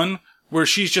 Volume 1, where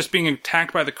she's just being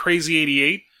attacked by the Crazy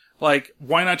 88. Like,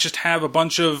 why not just have a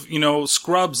bunch of, you know,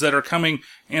 scrubs that are coming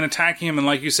and attacking him, and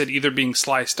like you said, either being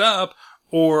sliced up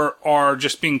or are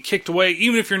just being kicked away,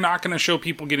 even if you're not going to show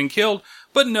people getting killed.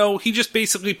 But no, he just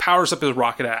basically powers up his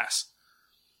rocket ass.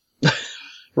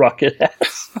 Rocket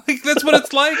ass. Like, that's what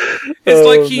it's like. It's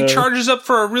like he charges up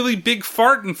for a really big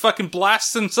fart and fucking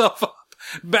blasts himself up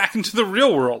back into the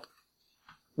real world.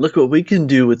 Look what we can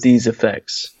do with these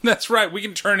effects. That's right, we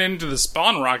can turn it into the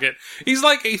Spawn rocket. He's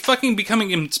like a fucking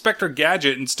becoming Inspector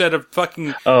Gadget instead of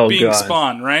fucking being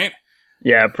Spawn, right?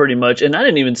 Yeah, pretty much. And I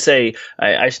didn't even say,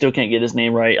 I still can't get his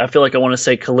name right. I feel like I want to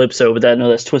say Calypso, but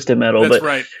that's Twisted Metal. That's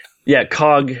right. Yeah,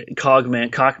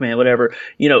 Cockman, whatever.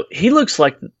 You know, he looks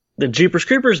like the Jeepers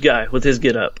Creepers guy with his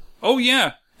get up. Oh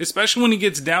yeah, especially when he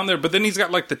gets down there, but then he's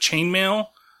got like the chainmail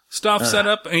stuff set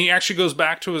up, and he actually goes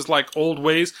back to his like old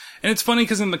ways. And it's funny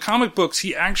because in the comic books,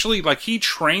 he actually he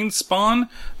trains Spawn,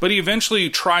 but he eventually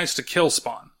tries to kill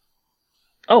Spawn.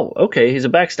 Oh, okay, he's a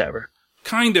backstabber.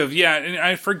 Kind of, yeah. And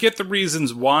I forget the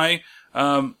reasons why.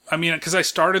 I mean, because I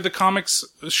started the comics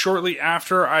shortly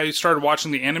after I started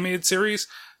watching the animated series,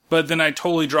 but then I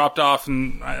totally dropped off.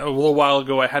 And a little while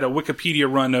ago, I had a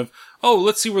Wikipedia run of,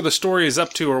 let's see where the story is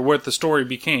up to or what the story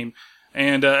became.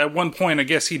 And at one point, I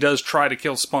guess he does try to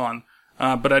kill Spawn,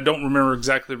 but I don't remember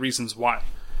exactly the reasons why.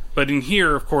 But in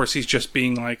here, of course, he's just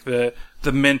being like the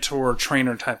mentor,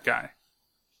 trainer type guy.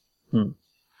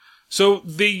 So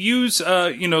they use,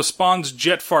 Spawn's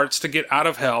jet farts to get out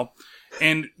of hell,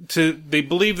 and they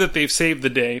believe that they've saved the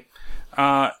day.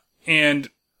 And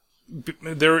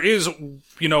there is,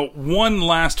 one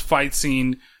last fight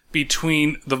scene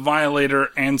between the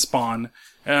Violator and Spawn.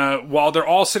 While they're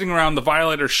all sitting around, the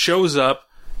Violator shows up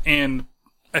and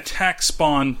attacks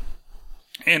Spawn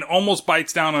and almost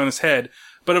bites down on his head.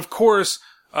 But of course,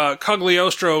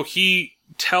 Cagliostro, he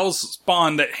tells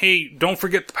Spawn that, hey, don't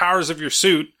forget the powers of your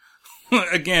suit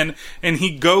again. And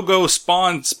he go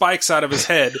Spawn spikes out of his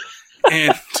head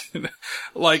and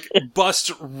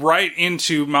busts right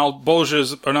into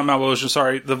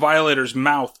the Violator's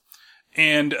mouth.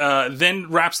 And then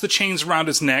wraps the chains around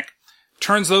his neck,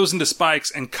 turns those into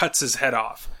spikes, and cuts his head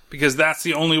off. Because that's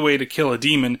the only way to kill a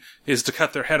demon, is to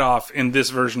cut their head off in this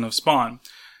version of Spawn.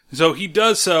 So he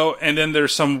does so, and then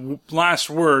there's some last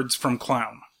words from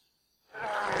Clown.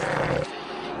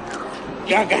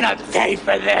 You're gonna pay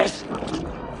for this.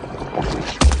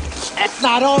 It's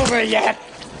not over yet.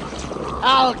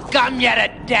 I'll gum you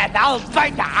to death. I'll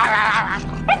bite you.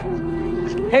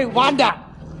 Hey, Wanda.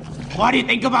 What do you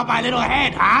think about my little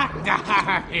head, huh?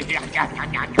 This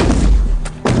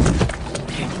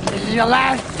is your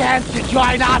last chance to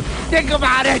join us. Think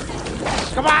about it.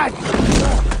 Come on.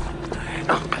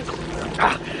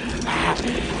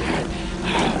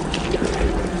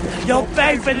 You'll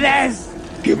pay for this.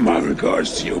 Give my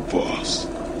regards to your boss.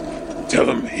 Tell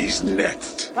him he's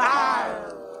next.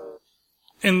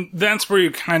 And that's where you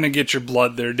kind of get your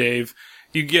blood there, Dave.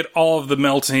 You get all of the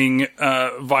melting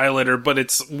Violator, but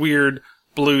it's weird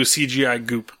blue CGI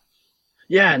goop.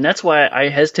 Yeah, and that's why I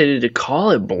hesitated to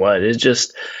call it blood. It's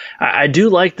just, I do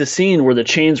like the scene where the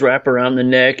chains wrap around the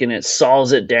neck and it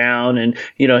saws it down and,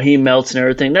 he melts and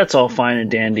everything. That's all fine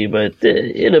and dandy, but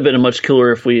it'd have been a much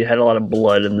cooler if we had a lot of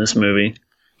blood in this movie.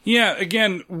 Yeah,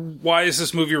 again, why is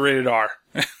this movie rated R?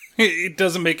 It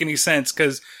doesn't make any sense,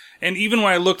 and even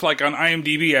when I looked on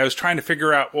IMDb, I was trying to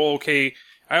figure out, well, okay,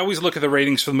 I always look at the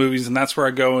ratings for the movies, and that's where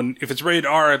I go, and if it's rated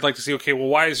R, I'd like to see, okay, well,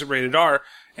 why is it rated R?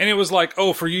 And it was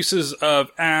for uses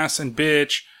of ass and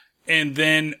bitch, and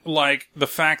then, the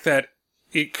fact that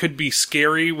it could be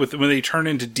scary when they turn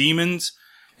into demons,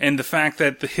 and the fact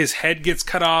that his head gets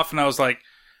cut off, and I was like,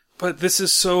 but this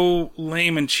is so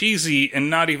lame and cheesy and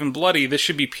not even bloody, this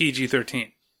should be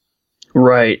PG-13.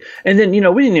 Right. And then,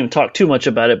 we didn't even talk too much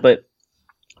about it, but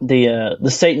the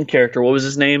Satan character, what was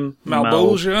his name?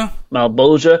 Malebolgia.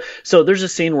 Malebolgia. So there's a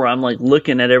scene where I'm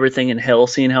looking at everything in hell,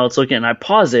 seeing how it's looking, and I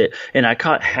pause it, and I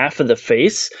caught half of the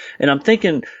face, and I'm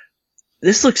thinking,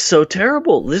 this looks so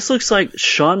terrible. This looks like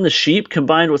Shaun the Sheep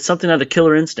combined with something out of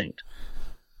Killer Instinct.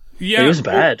 Yeah. It was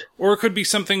bad. Or it could be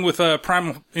something with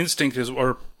Primal Instinct,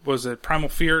 or was it Primal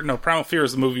Fear? No, Primal Fear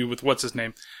is the movie with what's his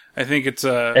name? I think it's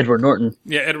Edward Norton.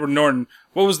 Yeah, Edward Norton.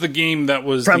 What was the game that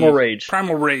was Primal Rage?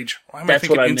 Primal Rage. Why am That's I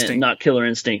thinking what I Instinct? meant, not Killer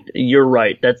Instinct. You're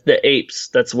right. That's the apes.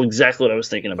 That's exactly what I was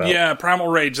thinking about. Yeah, Primal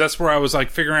Rage. That's where I was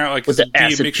figuring out with is it the be a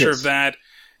acid mixture piss. of that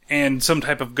and some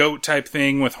type of goat type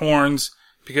thing with horns,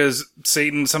 because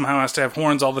Satan somehow has to have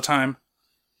horns all the time.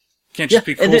 Can't just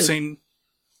be cool, Satan.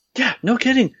 Yeah, no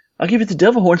kidding. I'll give it the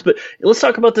devil horns, but let's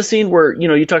talk about the scene where,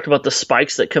 you talked about the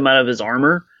spikes that come out of his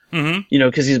armor. Mm-hmm.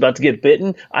 Because he's about to get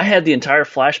bitten. I had the entire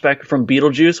flashback from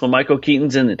Beetlejuice when Michael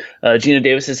Keaton's in Gina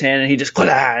Davis's hand and he just,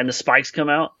 and the spikes come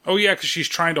out. Oh, yeah, because she's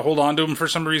trying to hold on to him for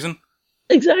some reason.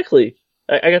 Exactly.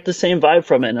 I got the same vibe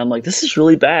from it, and I'm like, this is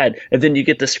really bad. And then you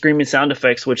get the screaming sound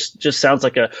effects, which just sounds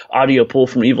like a audio pull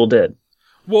from Evil Dead.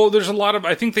 Well, there's a lot of,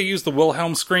 I think they used the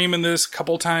Wilhelm scream in this a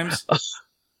couple times.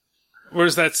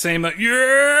 Where's that same,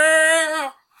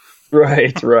 yeah!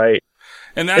 Right.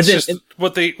 And that's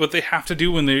what they have to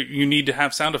do when you need to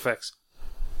have sound effects.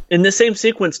 In the same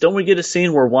sequence, don't we get a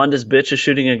scene where Wanda's bitch is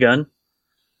shooting a gun?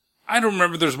 I don't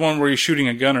remember there's one where he's shooting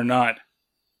a gun or not.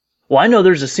 Well, I know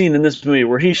there's a scene in this movie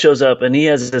where he shows up and he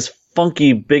has this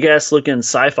funky, big-ass looking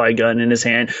sci-fi gun in his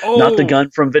hand, not the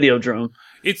gun from Videodrome.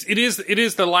 It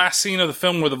is the last scene of the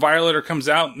film where the Violator comes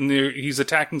out and he's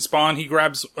attacking Spawn. He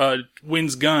grabs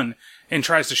Wynn's gun and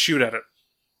tries to shoot at it.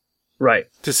 Right.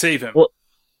 To save him. Well,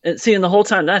 and see, and the whole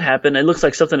time that happened, it looks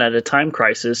like something out of Time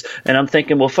Crisis. And I'm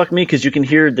thinking, well, fuck me, because you can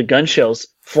hear the gun shells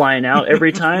flying out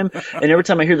every time. And every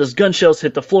time I hear those gun shells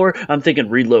hit the floor, I'm thinking,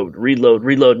 reload.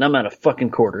 And I'm out of fucking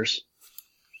quarters.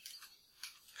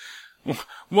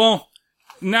 Well,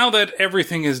 now that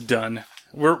everything is done,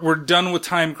 we're done with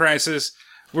Time Crisis.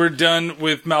 We're done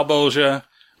with Malebolgia.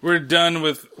 We're done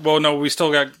with, we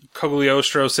still got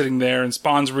Cogliostro sitting there, and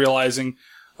Spawn's realizing,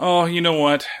 oh, you know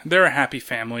what? They're a happy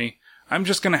family. I'm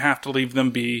just gonna have to leave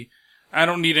them be. I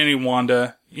don't need any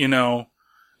Wanda,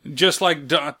 Just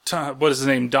like, what is his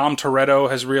name? Dom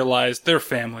Toretto has realized they're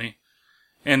family.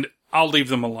 And I'll leave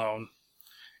them alone.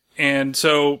 And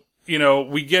so,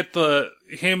 we get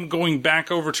him going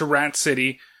back over to Rat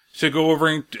City to go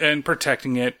over and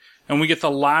protecting it. And we get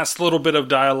the last little bit of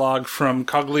dialogue from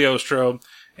Cogliostro.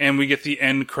 And we get the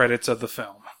end credits of the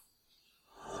film.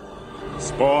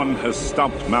 Spawn has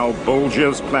stopped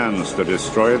Malebolgia's plans to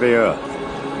destroy the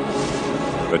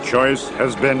Earth. The choice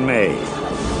has been made.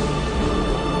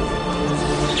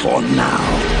 For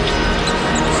now.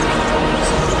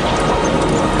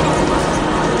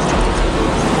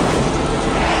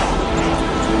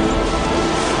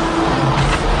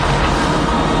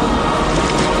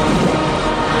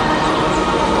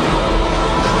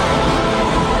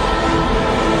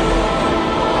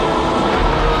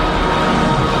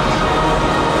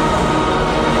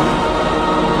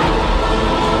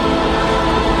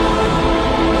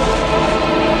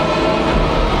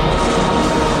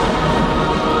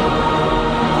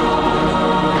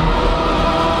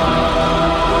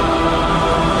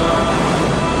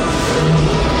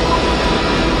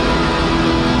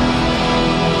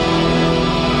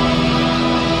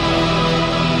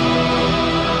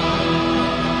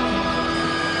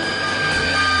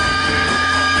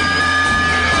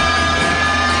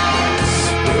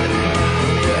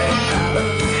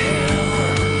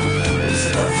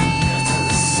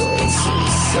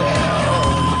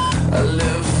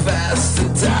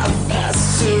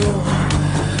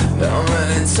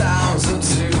 and times will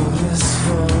do this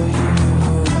for you.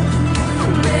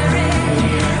 Mary,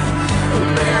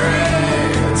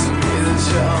 to be the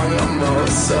young, I'm oh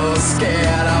so scared.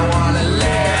 I wanna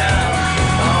live,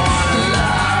 I wanna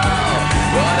love,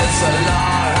 but it's a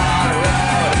long, hard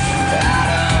road out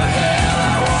of hell.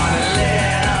 I wanna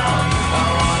live, I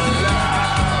wanna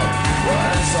love, but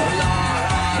it's a long,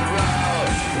 hard road.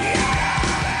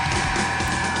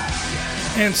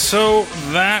 And so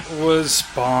that was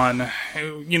Spawn.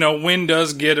 You know, Wynn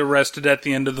does get arrested at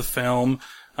the end of the film.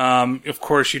 Of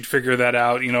course, you'd figure that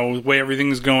out, you know, the way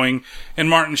everything's going. And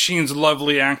Martin Sheen's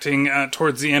lovely acting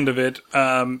towards the end of it,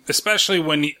 especially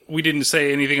when we didn't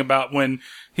say anything about when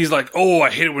he's like, oh, I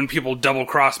hate it when people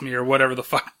double-cross me, or whatever the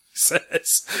fuck he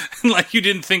says. Like, you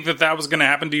didn't think that was going to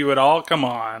happen to you at all? Come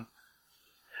on.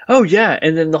 Oh, yeah,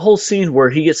 and then the whole scene where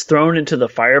he gets thrown into the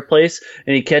fireplace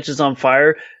and he catches on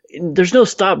fire. There's no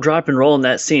stop, drop, and roll in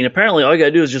that scene. Apparently, all you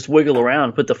gotta do is just wiggle around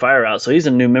and put the fire out. So he's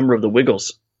a new member of the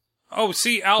Wiggles. Oh,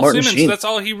 see, Al Martin Simmons, Sheen. that's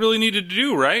all he really needed to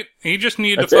do, right? He just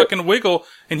needed to fucking wiggle,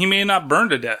 and he may not burn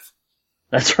to death.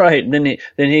 That's right. And then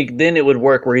it would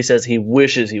work where he says he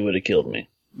wishes he would have killed me.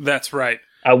 That's right.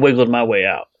 I wiggled my way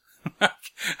out.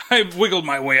 I wiggled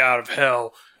my way out of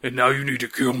hell, and now you need to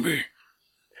kill me.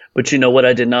 But you know what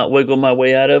I did not wiggle my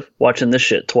way out of? Watching this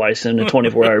shit twice in a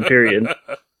 24-hour period.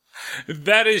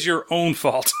 That is your own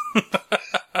fault.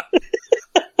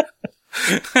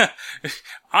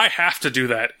 I have to do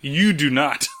that. You do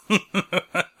not.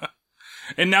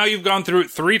 And now you've gone through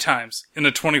it 3 times in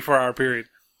a 24-hour period.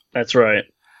 That's right.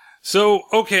 So,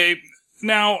 okay,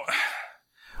 now,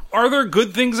 are there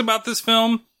good things about this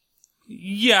film?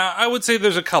 Yeah, I would say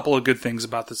there's a couple of good things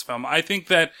about this film. I think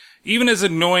that even as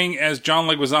annoying as John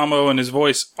Leguizamo and his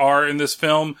voice are in this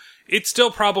film, it's still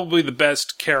probably the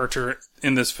best character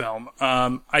in this film.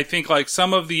 I think, like,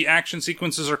 some of the action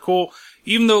sequences are cool,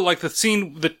 even though, like,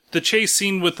 the chase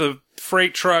scene with the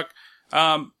freight truck,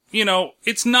 you know,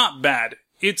 it's not bad.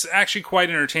 It's actually quite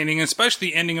entertaining, especially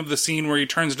the ending of the scene where he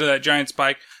turns into that giant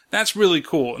spike. That's really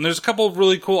cool. And there's a couple of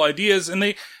really cool ideas,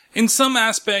 and in some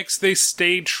aspects, they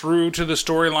stay true to the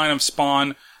storyline of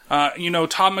Spawn. You know,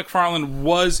 Todd McFarlane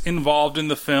was involved in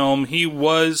the film. He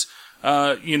was,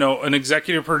 you know, an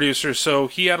executive producer, so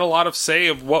he had a lot of say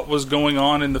of what was going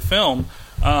on in the film,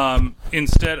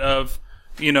 instead of,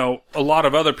 you know, a lot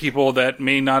of other people that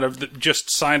may not have just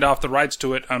signed off the rights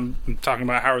to it. I'm talking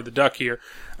about Howard the Duck here.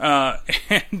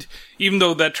 And even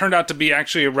though that turned out to be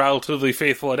actually a relatively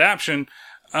faithful adaptation,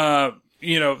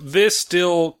 you know, this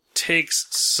still takes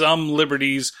some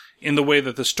liberties in the way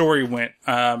that the story went.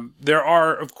 There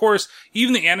are, of course,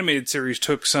 even the animated series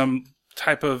took some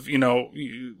type of, you know,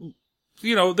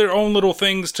 their own little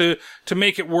things to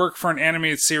make it work for an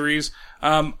animated series.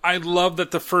 I love that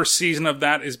the first season of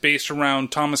that is based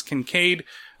around Thomas Kincaid.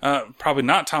 Probably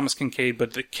not Thomas Kincaid,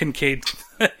 but the Kincaid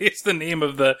is the name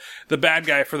of the bad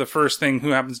guy for the first thing, who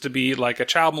happens to be like a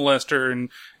child molester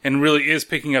and really is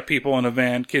picking up people in a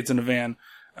van, kids in a van,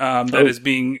 that is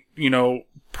being, you know,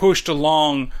 pushed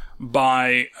along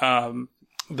by,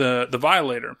 the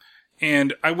Violator.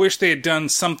 And I wish they had done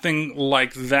something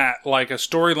like that, like a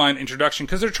storyline introduction,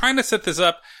 because they're trying to set this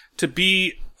up to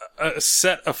be a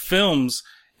set of films,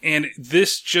 and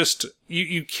this just,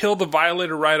 you kill the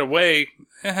Violator right away,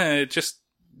 it just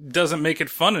doesn't make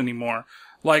it fun anymore.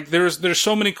 Like, there's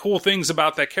so many cool things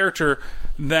about that character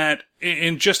that,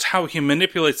 in just how he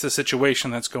manipulates the situation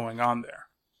that's going on there.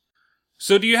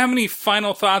 So do you have any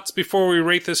final thoughts before we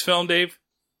rate this film, Dave?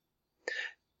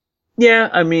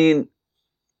 Yeah, I mean,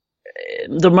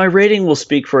 my rating will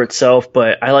speak for itself,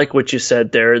 but I like what you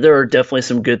said there. There are definitely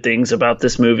some good things about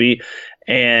this movie,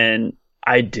 and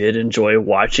I did enjoy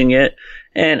watching it.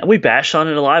 And we bashed on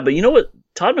it a lot, but you know what?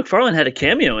 Todd McFarlane had a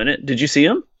cameo in it. Did you see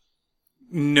him?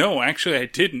 No, actually, I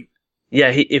didn't.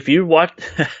 Yeah, if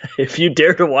you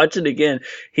dare to watch it again,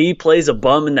 he plays a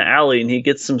bum in the alley and he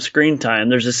gets some screen time.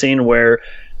 There's a scene where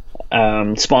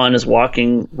Spawn is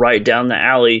walking right down the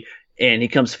alley, and he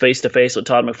comes face to face with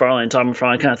Todd McFarlane. Todd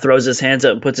McFarlane kind of throws his hands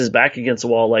up and puts his back against the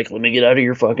wall, like, let me get out of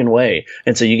your fucking way.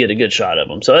 And so you get a good shot of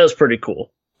him. So that was pretty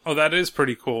cool. Oh, that is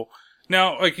pretty cool.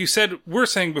 Now, like you said, we're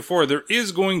saying before, there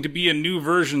is going to be a new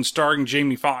version starring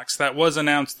Jamie Foxx that was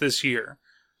announced this year.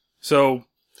 So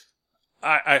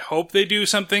I hope they do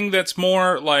something that's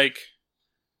more like,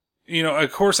 you know,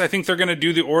 of course, I think they're going to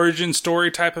do the origin story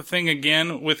type of thing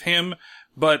again with him,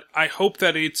 but I hope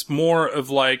that it's more of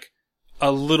like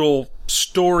a little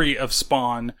story of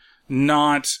Spawn,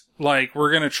 not like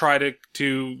we're going to try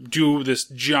to do this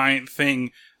giant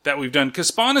thing that we've done. Because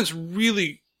Spawn is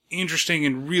really interesting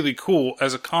and really cool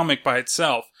as a comic by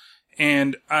itself.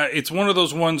 And it's one of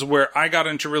those ones where I got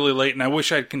into really late, and I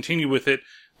wish I'd continued with it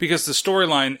because the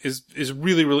storyline is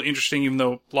really, really interesting, even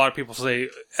though a lot of people say,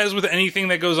 as with anything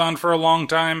that goes on for a long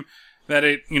time, that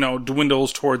it,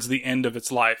 dwindles towards the end of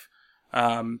its life.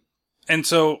 And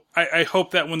so I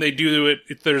hope that when they do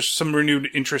it, there's some renewed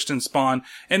interest in Spawn,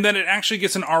 and that it actually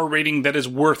gets an R rating that is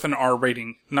worth an R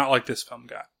rating, not like this film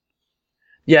got.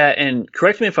 Yeah, and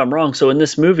correct me if I'm wrong. So in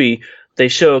this movie, they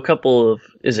show a couple of,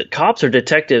 is it cops or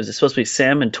detectives? It's supposed to be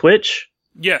Sam and Twitch.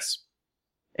 Yes.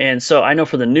 And so I know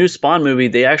for the new Spawn movie,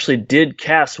 they actually did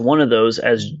cast one of those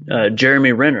as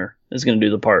Jeremy Renner is going to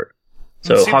do the part.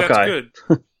 So See, Hawkeye. That's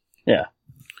good. Yeah.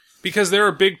 Because they're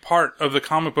a big part of the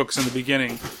comic books in the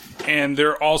beginning, and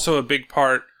they're also a big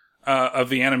part of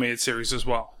the animated series as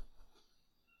well.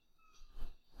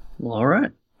 Well, all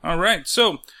right. All right.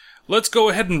 So let's go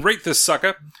ahead and rate this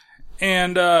sucker.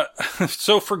 And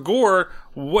so for gore,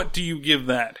 what do you give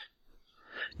that?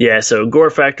 Yeah, so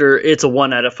gore factor, it's a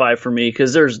 1 out of 5 for me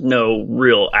because there's no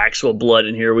real actual blood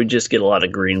in here. We just get a lot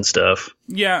of green stuff.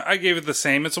 Yeah, I gave it the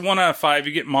same. It's a 1 out of 5.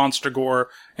 You get monster gore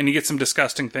and you get some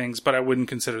disgusting things, but I wouldn't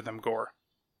consider them gore.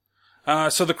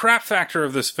 So the crap factor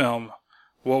of this film,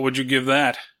 what would you give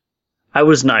that? I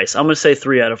was nice. I'm going to say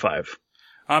 3 out of 5.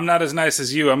 I'm not as nice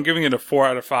as you. I'm giving it a 4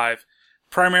 out of 5.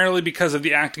 Primarily because of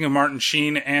the acting of Martin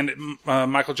Sheen and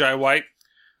Michael Jai White.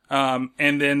 And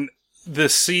then the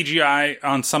CGI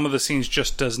on some of the scenes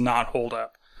just does not hold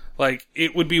up. Like,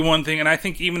 it would be one thing, and I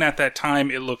think even at that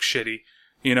time, it looked shitty.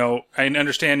 I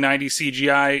understand 90s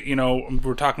CGI,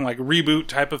 we're talking like reboot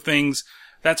type of things.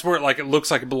 That's where it looks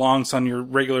like it belongs on your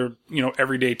regular,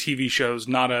 everyday TV shows,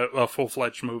 not a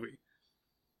full-fledged movie.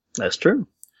 That's true.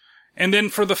 And then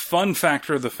for the fun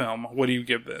factor of the film, what do you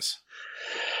give this?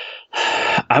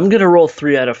 I'm going to roll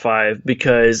 3 out of 5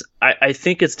 because I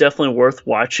think it's definitely worth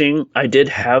watching. I did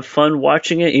have fun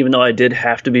watching it, even though I did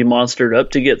have to be monstered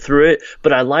up to get through it.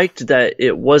 But I liked that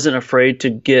it wasn't afraid to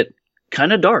get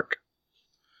kind of dark.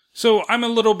 So I'm a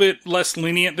little bit less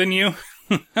lenient than you.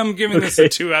 I'm giving this a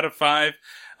 2 out of 5.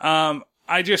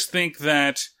 I just think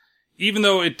that even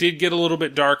though it did get a little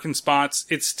bit dark in spots,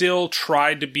 it still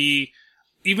tried to be,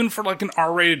 even for like an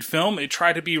R-rated film, it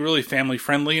tried to be really family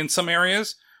friendly in some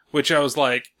areas. Which I was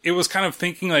like, it was kind of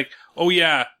thinking like, oh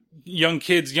yeah, young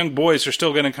kids, young boys are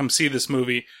still going to come see this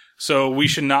movie. So we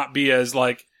should not be as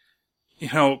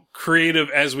creative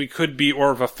as we could be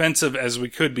or offensive as we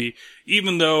could be.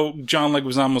 Even though John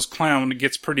Leguizamo's clown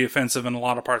gets pretty offensive in a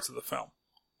lot of parts of the film.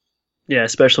 Yeah,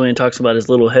 especially when he talks about his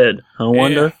little head. I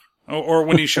wonder. Yeah. Or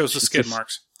when he shows the skid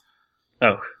marks.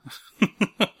 Oh.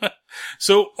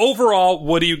 So overall,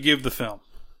 what do you give the film?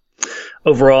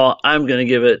 Overall, I'm going to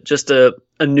give it just a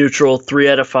neutral 3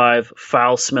 out of 5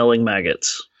 foul-smelling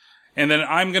maggots. And then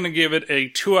I'm going to give it a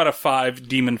 2 out of 5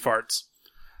 demon farts.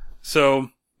 So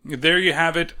there you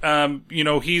have it.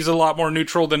 He's a lot more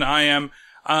neutral than I am.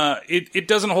 It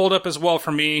doesn't hold up as well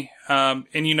for me.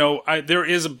 There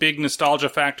is a big nostalgia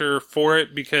factor for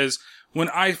it because when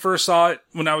I first saw it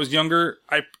when I was younger,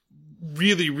 I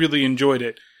really, really enjoyed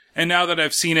it. And now that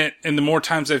I've seen it, and the more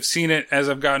times I've seen it as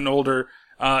I've gotten older,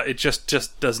 it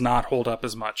just does not hold up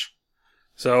as much.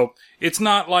 So it's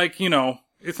not like,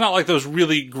 it's not like those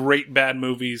really great bad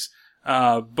movies.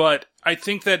 But I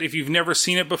think that if you've never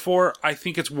seen it before, I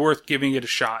think it's worth giving it a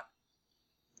shot.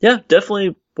 Yeah,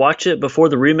 definitely watch it before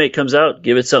the remake comes out.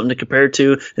 Give it something to compare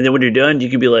to. And then when you're done, you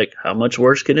can be like, how much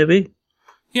worse can it be?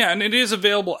 Yeah, and it is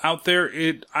available out there.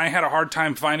 I had a hard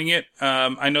time finding it.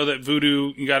 I know that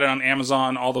Vudu, you got it on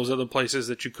Amazon, all those other places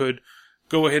that you could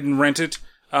go ahead and rent it.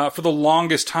 For the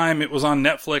longest time, it was on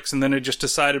Netflix, and then I just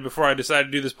decided before I decided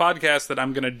to do this podcast that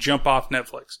I'm going to jump off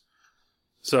Netflix.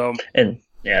 So, and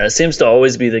yeah, it seems to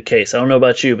always be the case. I don't know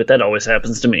about you, but that always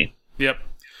happens to me. Yep.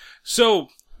 So,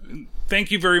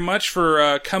 thank you very much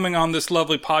for coming on this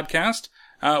lovely podcast.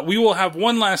 We will have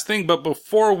one last thing, but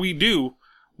before we do,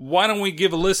 why don't we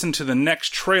give a listen to the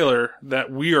next trailer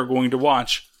that we are going to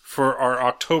watch for our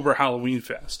October Halloween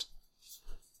Fest.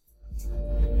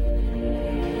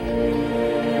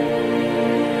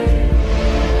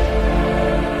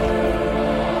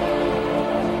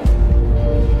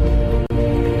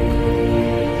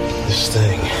 This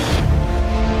thing.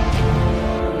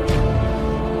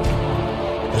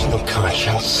 There's no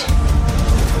conscience.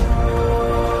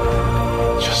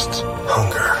 Just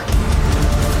hunger.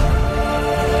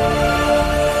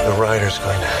 The rider's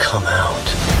going to come out.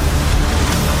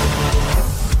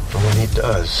 And when he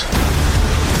does,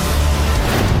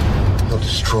 he'll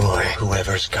destroy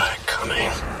whoever's got it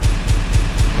coming.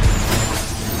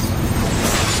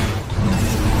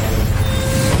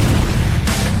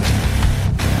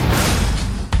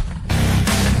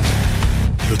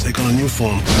 He'll take on a new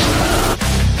form.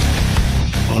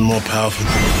 more powerful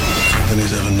than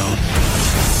he's ever known.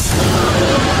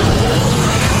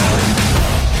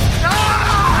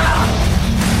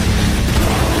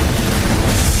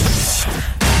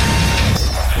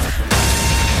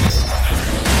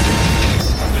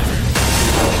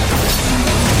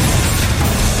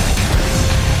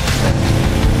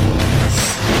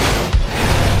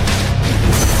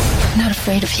 I'm not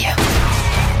afraid of you.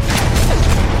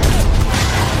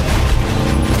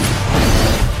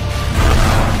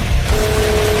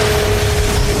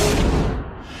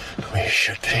 We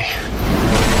should be.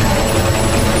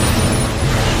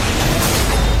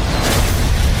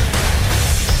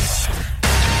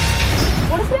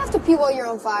 What if you have to pee while you're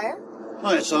on fire?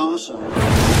 Oh, it's awesome.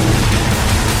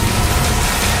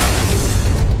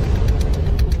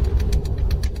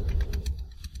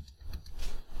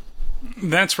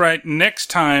 That's right. Next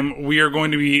time, we are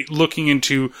going to be looking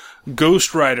into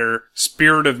Ghost Rider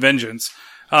Spirit of Vengeance.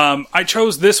 I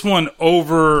chose this one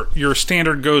over your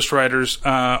standard Ghost Riders,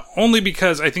 only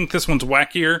because I think this one's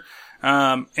wackier,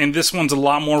 and this one's a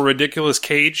lot more ridiculous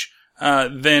Cage,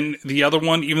 than the other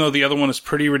one, even though the other one is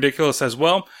pretty ridiculous as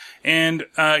well. And,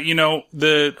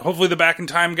 hopefully the Back in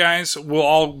Time guys will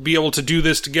all be able to do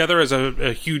this together as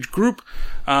a huge group.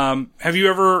 Have you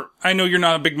ever, I know you're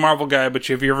not a big Marvel guy, but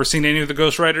have you ever seen any of the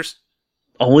Ghost Riders?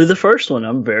 Only the first one.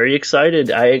 I'm very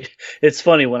excited. It's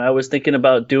funny, when I was thinking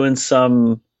about doing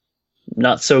some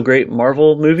not so great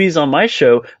Marvel movies on my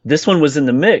show, this one was in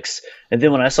the mix. And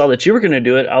then when I saw that you were going to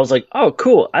do it, I was like, oh,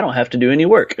 cool. I don't have to do any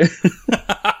work. And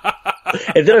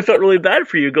then I felt really bad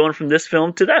for you going from this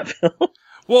film to that film.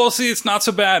 Well, see, it's not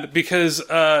so bad because,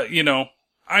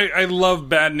 I love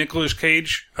bad Nicolas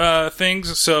Cage,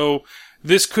 things. So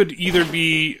this could either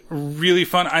be really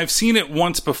fun. I've seen it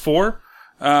once before.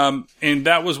 And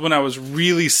that was when I was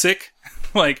really sick.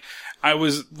 I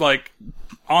was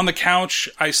on the couch.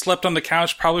 I slept on the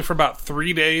couch probably for about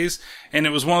 3 days. And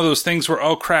it was one of those things where,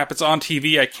 oh crap, it's on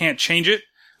TV. I can't change it.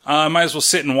 I might as well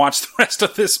sit and watch the rest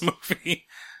of this movie.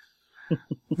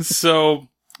 So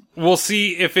we'll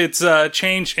see if it's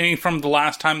changed any from the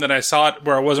last time that I saw it,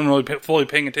 where I wasn't really fully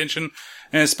paying attention.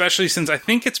 And especially since I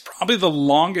think it's probably the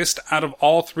longest out of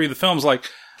all three of the films.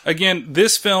 Again,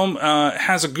 this film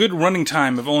has a good running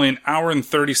time of only 1 hour and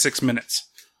 36 minutes.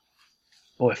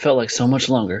 Oh, it felt like so much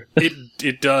longer.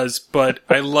 It does, but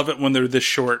I love it when they're this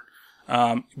short.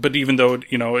 But even though,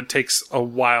 it takes a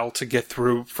while to get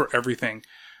through for everything.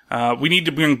 We need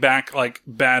to bring back,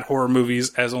 bad horror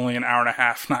movies as only 1.5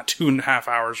 hours, not 2.5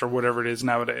 hours or whatever it is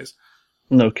nowadays.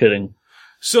 No kidding.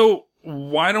 So,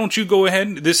 why don't you go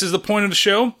ahead? This is the point of the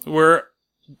show where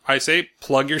I say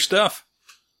plug your stuff.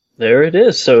 There it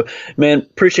is. So, man,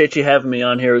 appreciate you having me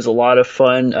on here. It was a lot of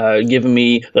fun, giving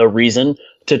me a reason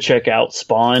to check out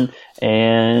Spawn.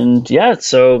 And yeah,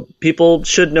 so people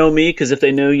should know me, because if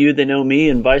they know you, they know me,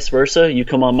 and vice versa. You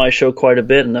come on my show quite a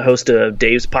bit. I'm the host of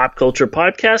Dave's Pop Culture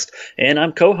Podcast, and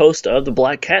I'm co-host of the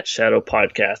Black Cat Shadow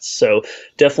Podcast. So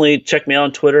definitely check me out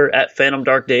on Twitter at Phantom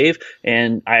Dark Dave.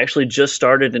 And I actually just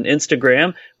started an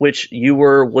Instagram, which you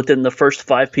were within the first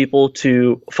 5 people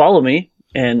to follow me.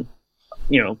 And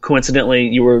coincidentally,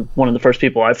 you were one of the first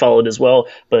people I followed as well,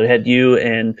 but it had you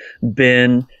and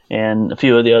Ben and a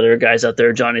few of the other guys out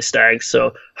there, Johnny Staggs.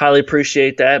 So highly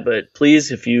appreciate that. But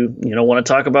please, if you want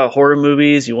to talk about horror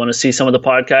movies, you want to see some of the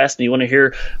podcasts, and you want to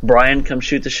hear Brian come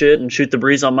shoot the shit and shoot the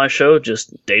breeze on my show,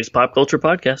 just Dave's Pop Culture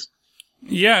Podcast.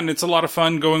 Yeah, and it's a lot of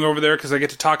fun going over there because I get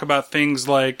to talk about things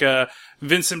like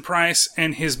Vincent Price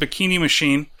and his bikini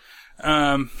machine.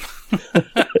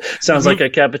 Sounds like a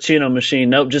cappuccino machine.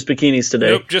 Nope, just bikinis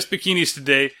today. Nope, just bikinis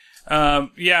today.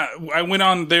 Yeah, I went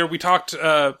on there. We talked,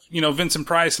 Vincent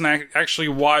Price, and I actually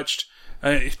watched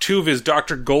 2 of his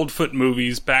Dr. Goldfoot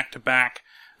movies back to back.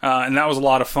 And that was a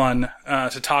lot of fun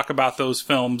to talk about those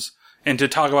films and to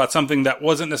talk about something that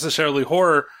wasn't necessarily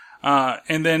horror.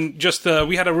 And then just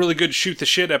we had a really good Shoot the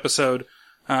Shit episode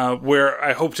where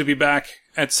I hope to be back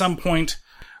at some point.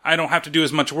 I don't have to do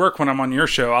as much work when I'm on your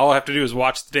show. All I have to do is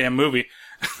watch the damn movie.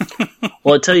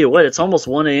 Well, I tell you what, it's almost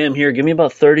 1 a.m. here. Give me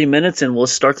about 30 minutes and we'll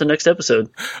start the next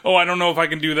episode. Oh, I don't know if I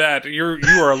can do that. You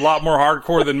are a lot more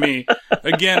hardcore than me.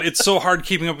 Again, it's so hard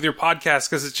keeping up with your podcast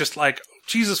because it's just like,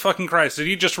 Jesus fucking Christ, did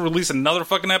he just release another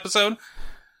fucking episode?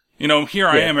 Here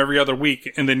I am every other week,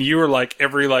 and then you are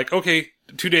okay,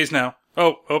 2 days now.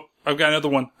 Oh, I've got another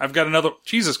one. I've got another.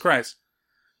 Jesus Christ.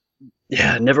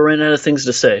 Yeah, never ran out of things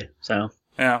to say, so.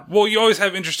 Yeah, well, you always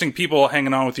have interesting people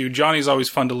hanging on with you. Johnny's always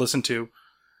fun to listen to.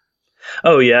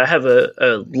 Oh, yeah, I have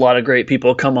a lot of great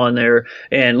people come on there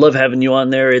and love having you on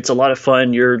there. It's a lot of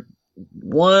fun. You're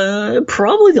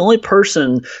probably the only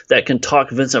person that can talk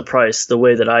Vincent Price the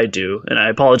way that I do. And I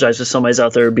apologize if somebody's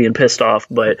out there being pissed off,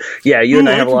 but yeah, you and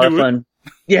I have a lot of fun.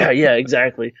 Yeah,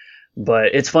 exactly.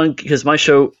 But it's fun because my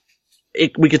show,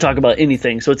 we could talk about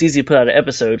anything. So it's easy to put out an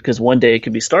episode because one day it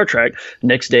could be Star Trek.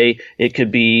 Next day it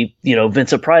could be,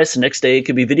 Vincent Price. The next day it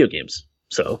could be video games.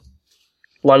 So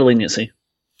a lot of leniency.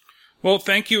 Well,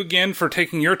 thank you again for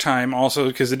taking your time also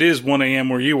because it is 1 a.m.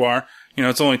 where you are.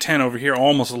 It's only 10 over here,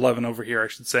 almost 11 over here, I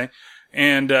should say.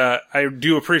 And I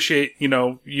do appreciate,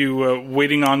 you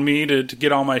waiting on me to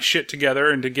get all my shit together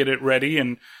and to get it ready.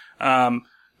 And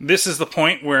this is the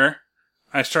point where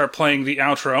I start playing the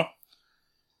outro.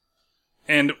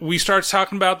 And we start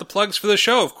talking about the plugs for the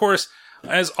show. Of course,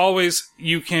 as always,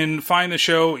 you can find the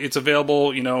show. It's available,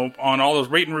 on all those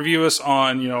rate and review us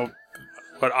on,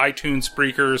 iTunes,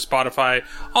 Spreaker, Spotify,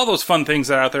 all those fun things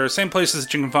that are out there. Same places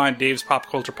that you can find Dave's Pop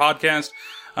Culture Podcast.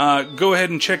 Go ahead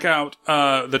and check out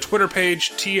the Twitter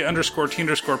page,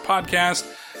 T_T_podcast,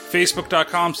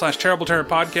 Facebook.com/Terrible Terror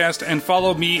Podcast, and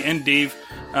follow me and Dave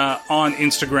on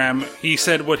Instagram. He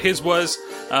said what his was,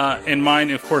 and mine,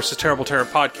 of course, is Terrible Terror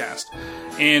Podcast.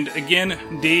 And again,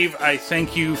 Dave, I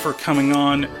thank you for coming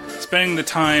on, spending the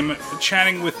time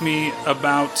chatting with me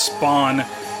about Spawn.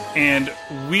 And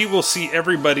we will see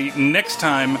everybody next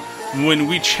time when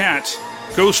we chat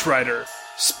Ghost Rider,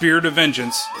 Spirit of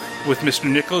Vengeance with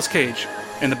Mr. Nicolas Cage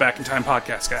in the Back in Time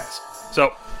podcast, guys.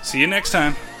 So, see you next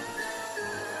time.